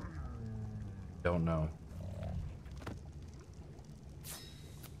 Don't know.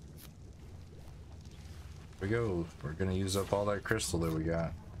 Here we go. We're gonna use up all that crystal that we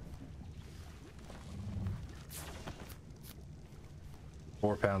got.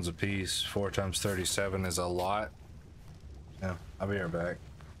 4 pounds a piece. 4 times 37 is a lot. Yeah, I'll be right back.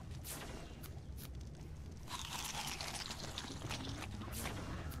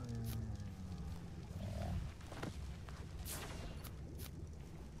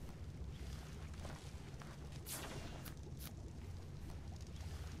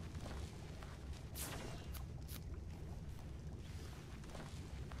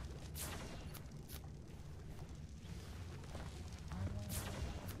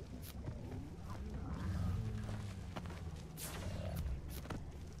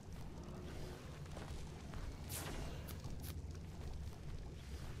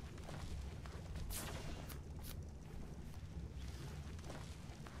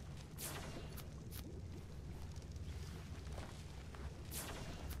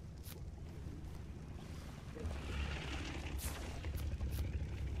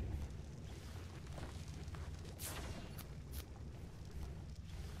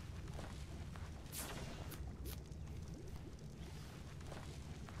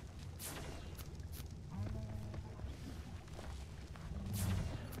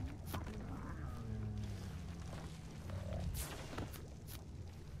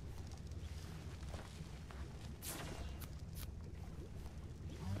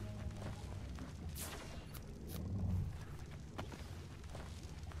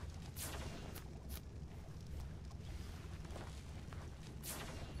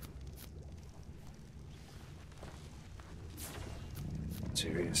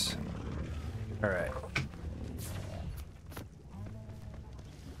 serious. Alright.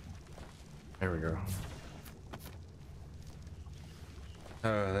 There we go.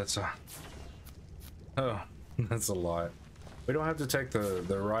 Oh, that's a... Oh, that's a lot. We don't have to take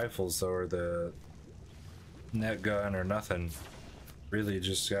the rifles though, or the net gun or nothing. Really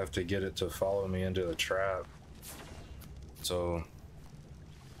just have to get it to follow me into the trap. So,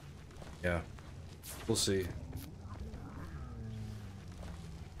 yeah, we'll see.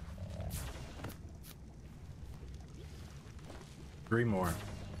 Three more.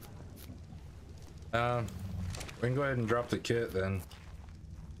 We can go ahead and drop the kit then.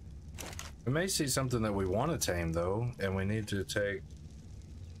 We may see something that we want to tame though, and we need to take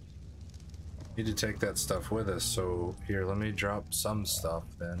that stuff with us. So here, let me drop some stuff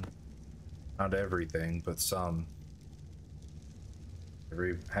then. Not everything, but some.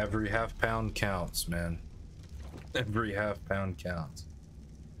 Every half pound counts, man. Every half pound counts.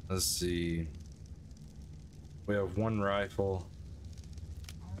 Let's see. We have one rifle.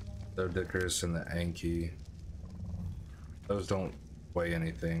 The Dickerus and the Anki. Those don't weigh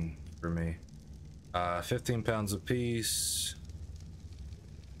anything for me. 15 pounds apiece.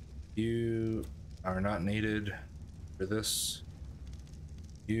 You are not needed for this.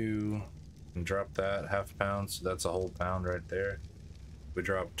 You can drop that half pound, so that's a whole pound right there. We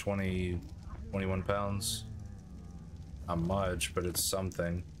dropped 21 pounds. Not much, but it's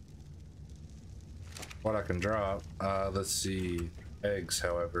something. What I can drop, let's see. Eggs,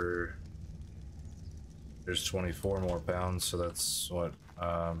 however, there's 24 more pounds, so that's what,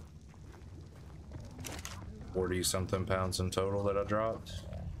 40 something pounds in total that I dropped.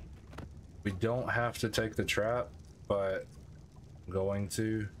 We don't have to take the trap, but I'm going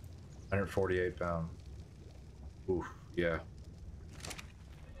to. 148 pound. Oof, yeah.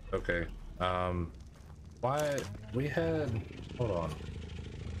 Okay. Why we had, hold on.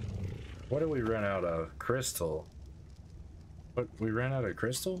 What did we run out of? Crystal. What, we ran out of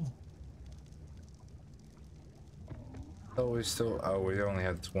crystal? Oh, we only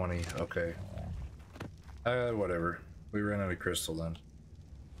had 20. Okay. Whatever. We ran out of crystal then.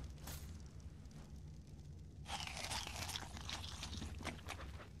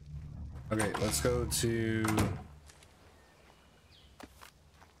 Okay, let's go to...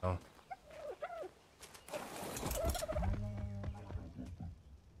 Oh.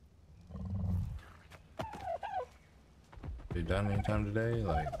 You done anytime today?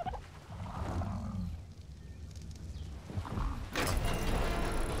 Like...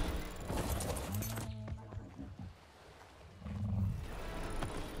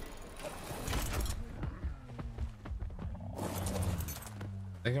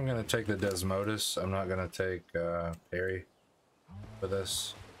 I think I'm gonna take the Desmodus. I'm not gonna take Perry for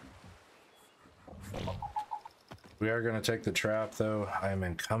this. We are gonna take the trap though. I am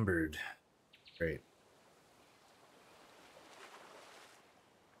encumbered. Great.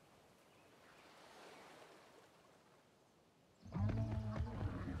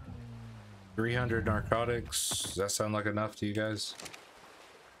 $300 narcotics. Does that sound like enough to you guys?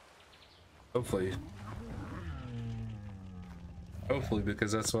 Hopefully. Hopefully,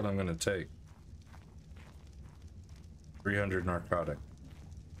 because that's what I'm gonna take. 300 narcotic.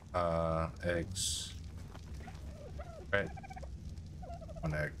 Eggs. Right.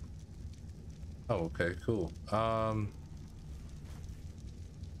 One egg. Oh, okay, cool. Yeah.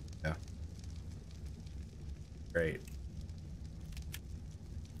 Great.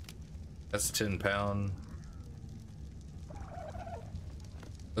 That's 10 pound.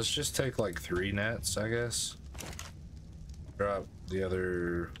 Let's just take like 3 nets, I guess. Drop the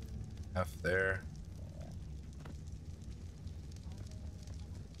other half there.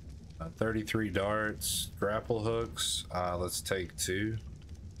 33 darts, grapple hooks. Let's take 2.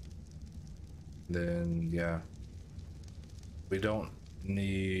 Then yeah, we don't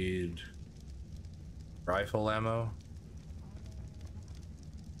need rifle ammo.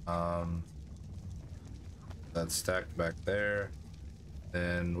 That's stacked back there.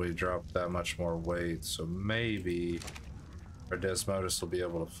 Then we dropped that much more weight, so maybe our Desmodus will be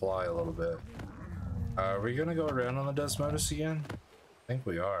able to fly a little bit. Are we gonna go around on the Desmodus again? I think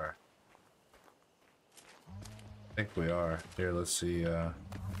we are. I think we are. Here, let's see. Let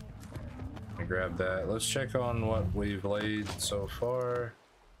me grab that. Let's check on what we've laid so far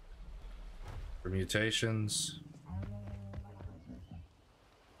for mutations.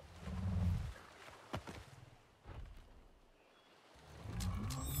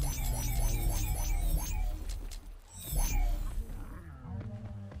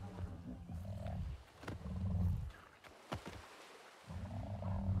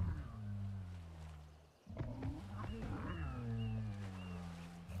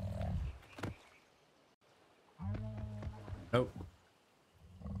 Nope.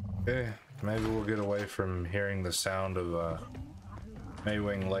 Okay, maybe we'll get away from hearing the sound of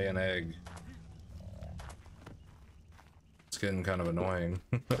Maywing lay an egg. It's getting kind of annoying.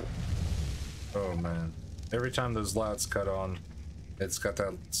 Oh man. Every time those lights cut on, it's got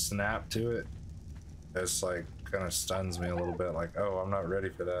that snap to it. It's like kind of stuns me a little bit, like, oh, I'm not ready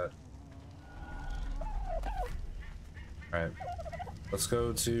for that. Alright. Let's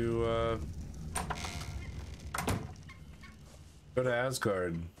go to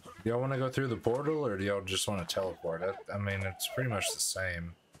Asgard. Do y'all want to go through the portal, or do y'all just want to teleport? I mean, it's pretty much the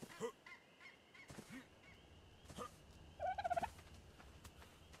same.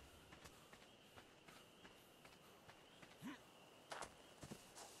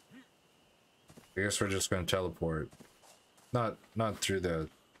 I guess we're just going to teleport. Not through the...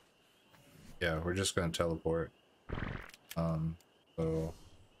 Yeah, we're just going to teleport. So...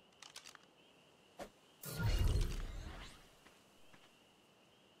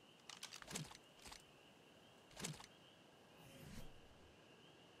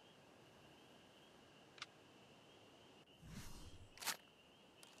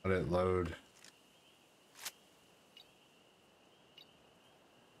 Let it load.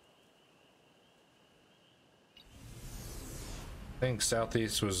 I think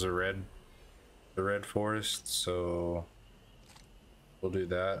southeast was the red forest, so we'll do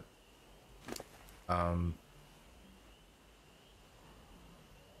that. I'm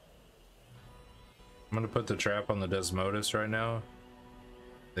gonna put the trap on the Desmodus right now.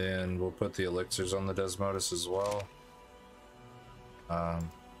 Then we'll put the elixirs on the Desmodus as well.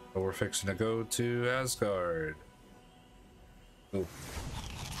 But we're fixing to go to Asgard. Ooh.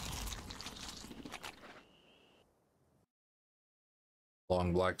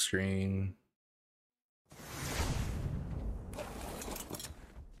 Long black screen.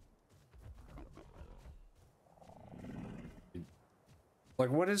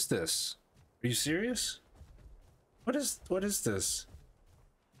 Like, what is this? Are you serious? What is this?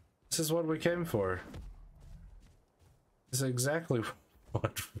 This is what we came for. This is exactly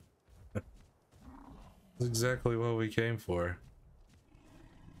what this is exactly what we came for.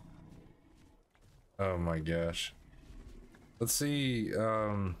 Oh my gosh. Let's see,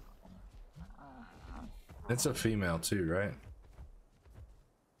 it's a female too, right?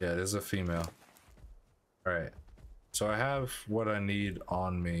 Yeah, it is a female. Alright. So I have what I need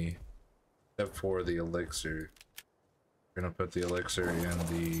on me, except for the elixir. We're gonna put the elixir in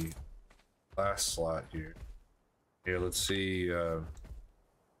the last slot here. Here, let's see,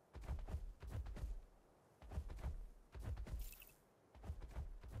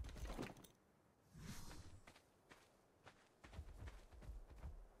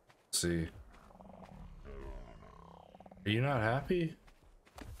 see. Are you not happy?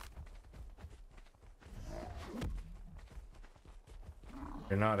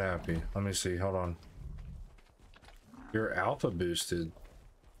 You're not happy. Let me see. Hold on. You're alpha boosted.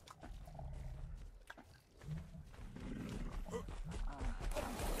 Let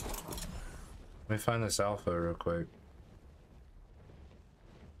me find this alpha real quick.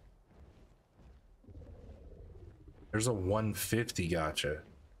 There's a 150 gotcha.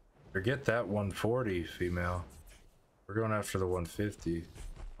 Forget that 140 female. We're going after the 150.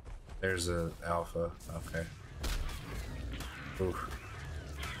 There's a alpha. Okay. Oof.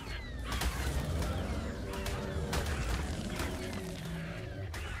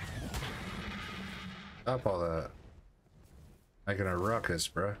 Stop all that. Making a ruckus,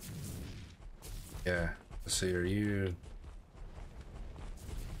 bruh. Yeah. Let's see, are you...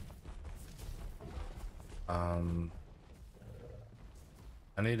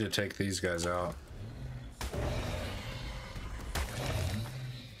 I need to take these guys out. I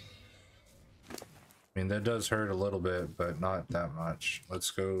mean, that does hurt a little bit, but not that much.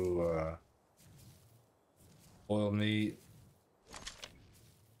 Let's go, boiled meat.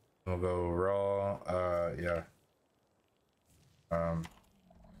 We'll go raw, yeah. Wrong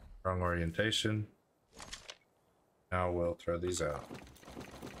orientation. Now we'll throw these out.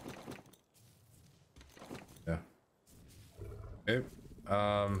 Yeah. Okay.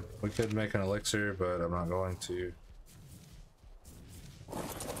 We could make an elixir, but I'm not going to. I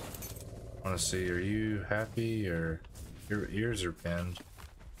want to see, are you happy, or your ears are pinned?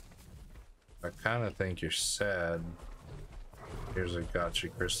 I kind of think you're sad. Here's a gotcha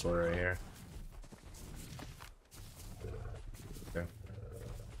crystal right here. Okay.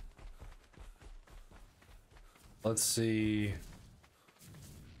 Let's see.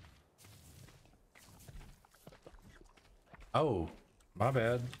 Oh, my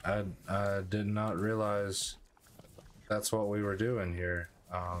bad. I did not realize that's what we were doing here.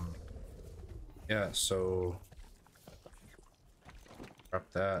 Yeah, so Drop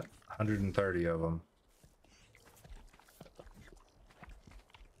that. 130 of them.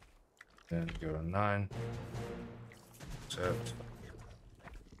 Then go to 9. Accept.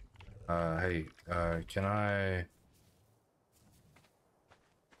 Hey, can I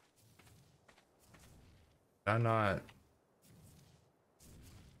not?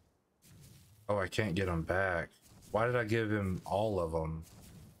 Oh, I can't get them back. Why did I give him all of them?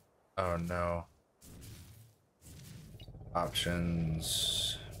 Oh no.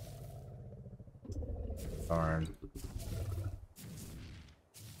 Options. Darn.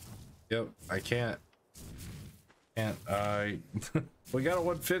 Yep, I can't. We got a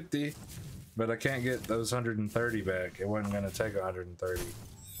 150, but I can't get those 130 back. It wasn't gonna take 130. I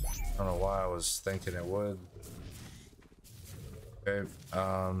don't know why I was thinking it would. Okay,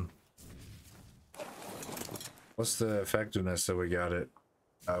 what's the effectiveness that we got it?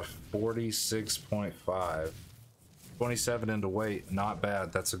 46.5. 27 into weight, not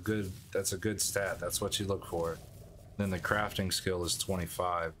bad. That's a good stat. That's what you look for. Then the crafting skill is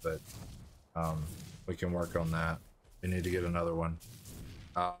 25, but we can work on that. We need to get another one.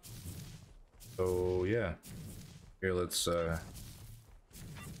 So yeah, here let's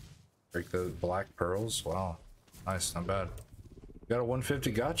break the black pearls. Wow, nice, not bad. Got a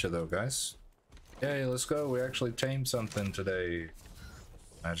 150 gotcha though, guys. Yay, let's go. We actually tamed something today.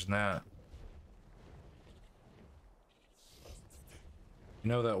 Imagine that. You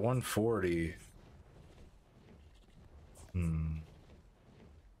know, that 140.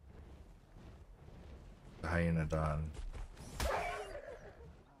 Hyenodon.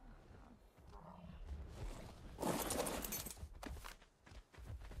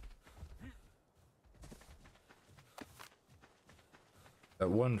 That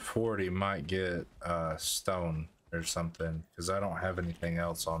 140 might get stone or something, because I don't have anything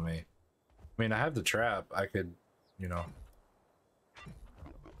else on me. I mean, I have the trap. I could, you know,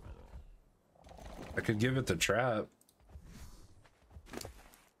 I could give it the trap.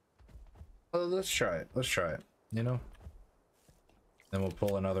 Well, let's try it. Let's try it, you know? Then we'll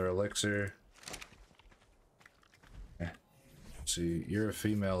pull another elixir. Okay. See, you're a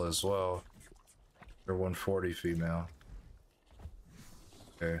female as well. You're 140 female.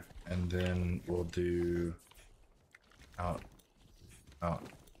 Okay, and then we'll do out. Let's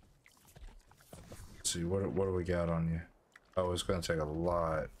see, what do we got on you? Oh, it's gonna take a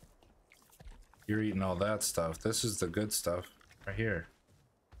lot. You're eating all that stuff. This is the good stuff right here.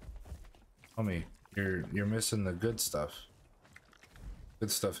 Homie, you're missing the good stuff.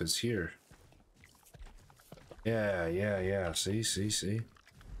 Good stuff is here. Yeah. See.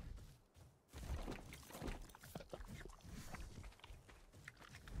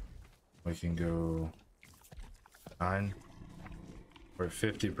 We can go 9 or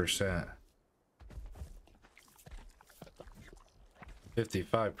 50%.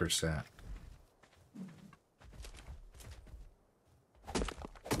 55%.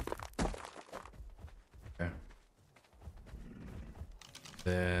 Okay.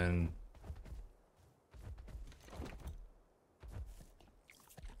 Then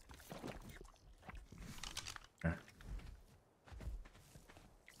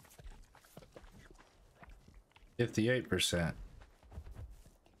 58%.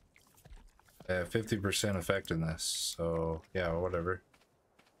 50% effectiveness. So yeah, whatever.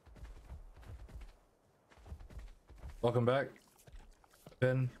 Welcome back,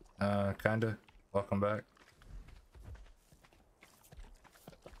 Finn. Kinda. Welcome back.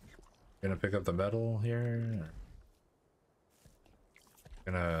 Gonna pick up the metal here.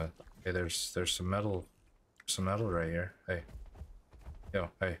 Gonna. Hey, there's some metal. Some metal right here. Hey. Yo.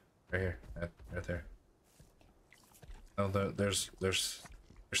 Hey. Right here. Right there. Oh, there's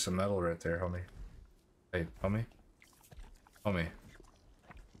some metal right there, homie. Hey, homie.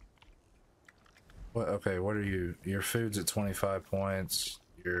 What? Okay, what are you? Your food's at 25 points.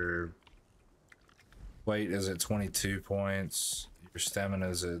 Your weight is at 22 points. Your stamina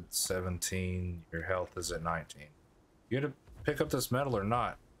is at 17. Your health is at 19. You gonna pick up this metal or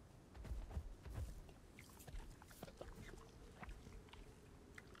not?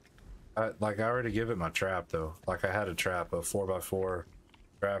 I already give it my trap though. Like, I had a trap, a 4x4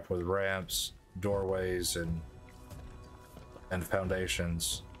 trap with ramps, doorways, and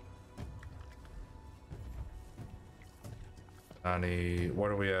foundations. What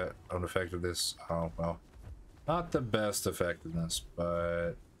are we at on effectiveness? Oh well, not the best effectiveness,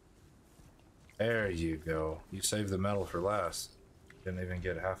 but there you go. You saved the metal for last. Didn't even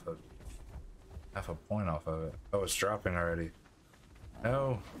get half a point off of it. Oh, it's dropping already.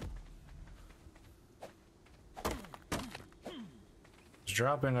 No. It's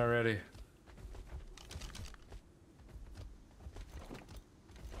dropping already.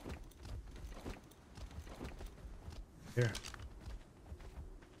 Here.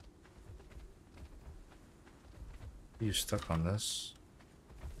 You stuck on this?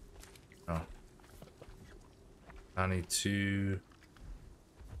 Oh. 92.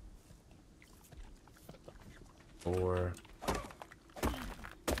 4.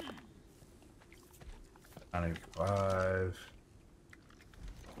 95.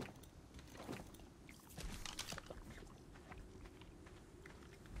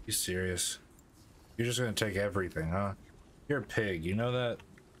 You serious? You're just gonna take everything, huh? You're a pig, you know that?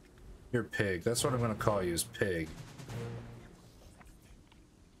 You're a pig. That's what I'm gonna call you, is pig.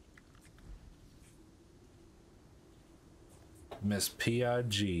 Miss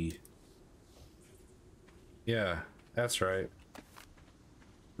P.I.G. Yeah, that's right.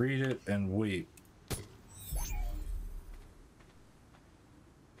 Read it and weep.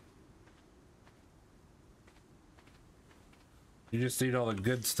 You just eat all the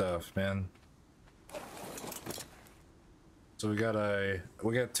good stuff, man. So we got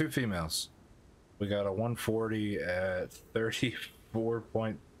 2 females. We got a 140 at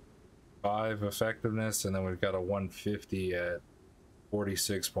 34.5 effectiveness, and then we've got a 150 at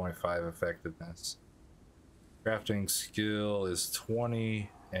 46.5 effectiveness. Crafting skill is 20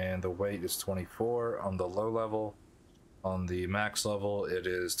 and the weight is 24 on the low level. On the max level it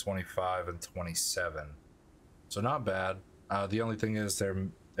is 25 and 27. So not bad. The only thing is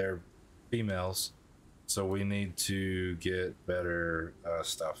they're females, so we need to get better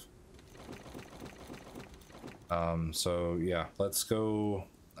stuff. So yeah, let's go.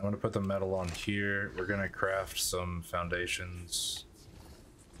 I'm gonna put the metal on here. We're gonna craft some foundations.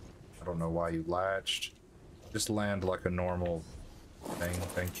 I don't know why you latched. Just land like a normal thing.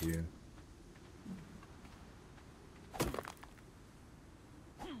 Thank you.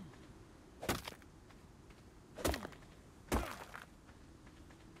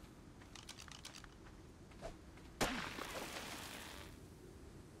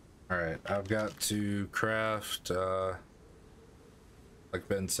 Alright, I've got to craft, like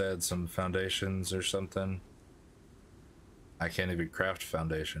Ben said, some foundations or something. I can't even craft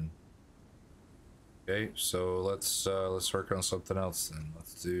foundation. Okay, so let's work on something else then.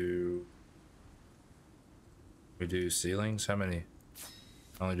 We do ceilings? How many?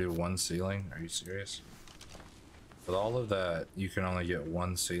 Only do 1 ceiling? Are you serious? With all of that, you can only get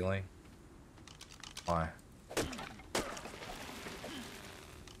 1 ceiling? Why?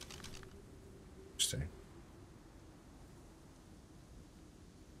 Interesting.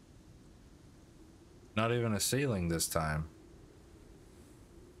 Not even a ceiling this time.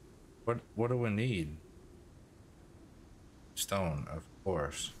 What do we need? Stone, of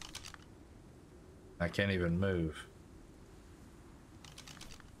course. I can't even move.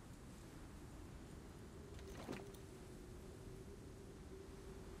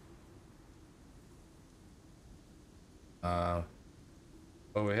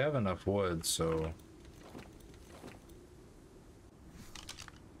 Well, we have enough wood, so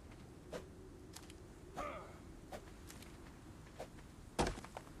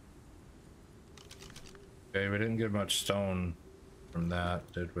okay, we didn't get much stone from that,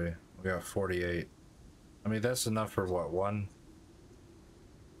 did we? We got 48. I mean, that's enough for what, 1?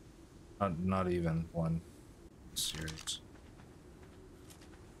 Not even 1 series.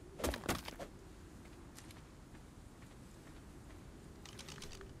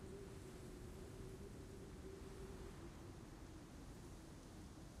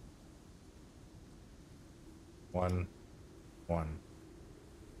 One.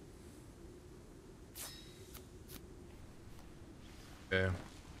 Okay.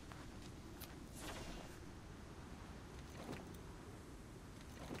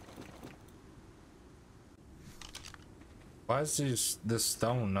 Why is this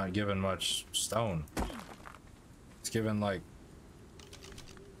stone not giving much stone? It's giving like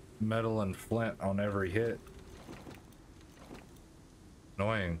metal and flint on every hit.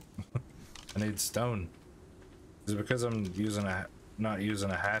 Annoying. I need stone. Is it because I'm not using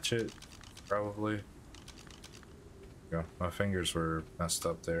a hatchet? Probably. Yeah, my fingers were messed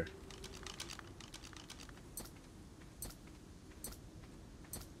up there.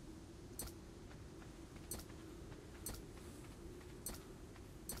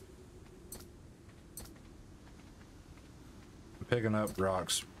 I'm picking up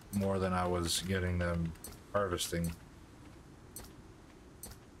rocks more than I was getting them harvesting.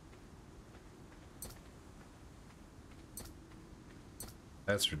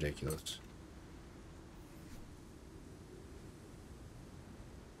 That's ridiculous.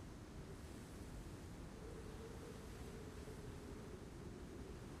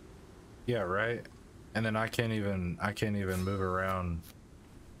 Yeah, right. And then I can't even move around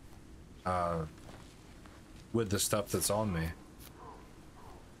with the stuff that's on me.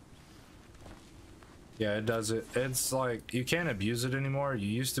 Yeah, it does it. It's like you can't abuse it anymore. You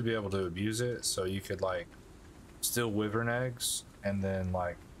used to be able to abuse it, so you could like steal wyvern eggs and then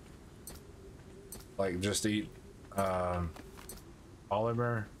like just eat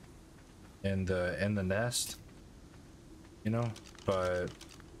polymer in the nest, you know. But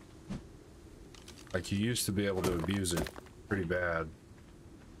like you used to be able to abuse it pretty bad.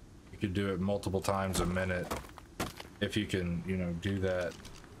 You could do it multiple times a minute if you can, you know, do that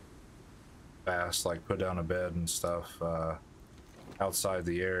fast, like put down a bed and stuff outside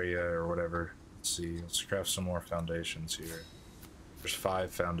the area or whatever. Let's see, let's craft some more foundations here. There's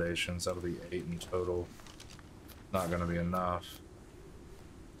 5 foundations, that'll be 8 in total. Not gonna be enough.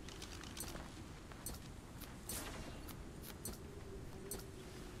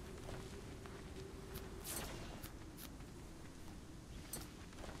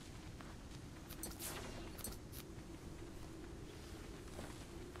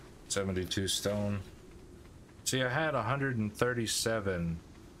 $72 stone. See, I had 137.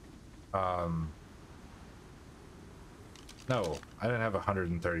 No, I didn't have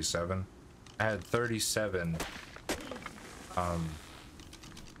 137. I had 37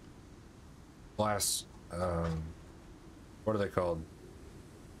 glass, what are they called?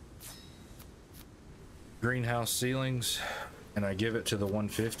 Greenhouse ceilings, and I give it to the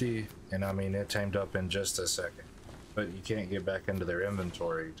 150, and I mean, it tamed up in just a second. But you can't get back into their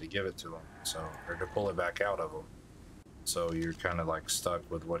inventory to give it to them, so, or to pull it back out of them. So you're kind of like stuck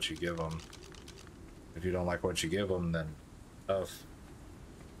with what you give them. If you don't like what you give them, then tough.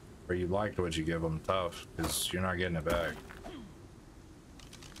 Or you liked what you give them, tough, because you're not getting it back.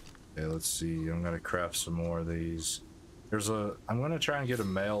 Okay, let's see. I'm gonna craft some more of these. I'm gonna try and get a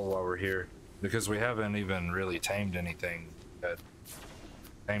male while we're here, because we haven't even really tamed anything. That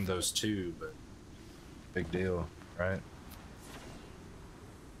tamed those 2, but big deal. Right?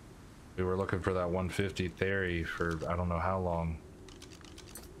 We were looking for that 150 theory for I don't know how long.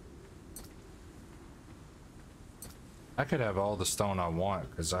 I could have all the stone I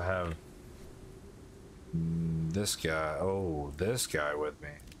want because I have this guy. Oh, this guy with me.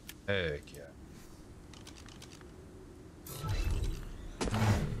 Heck yeah.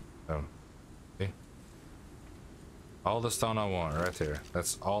 Oh. Okay. All the stone I want right there.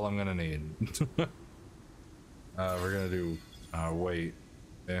 That's all I'm gonna need. We're gonna do weight.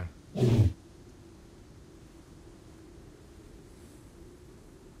 Yeah.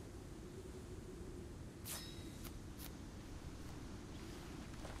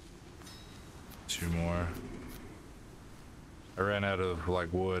 2 more. I ran out of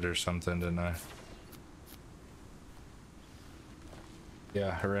like wood or something, didn't I?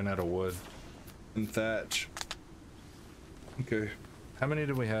 Yeah, I ran out of wood and thatch. Okay. How many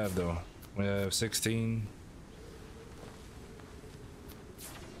do we have though? We have 16.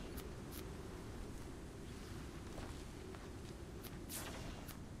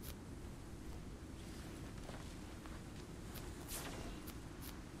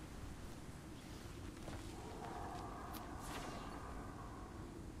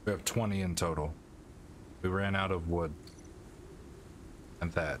 We have 20 in total. We ran out of wood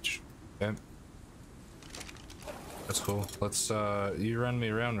and thatch. Okay. That's cool. Let's you run me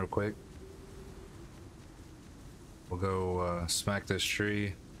around real quick. We'll go smack this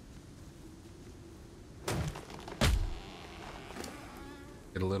tree.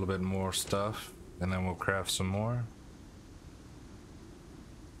 Get a little bit more stuff, and then we'll craft some more.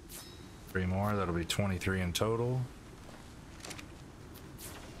 3 more, that'll be 23 in total.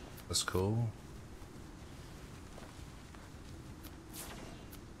 That's cool.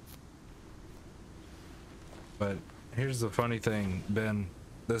 But here's the funny thing, Ben.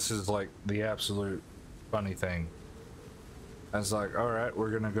 This is like the absolute funny thing. I was like, alright, we're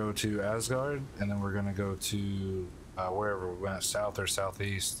gonna go to Asgard, and then we're gonna go to wherever we went, south or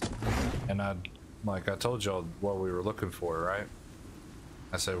southeast. And I told y'all what we were looking for, right?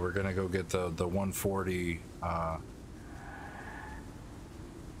 I said we're gonna go get the 140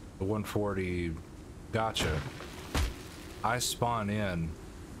 the 140 gotcha. I spawn in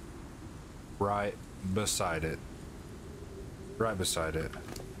right beside it. Right beside it.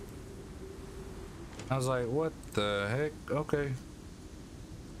 I was like, what the heck? Okay.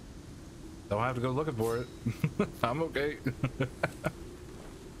 Don't have to go looking for it. I'm okay.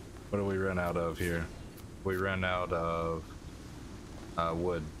 What do we run out of here? We ran out of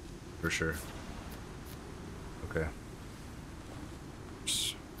wood, for sure. Okay.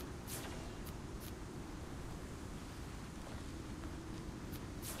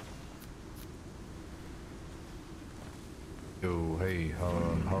 Yo, hey,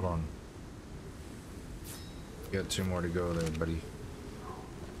 hold on. You got 2 more to go there, buddy.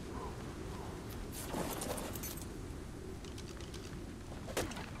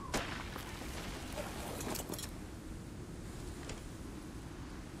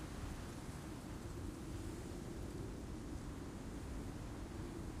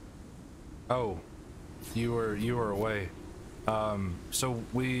 Oh, you were away. So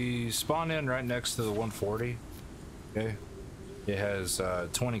we spawn in right next to the 140. Okay, it has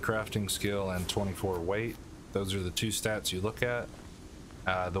 20 crafting skill and 24 weight. Those are the 2 stats you look at.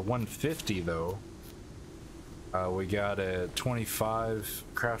 The 150 though, we got a 25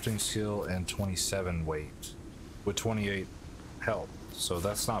 crafting skill and 27 weight with 28 health. So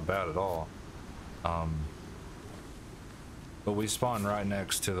that's not bad at all. But we spawned right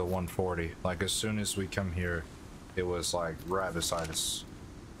next to the 140. Like as soon as we come here, it was like right beside us.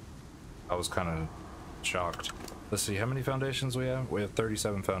 I was kind of shocked. Let's see, how many foundations we have? We have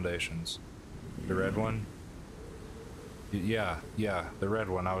 37 foundations. The red one? Yeah, the red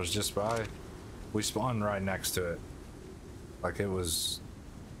one. I was just by. We spawned right next to it. Like it was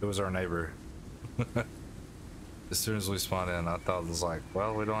our neighbor. As soon as we spawned in, I thought it was like,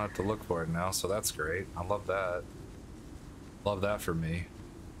 well, we don't have to look for it now, so that's great. I love that. Love that for me.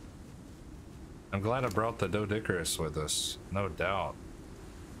 I'm glad I brought the Dodicarus with us, no doubt.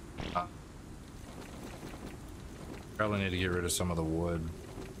 Probably need to get rid of some of the wood.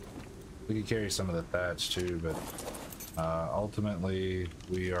 We could carry some of the thatch too, but ultimately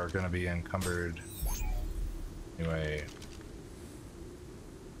we are going to be encumbered. Anyway.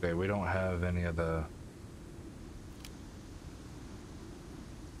 Okay, we don't have any of the...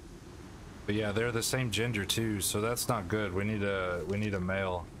 But yeah, they're the same gender too, so that's not good. We need a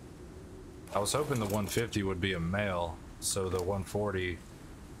male. I was hoping the 150 would be a male, so the 140,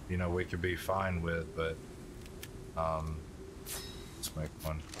 you know, we could be fine with, but let's make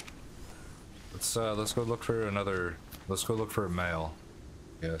one. Let's go look for another. Let's go look for a male.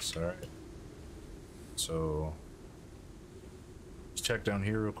 Yes, all right. So let's check down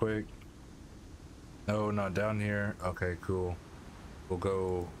here real quick. No, not down here. Okay, cool. We'll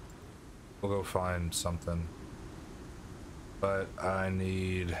go find something. But I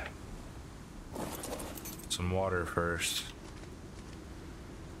need some water first.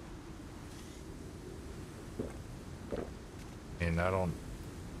 And I don't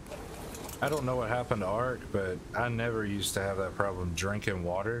know what happened to Ark, but I never used to have that problem drinking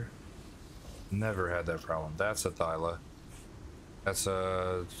water. Never had that problem. That's a Thyla. That's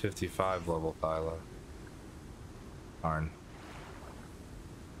a 55 level Thyla. Darn.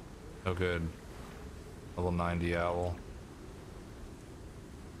 No good. Level 90 owl.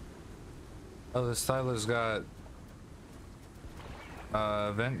 Oh, this Thyla's got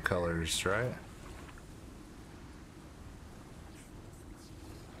vent colors, right?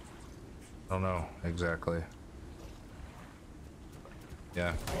 I don't know exactly.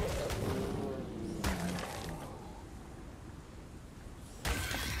 Yeah.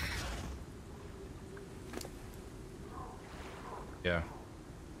 Yeah.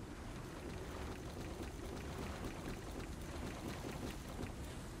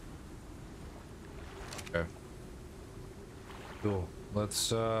 Okay. Cool.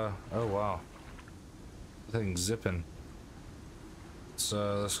 Let's oh wow. The thing's zipping.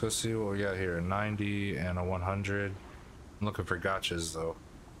 Let's go see what we got here. A 90 and a 100. I'm looking for gotchas though.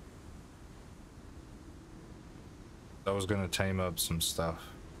 I was gonna tame up some stuff.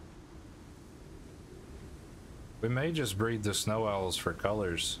 We may just breed the snow owls for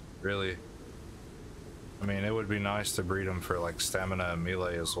colors, really. I mean, it would be nice to breed them for like stamina and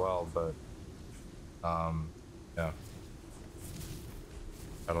melee as well, but yeah.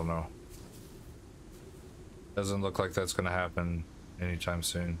 I don't know. Doesn't look like that's gonna happen anytime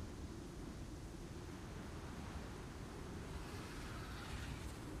soon.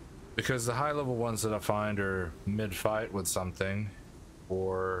 Because the high level ones that I find are mid-fight with something,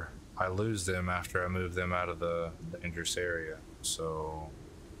 or I lose them after I move them out of the dangerous area. So,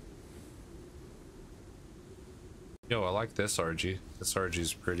 yo, I like this RG. This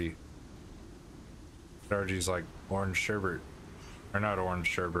RG's pretty. This RG's like orange sherbet, or not orange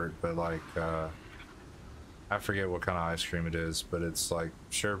sherbet, but like I forget what kind of ice cream it is, but it's like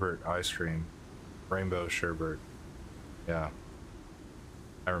sherbet ice cream, rainbow sherbet. Yeah,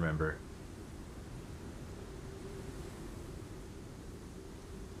 I remember.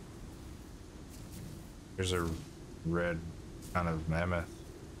 There's a red kind of mammoth-ish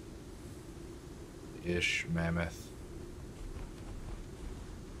mammoth.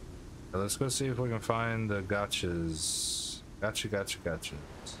 So let's go see if we can find the gotchas. Gotchas.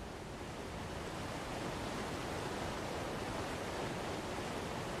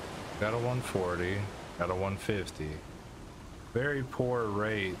 Got a 140. Got a 150. Very poor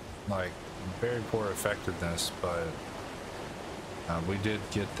rate, like very poor effectiveness, but we did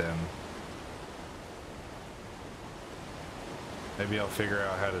get them. Maybe I'll figure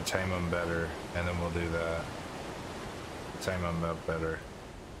out how to tame them better, and then we'll do that. Tame them up better.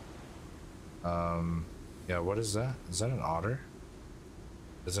 Yeah, what is that? Is that an otter?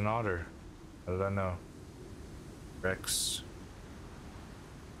 It's an otter. How did I know? Rex.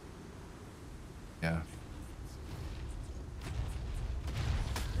 Yeah.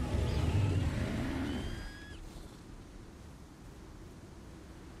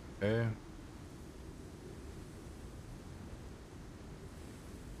 Okay.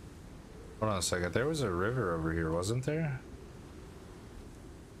 Hold on a second. There was a river over here, wasn't there?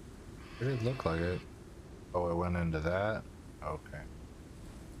 It did look like it. Oh, it went into that? Okay.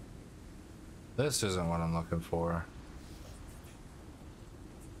 This isn't what I'm looking for.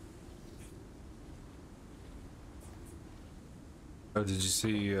 Oh, did you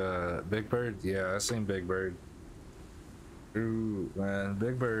see Big Bird? Yeah, I seen Big Bird. Ooh, man,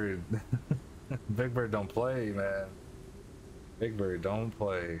 Big Bird. Big Bird don't play, man. Big Bird don't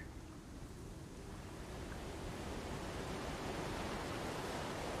play.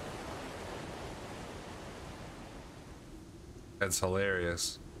 That's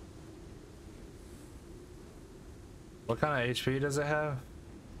hilarious. What kind of HP does it have?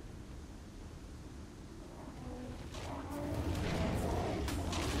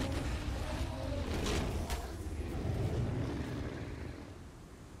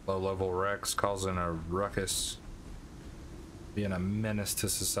 Low-level Rex causing a ruckus, being a menace to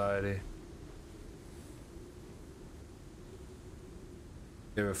society.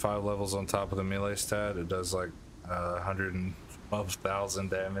 Give it 5 levels on top of the melee stat. It does like 112,000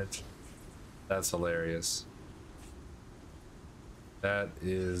 damage. That's hilarious. That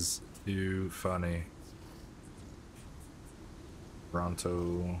is too funny.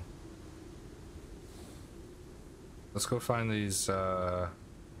 Toronto. Let's go find these our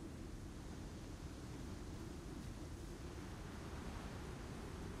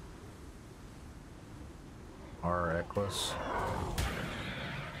Equus.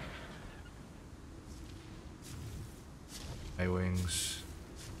 My wings.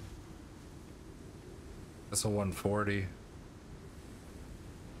 That's a 140.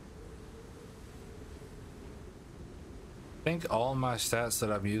 I think all my stats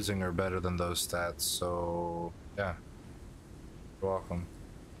that I'm using are better than those stats, so yeah. You're welcome.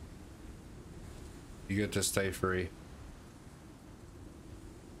 You get to stay free.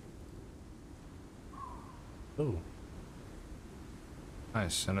 Ooh.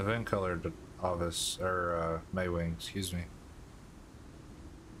 Nice. An event colored Ovis, or Maywing, excuse me.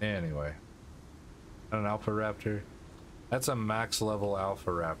 Anyway. An Alpha Raptor. That's a max level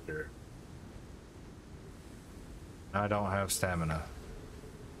Alpha Raptor. I don't have stamina.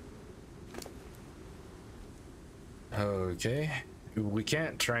 Okay. We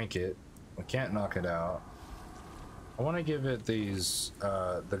can't trank it. We can't knock it out. I want to give it these,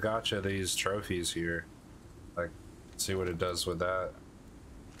 the gotcha, these trophies here. Like, see what it does with that.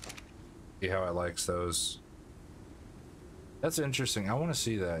 See how it likes those. That's interesting. I want to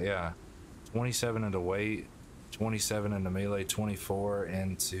see that, yeah. 27 into weight, 27 into melee, 24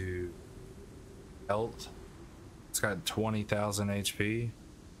 into health. It's got 20,000 HP.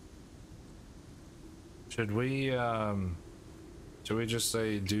 Should we just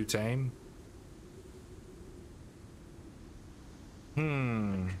say do tame?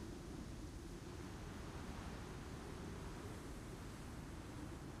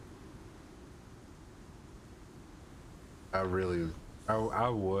 I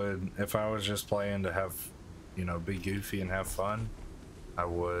would, if I was just playing to have, you know, be goofy and have fun, I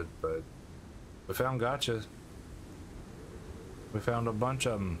would, but we found gotcha. We found a bunch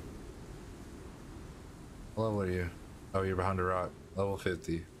of them. What level are you? Oh, you're behind a rock. Level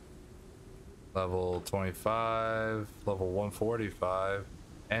 50. Level 25. Level 145.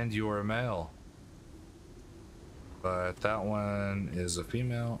 And you're a male. But that one is a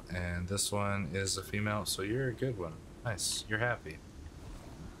female, and this one is a female, so you're a good one. Nice. You're happy.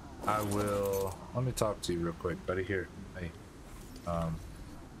 I will... Let me talk to you real quick, buddy. Here. Hey.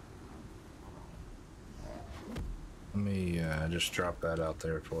 Let me just drop that out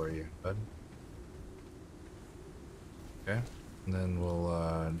there for you, bud. Okay, and then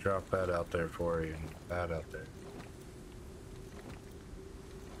we'll drop that out there for you, and that out there.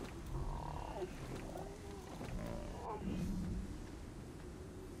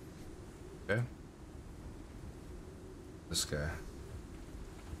 Okay. This guy.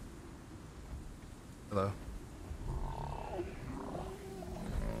 Hello.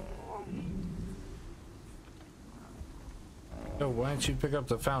 Yo, why don't you pick up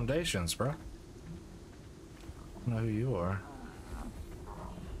the foundations, bro? I don't know who you are.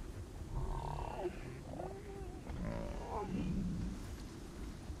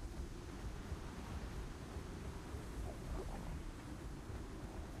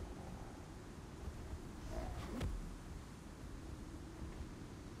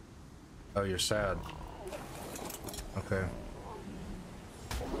 Oh, you're sad. Okay.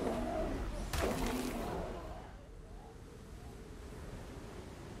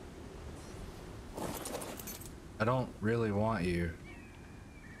 I don't really want you.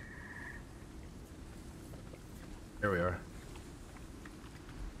 Here we are.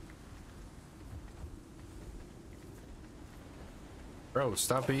 Bro,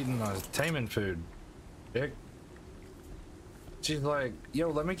 stop eating my taming food, dick. She's like, yo,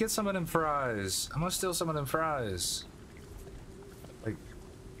 let me get some of them fries. I'm gonna steal some of them fries. Like,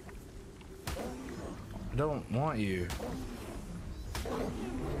 I don't want you.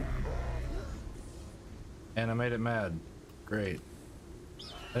 And I made it mad. Great.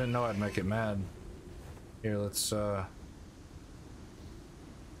 I didn't know I'd make it mad. Here, let's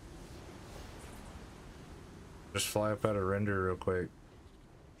just fly up out of render real quick.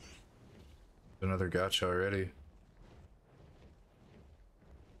 Another gotcha already.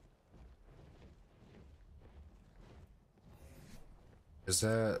 Is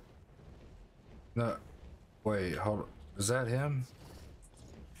that... No, wait, hold on. Is that him?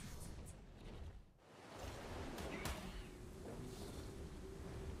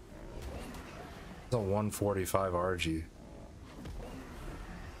 It's a 145 RG.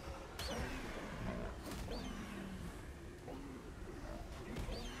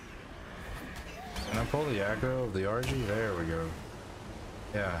 Can I pull the aggro of the RG? There we go.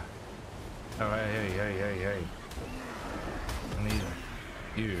 Yeah. Oh, hey. I need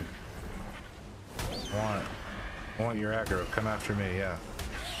you. I want your aggro. Come after me, yeah.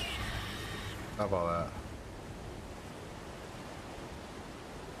 Stop all that.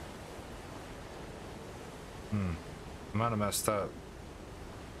 I might have messed up.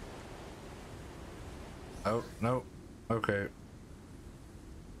 Oh, no. Okay.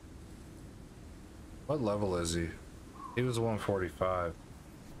 What level is he? He was 145.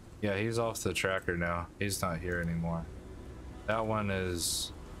 Yeah, he's off the tracker now. He's not here anymore. That one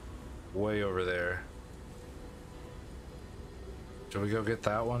is way over there. Should we go get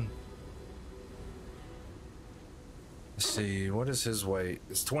that one? Let's see, what is his weight?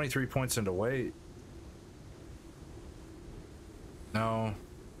 It's 23 points into weight. No.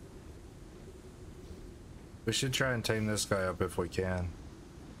 We should try and tame this guy up if we can.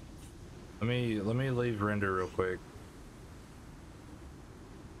 Let me leave render real quick.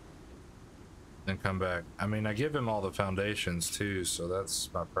 Then come back. I mean, I give him all the foundations too, so that's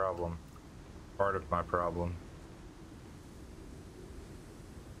my problem. Part of my problem.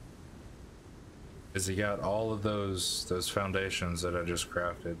 Is he got all of those foundations that I just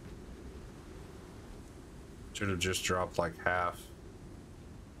crafted. Should have just dropped like half.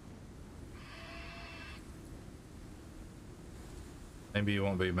 Maybe you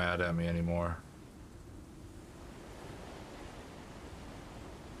won't be mad at me anymore.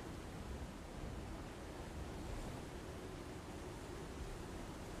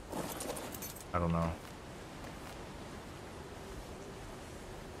 I don't know.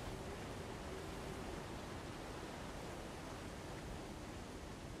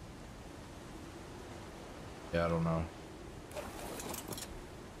 Yeah, I don't know.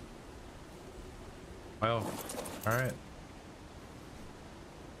 Well, all right.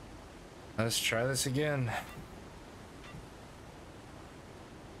 Let's try this again.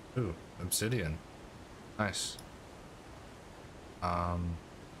 Ooh, obsidian. Nice.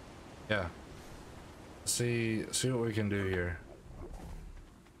 Yeah. See what we can do here.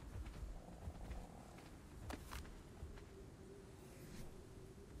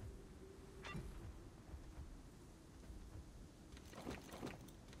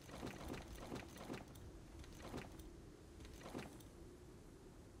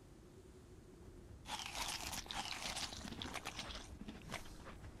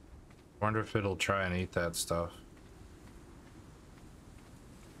 Wonder if it'll try and eat that stuff.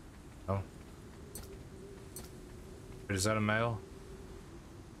 Oh. Is that a male?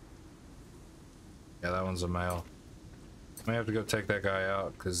 Yeah, that one's a male. May have to go take that guy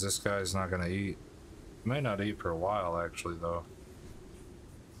out because this guy's not gonna eat. He may not eat for a while actually though.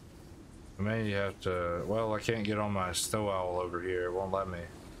 I may have to, well, I can't get on my snow owl over here, it won't let me.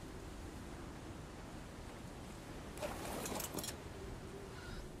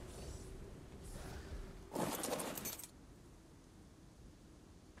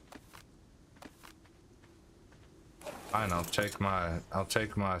 fine. I'll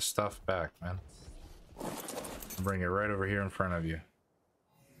take my stuff back, man. I'll bring it right over here in front of you.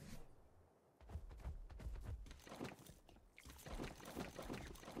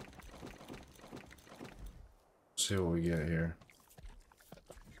 See what we get here.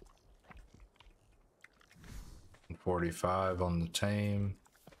 45 on the tame.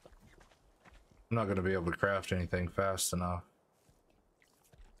 I'm not going to be able to craft anything fast enough.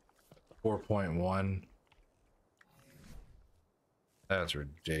 4.1. That's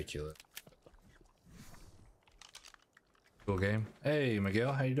ridiculous. Cool game. Hey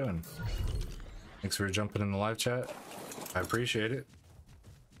Miguel, how you doing? Thanks for jumping in the live chat. I appreciate it.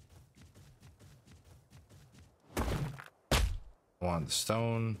 I want the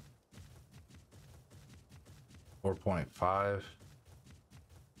stone. 4.5.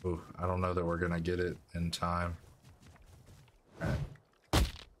 Ooh, I don't know that we're gonna get it in time. All right.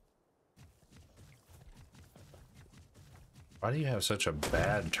 Why do you have such a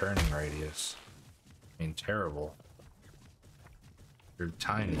bad turning radius? I mean, terrible. You're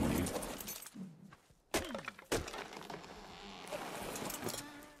tiny, dude.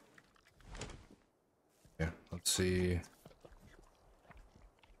 Yeah, let's see.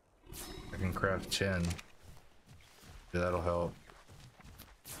 I can craft 10. Yeah, that'll help.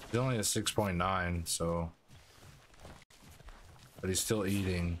 He's only at 6.9, so. But he's still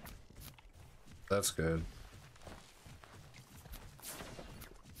eating. That's good.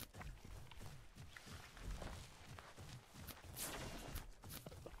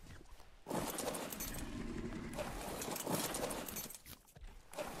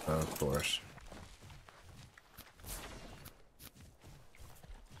 Of course.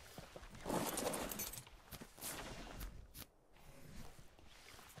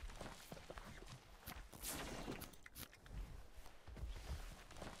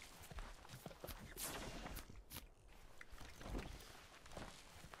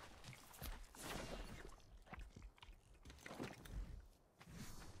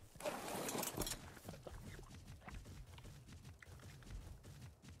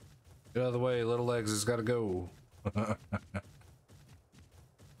 Get out of the way, little legs has got to go.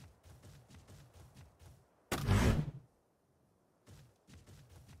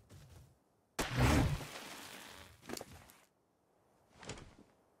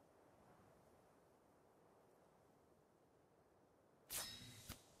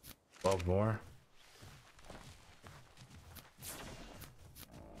 12 more.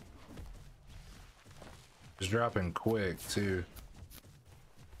 It's dropping quick too.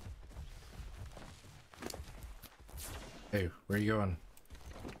 Hey, where are you going?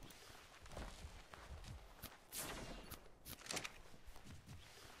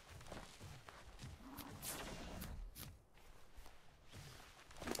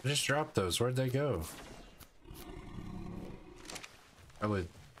 I just dropped those. Where'd they go? I would.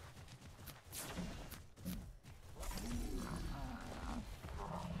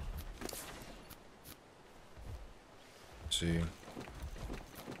 See.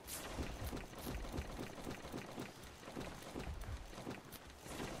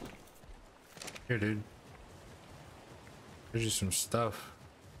 Here, dude. Here's just some stuff.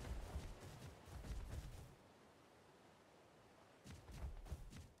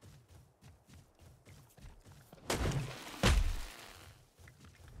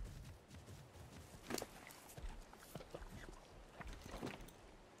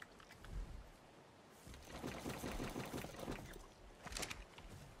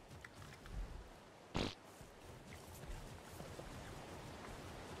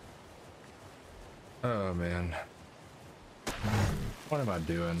 Oh man, what am I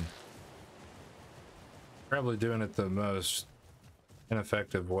doing? Probably doing it the most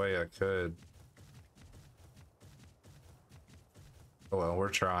ineffective way I could. Oh well, we're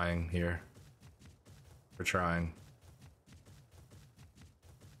trying here. We're trying.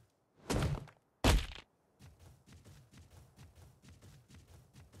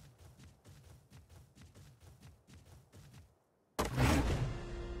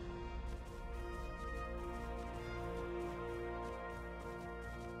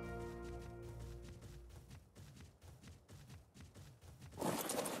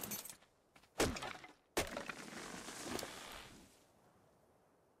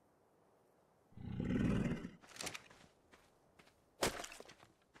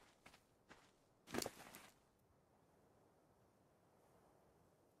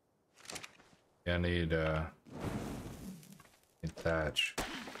 I need thatch.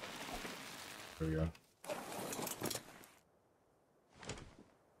 There we go.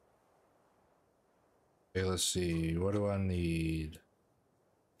 Okay, let's see. What do I need?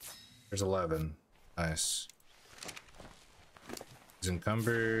 There's 11. Nice. He's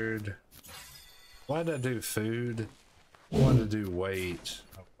encumbered. Why did I do food? I wanted to do weight.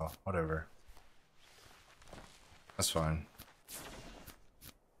 Oh, well, whatever. That's fine.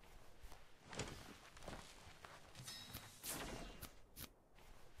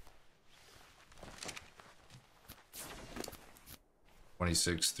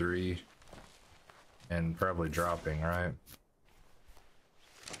 $26.3 and probably dropping, right?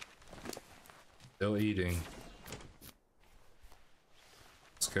 Still eating.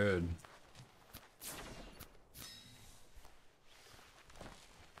 It's good.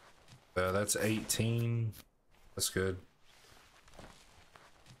 That's 18. That's good.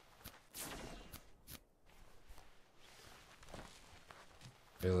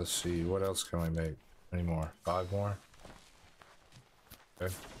 Okay, let's see. What else can we make? Any more? 5 more?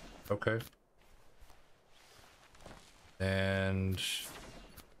 Okay. Okay. And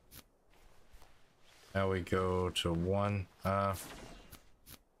now we go to 1. Let's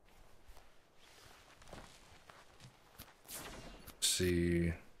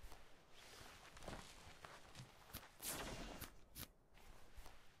see.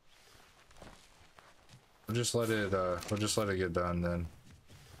 We'll just let it get done then.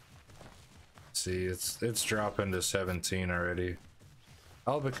 See, it's dropping to 17 already.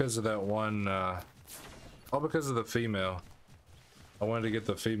 All because of that one, all because of the female. I wanted to get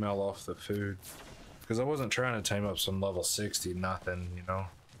the female off the food. Because I wasn't trying to tame up some level 60 nothing, you know?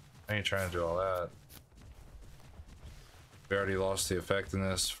 I ain't trying to do all that. We already lost the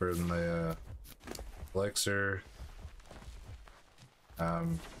effectiveness for the elixir.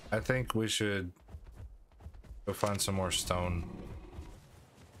 I think we should go find some more stone.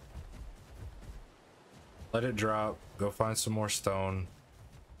 Let it drop, go find some more stone.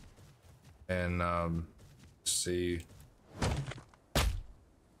 And see.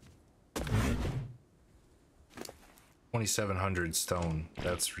 2,700 stone.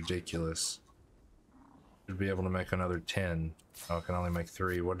 That's ridiculous. Should be able to make another 10. Oh, I can only make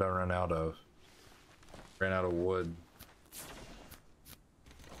 3. What did I run out of? Ran out of wood.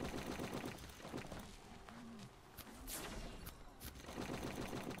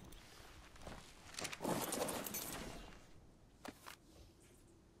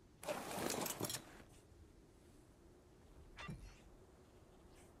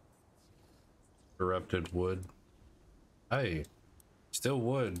 Corrupted wood. Hey, still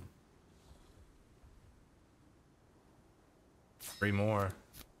wood. 3 more.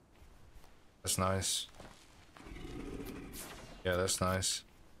 That's nice. Yeah, that's nice.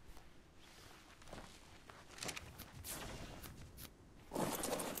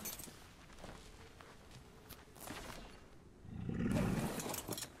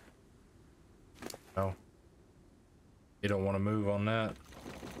 No. You don't want to move on that.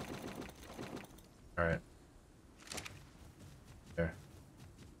 Alright. There.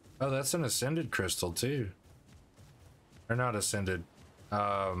 Oh, that's an ascended crystal too. Or not ascended.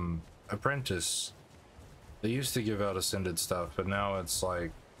 Apprentice. They used to give out ascended stuff, but now it's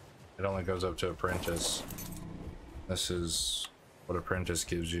like it only goes up to apprentice. This is what apprentice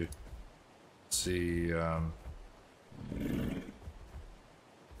gives you. Let's see,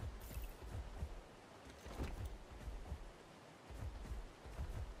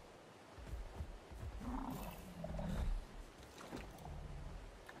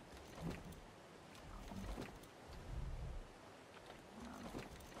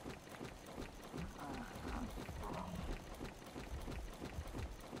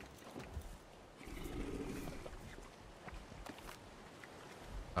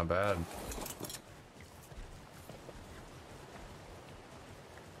 not bad.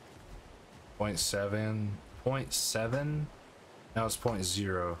 Point 0.7. Now it's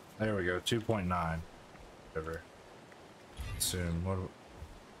 0.0. There we go. 2.9. Whatever. Soon. What?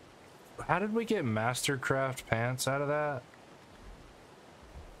 How did we get Mastercraft pants out of that?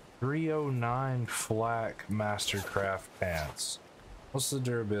 309 flak Mastercraft pants. What's the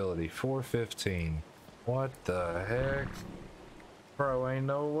durability? 415. What the heck? Bro, ain't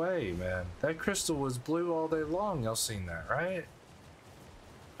no way, man. That crystal was blue all day long. Y'all seen that, right?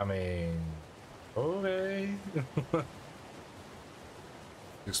 I mean, okay.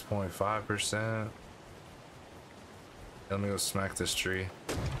 6.5%. Let me go smack this tree.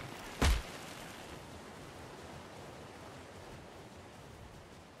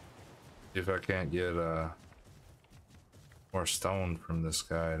 See if I can't get more stone from this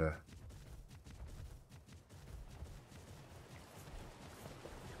guy to...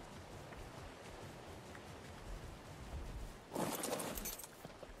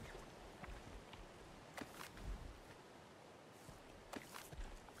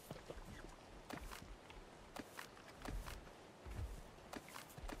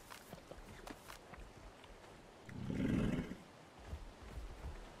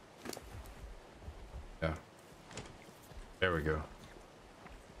 There we go.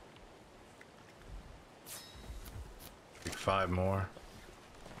 Like 5 more.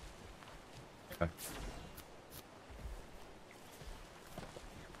 Okay.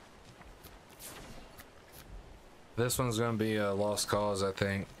 This one's gonna be a lost cause, I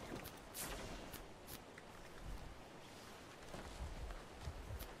think.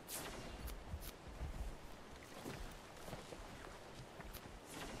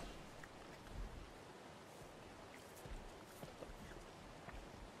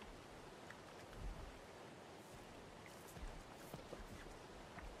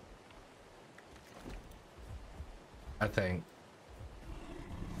 I think.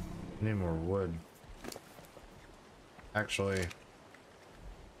 Need more wood. Actually,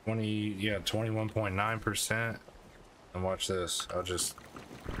 21.9%. And watch this. I'll just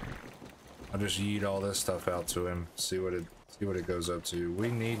yeet all this stuff out to him. See what it goes up to. We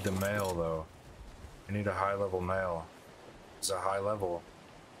need the male though. We need a high level male. It's a high level,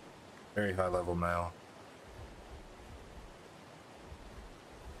 very high level male.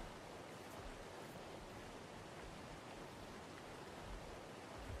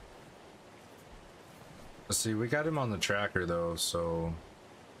 Let's see, we got him on the tracker though, so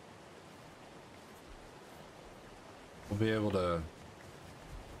we'll be able to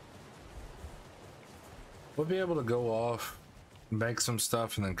go off, make some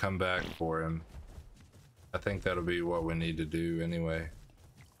stuff, and then come back for him. I think that'll be what we need to do anyway.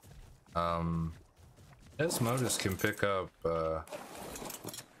 This modus can pick up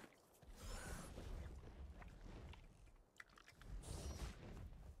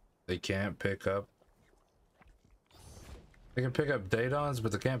they can't pick up. They can pick up Datons,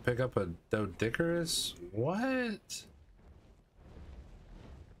 but they can't pick up a Dodicarus? What?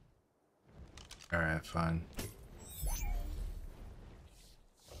 Alright, fine.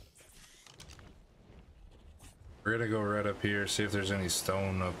 We're gonna go right up here, see if there's any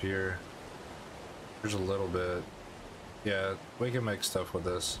stone up here. There's a little bit. Yeah, we can make stuff with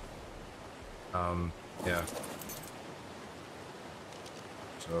this. Yeah.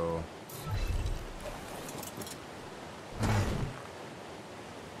 So...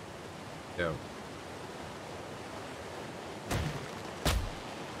 yeah.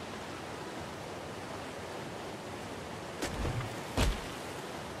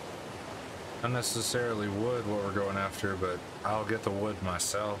 Not necessarily wood what we're going after, but I'll get the wood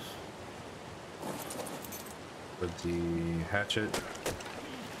myself with the hatchet.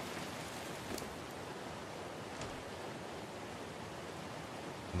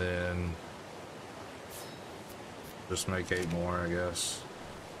 Then just make 8 more, I guess.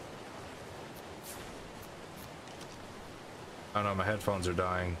 Oh no, my headphones are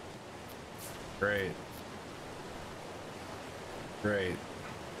dying. Great. Great.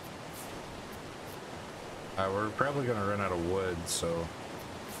 We're probably gonna run out of wood, so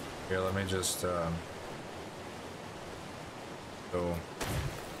here, let me just go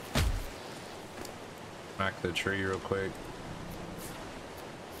smack the tree real quick.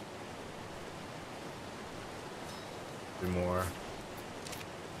 Do more.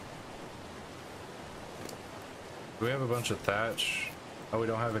 Do we have a bunch of thatch? Oh, we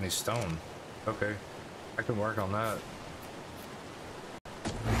don't have any stone. Okay, I can work on that.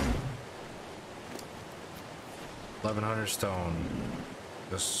 1100 stone.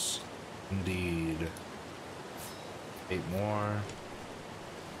 Yes, indeed. 8 more.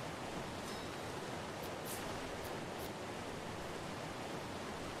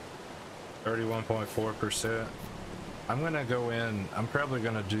 %. I'm gonna go in. I'm probably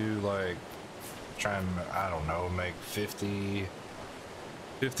gonna do like try and, I don't know, make 50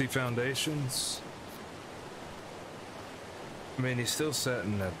 foundations. I mean, he's still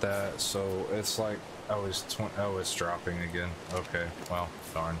setting at that, so it's like, oh, it's oh, it's dropping again. Okay, well,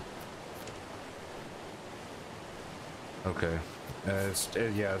 darn. Okay,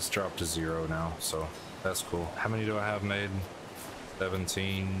 yeah, it's dropped to 0 now, so that's cool. How many do I have made?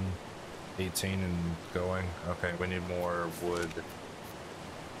 17, 18, and going. Okay, we need more wood.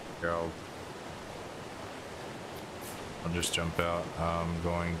 Here, I'll just jump out. I'm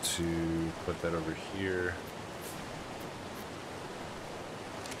going to put that over here.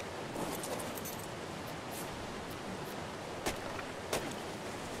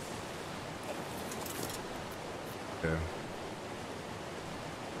 Okay.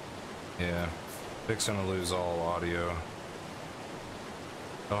 Yeah, fixing to lose all audio.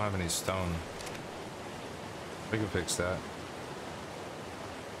 Don't have any stone. We can fix that.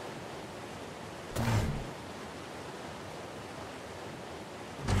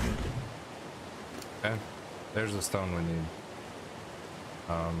 Okay, there's the stone we need.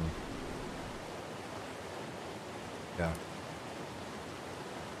 Yeah.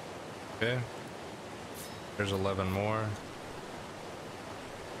 Okay. There's 11 more.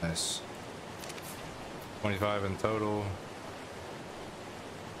 Nice. 25 in total.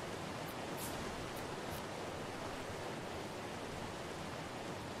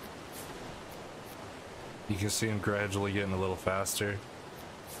 You can see him gradually getting a little faster.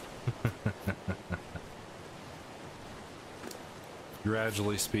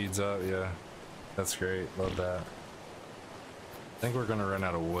 Gradually speeds up, yeah. That's great, love that. I think we're gonna run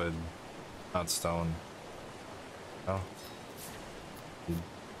out of wood, not stone. Oh.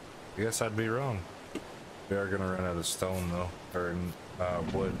 I guess I'd be wrong. We are gonna run out of stone though, or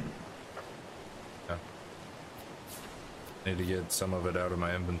wood. Yeah. Need to get some of it out of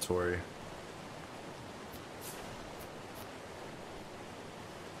my inventory.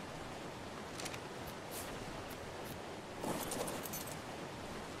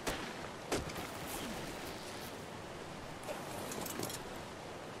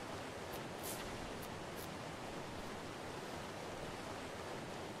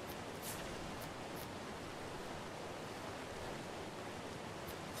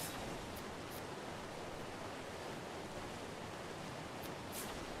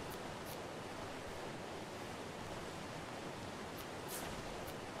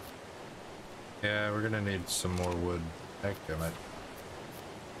 Yeah, we're gonna need some more wood. Heck damn it.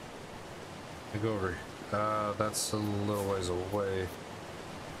 I go over. That's a little ways away.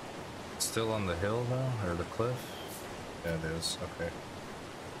 Still on the hill now, or the cliff? Yeah, it is. Okay.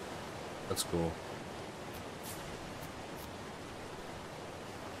 That's cool.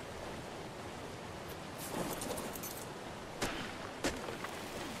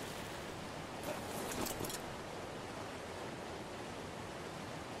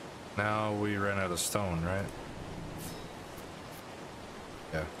 Now we ran out of stone, right?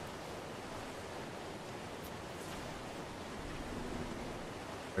 Yeah.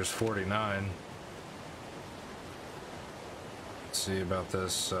 There's 49. Let's see about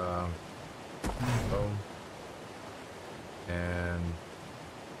this. Oh. And.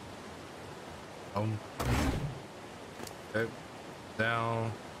 Oh. Okay.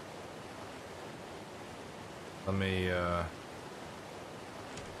 Down. Let me,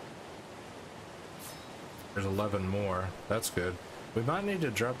 there's 11 more. That's good. We might need to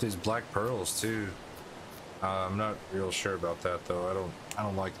drop these black pearls too. I'm not real sure about that though. I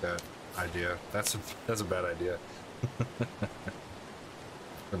don't like that idea. That's a bad idea.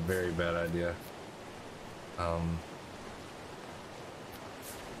 A very bad idea. Let's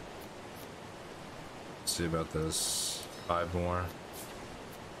see about this. 5 more.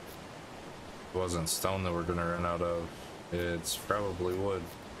 It wasn't stone that we're gonna run out of. It's probably wood.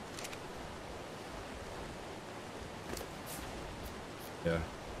 Yeah.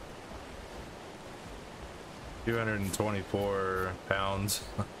 224 pounds.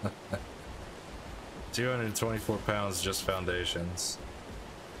 224 pounds, just foundations.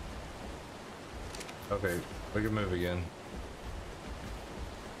 Okay, we can move again.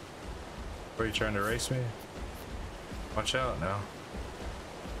 Are you trying to race me? Watch out now.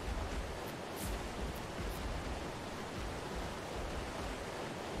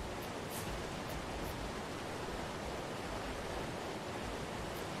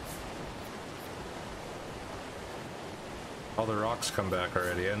 All the rocks come back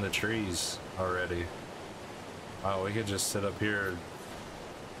already, and the trees already. Wow, we could just sit up here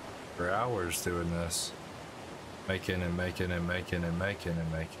for hours doing this. Making and making and making and making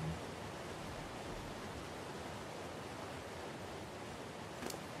and making.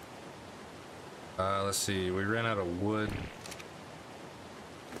 Let's see, we ran out of wood.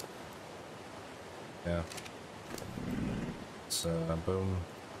 Yeah. So, boom.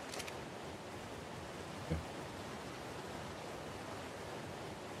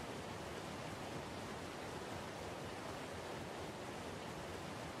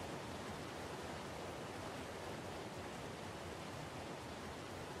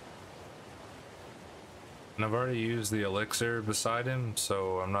 And I've already used the elixir beside him,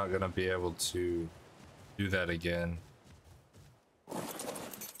 so I'm not gonna be able to do that again.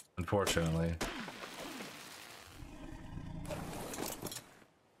 Unfortunately.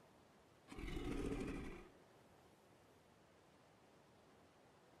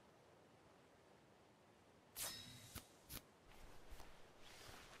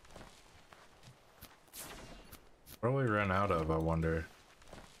 What do we run out of, I wonder?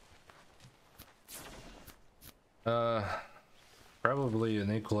 Probably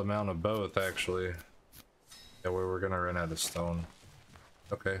an equal amount of both, actually. Yeah, we're gonna run out of stone.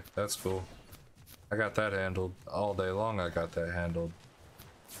 Okay, that's cool. I got that handled. All day long I got that handled.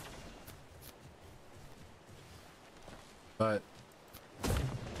 But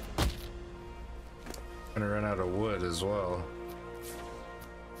Gonna run out of wood as well.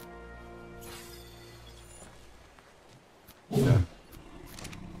 Yeah.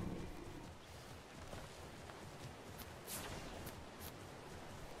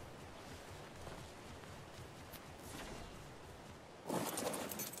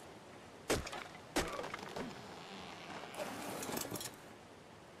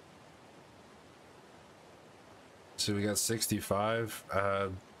 So we got 65.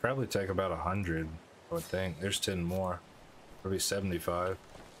 Probably take about 100, I would think. There's 10 more. Probably 75.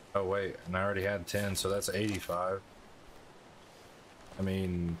 Oh wait, and I already had 10, so that's 85. I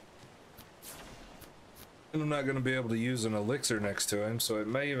mean, and I'm not going to be able to use an elixir next to him, so it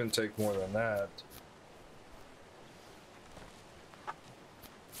may even take more than that.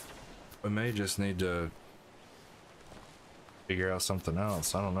 We may just need to figure out something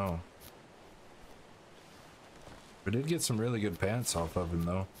else. I don't know. We did get some really good pants off of him,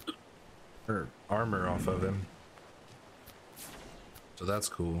 though. Or armor off of him. So that's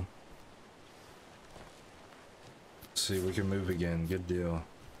cool. Let's see, we can move again. Good deal.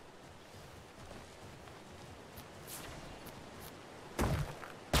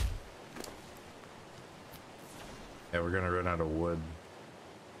 Yeah, we're gonna run out of wood.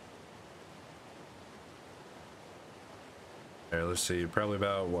 There, let's see. Probably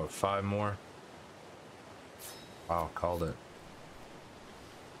about, what, 5 more? Wow, called it.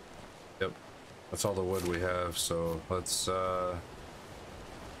 Yep. That's all the wood we have, so let's, there's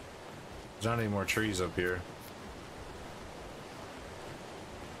not any more trees up here.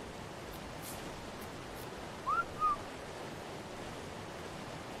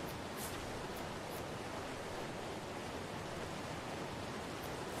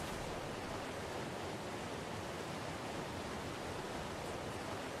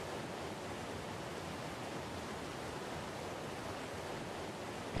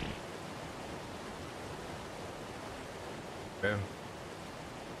 Okay.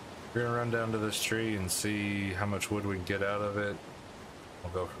 We're gonna run down to this tree and see how much wood we can get out of it.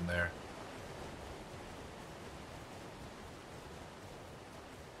 We'll go from there.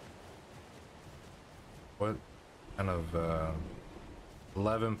 What kind of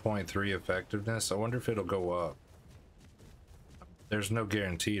 11.3 effectiveness? I wonder if it'll go up. There's no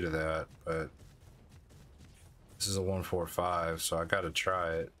guarantee to that, but this is a 145, so I gotta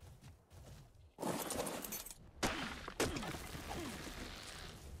try it.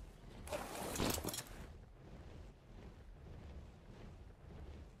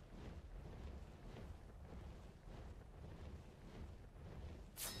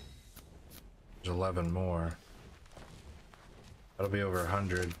 There's 11 more. That'll be over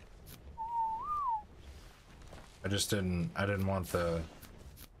 100. I didn't want the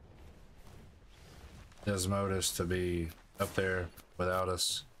Desmodus to be up there without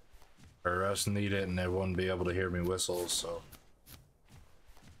us, or us need it and they wouldn't be able to hear me whistle, so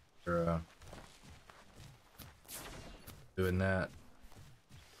we're doing that.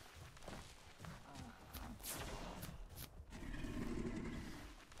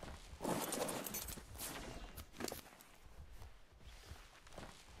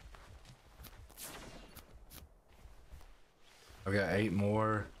 I've got 8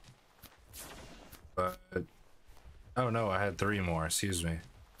 more, but oh no, I had 3 more, excuse me.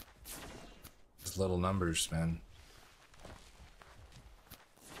 Just little numbers, man.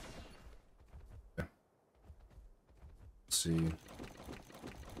 Okay. Let's see.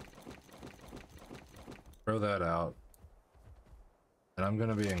 Throw that out. And I'm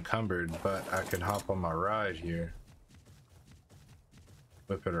gonna be encumbered, but I can hop on my ride here.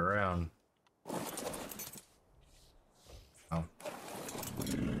 Whip it around. Oh.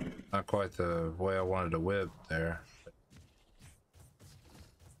 Not quite the way I wanted to whip there.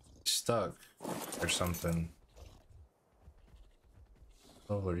 Stuck or something.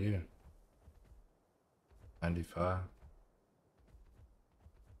 How old are you? 95.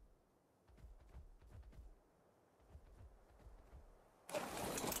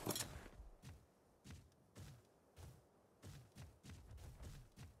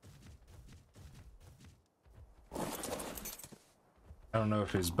 I don't know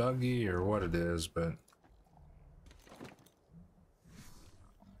if it's buggy or what it is, but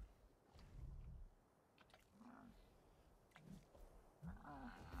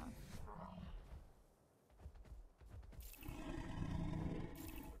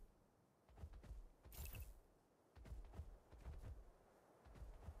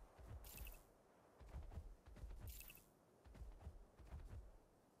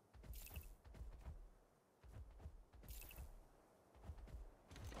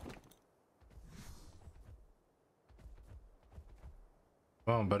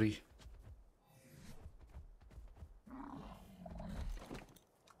come on, buddy.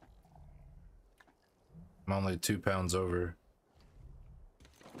 only 2 pounds over.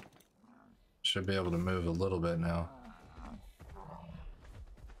 Should be able to move a little bit now.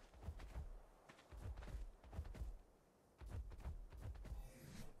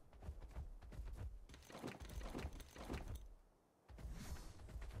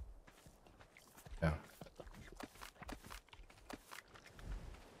 Yeah.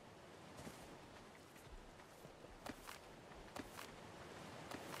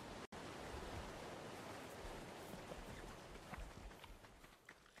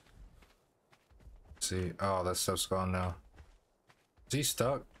 See, oh, that stuff's gone now. Is he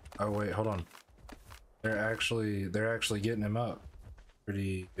stuck? Oh wait, hold on. They're actually getting him up.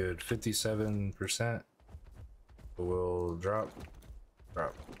 Pretty good. 57%. We'll drop.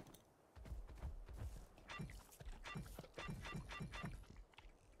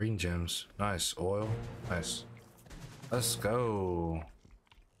 Green gems. Nice. Oil. Nice. Let's go.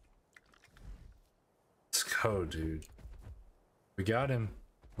 Let's go, dude. We got him.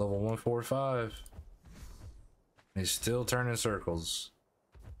 Level 145. He's still turning circles.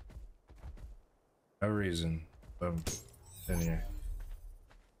 No reason. Boom. In here.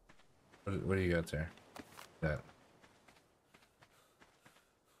 What do you got there? That.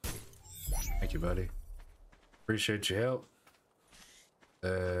 Thank you, buddy. Appreciate your help.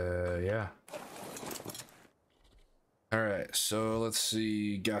 Yeah. Alright, so let's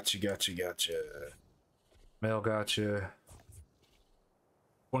see. Gotcha. Male gotcha.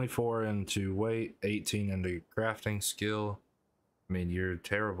 24 into weight, 18 into crafting skill. I mean, you're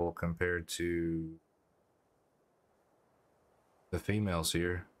terrible compared to the females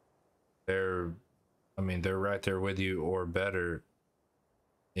here. They're right there with you or better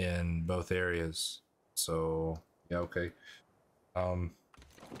in both areas. So, yeah, okay.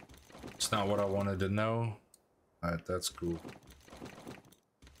 It's not what I wanted to know. Alright, that's cool.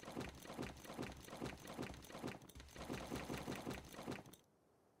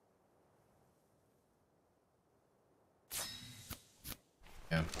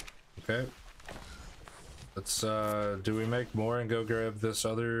 Yeah. Okay. Let's do we make more and go grab this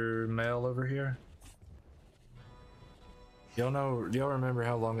other male over here? Y'all remember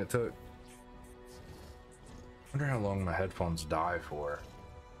how long it took? Wonder how long my headphones die for.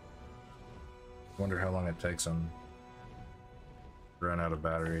 Wonder how long it takes them to run out of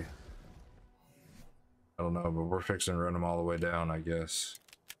battery. I don't know, but we're fixing to run them all the way down, I guess.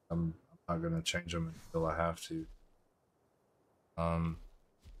 I'm not gonna change them until I have to.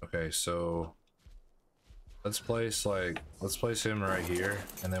 Okay, so let's place him right here,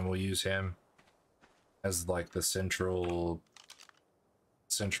 and then we'll use him as like the central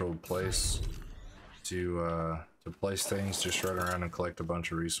place to place things. Just run around and collect a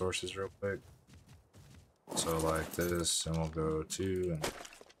bunch of resources real quick. So like this, and we'll go 2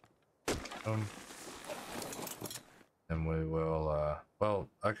 and and we will well,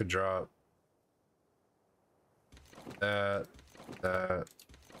 I could drop that.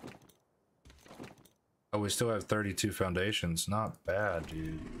 Oh, we still have 32 foundations. Not bad,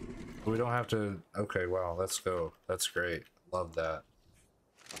 dude. We don't have to. Okay, wow, let's go. That's great. Love that.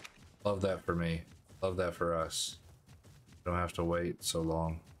 Love that for me. Love that for us. Don't have to wait so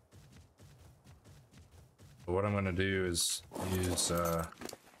long. But what I'm gonna do is use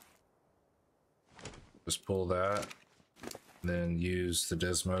just pull that, and then use the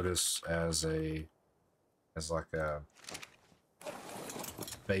Desmodus as like a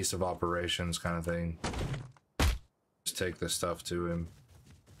base of operations kind of thing. Just take the stuff to him,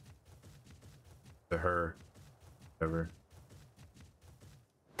 to her, whatever.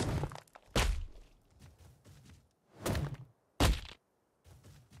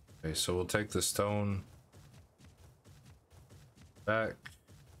 Okay, so we'll take the stone back.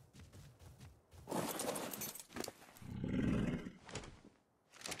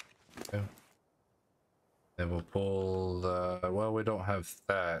 Okay. Then we'll pull the, well, we don't have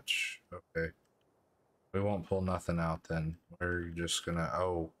thatch. Okay. We won't pull nothing out then. We're just gonna,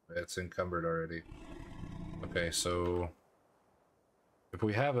 oh, it's encumbered already. Okay, so if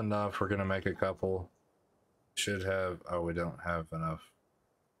we have enough, we're gonna make a couple. Should have, oh, we don't have enough.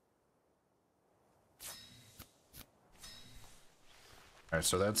 Alright,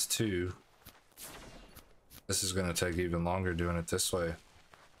 so that's 2. This is gonna take even longer doing it this way.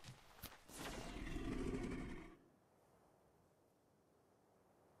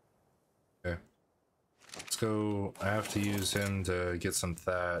 Okay. Let's go. I have to use him to get some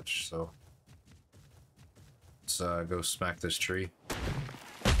thatch, so let's go smack this tree.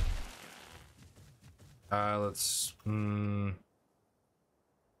 Let's I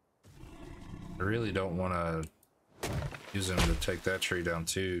really don't want to use him to take that tree down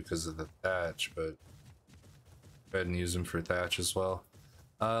too because of the thatch, but Go ahead and use them for thatch as well.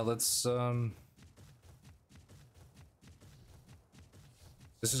 Let's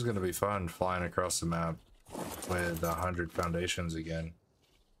this is gonna be fun flying across the map with 100 foundations again.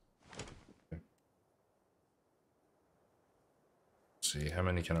 Let's see, how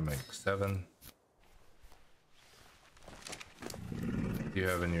many can I make? 7. What do you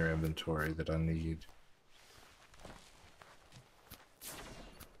have in your inventory that I need?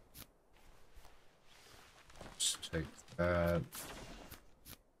 Just take that.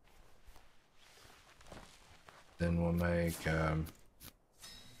 Then we'll make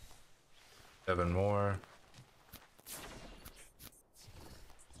 7 more.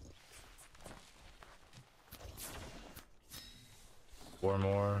 Four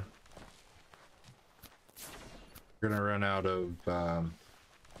more. We're gonna run out of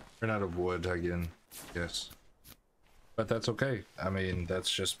wood again, yes. But that's okay. I mean,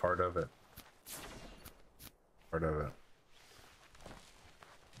 that's just part of it. Part of it.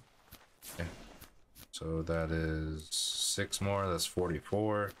 Okay. So that is 6 more. That's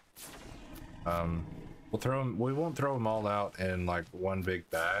 44. We'll throw them. We won't throw them all out in like one big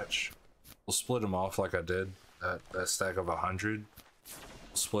batch. We'll split them off like I did. That stack of 100.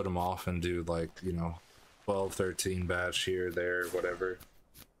 We'll split them off and do like, you know, 12, 13 batch here, there, whatever.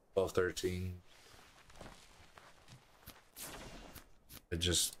 12, 13. It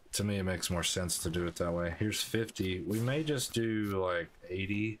just, to me, it makes more sense to do it that way. Here's 50. We may just do like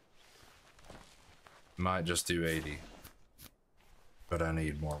 80. Might just do 80. But I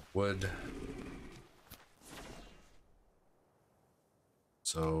need more wood.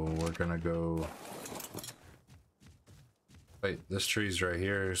 So we're gonna go... Wait, this tree's right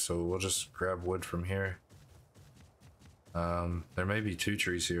here, so we'll just grab wood from here. There may be 2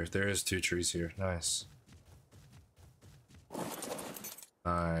 trees here. There is 2 trees here. Nice.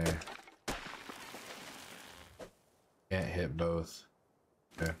 I can't hit both.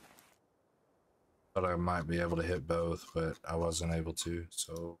 Okay. Thought I might be able to hit both, but I wasn't able to,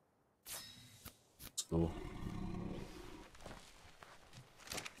 so it's cool.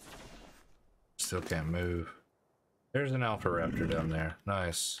 Still can't move. There's an alpha raptor down there.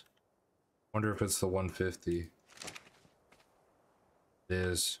 Nice. Wonder if it's the 150. It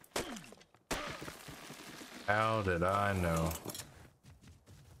is. How did I know?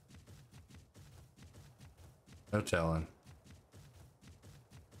 No telling.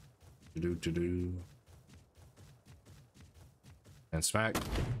 Do. And smack.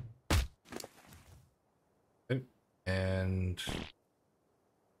 Oop. And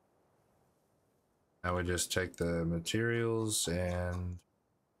now we just take the materials and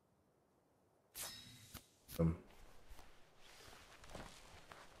let's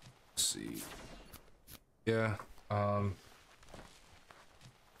see. Yeah, well,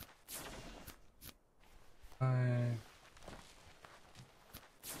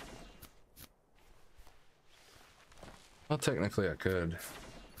 technically I could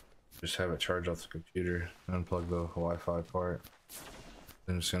just have it charge off the computer and unplug the Wi-Fi part.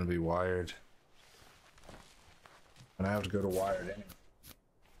 Then it's gonna be wired. And I have to go to wired anyway.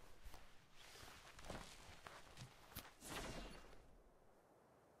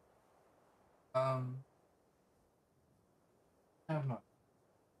 I have not.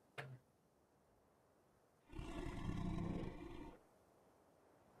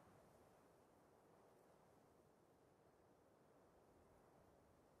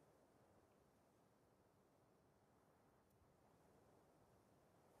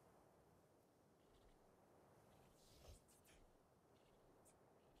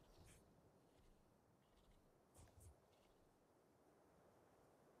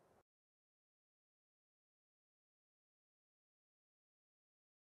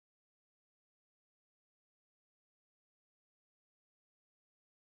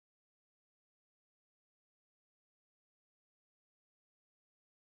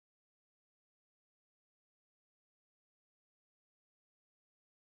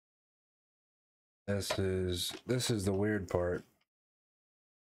 This is the weird part.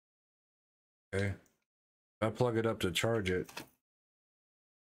 Okay. If I plug it up to charge it,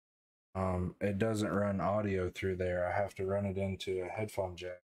 it doesn't run audio through there. I have to run it into a headphone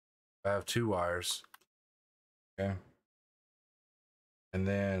jack. I have 2 wires. Okay. And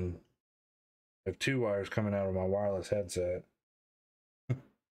then I have 2 wires coming out of my wireless headset.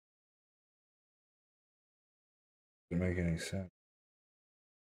 Doesn't make any sense.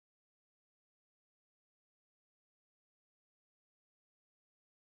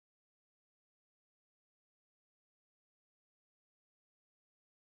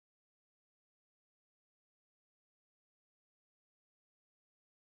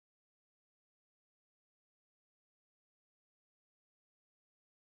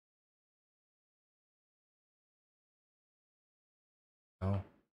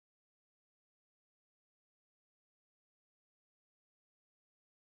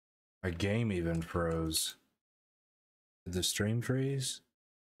 My game even froze. Did the stream freeze?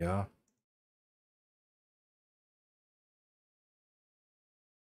 Yeah.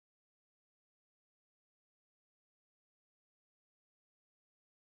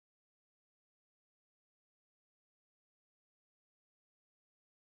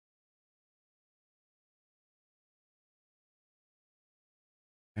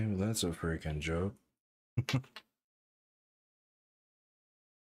 Maybe that's a freaking joke.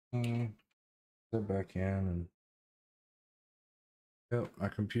 Go back in and yep, my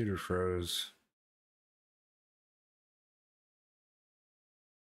computer froze.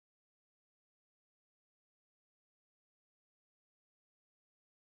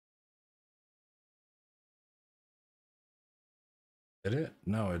 Did it?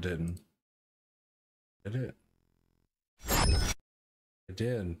 No, it didn't. Did it? It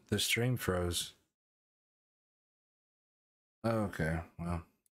did. The stream froze. Oh, okay, well,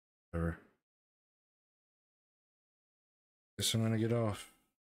 whatever. Guess I'm gonna get off.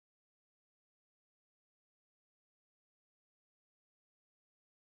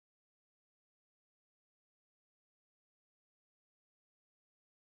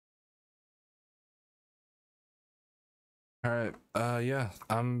 All right. Yeah,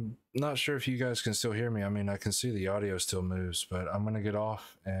 I'm not sure if you guys can still hear me. I mean, I can see the audio still moves, but I'm gonna get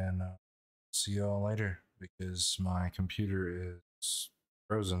off and see y'all later because my computer is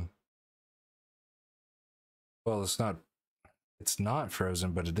frozen. Well, it's not. It's not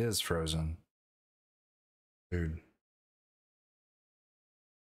frozen, but it is frozen. Dude.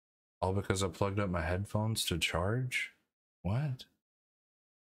 All because I plugged up my headphones to charge? What?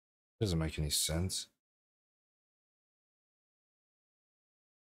 Doesn't make any sense.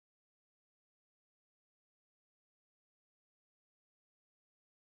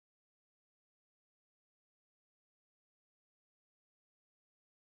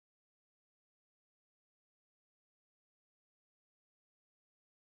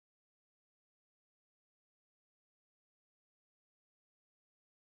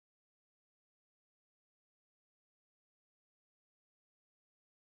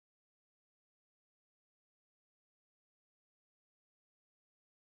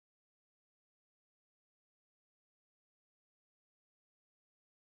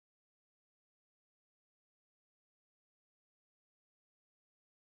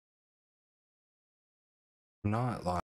 I'm not live.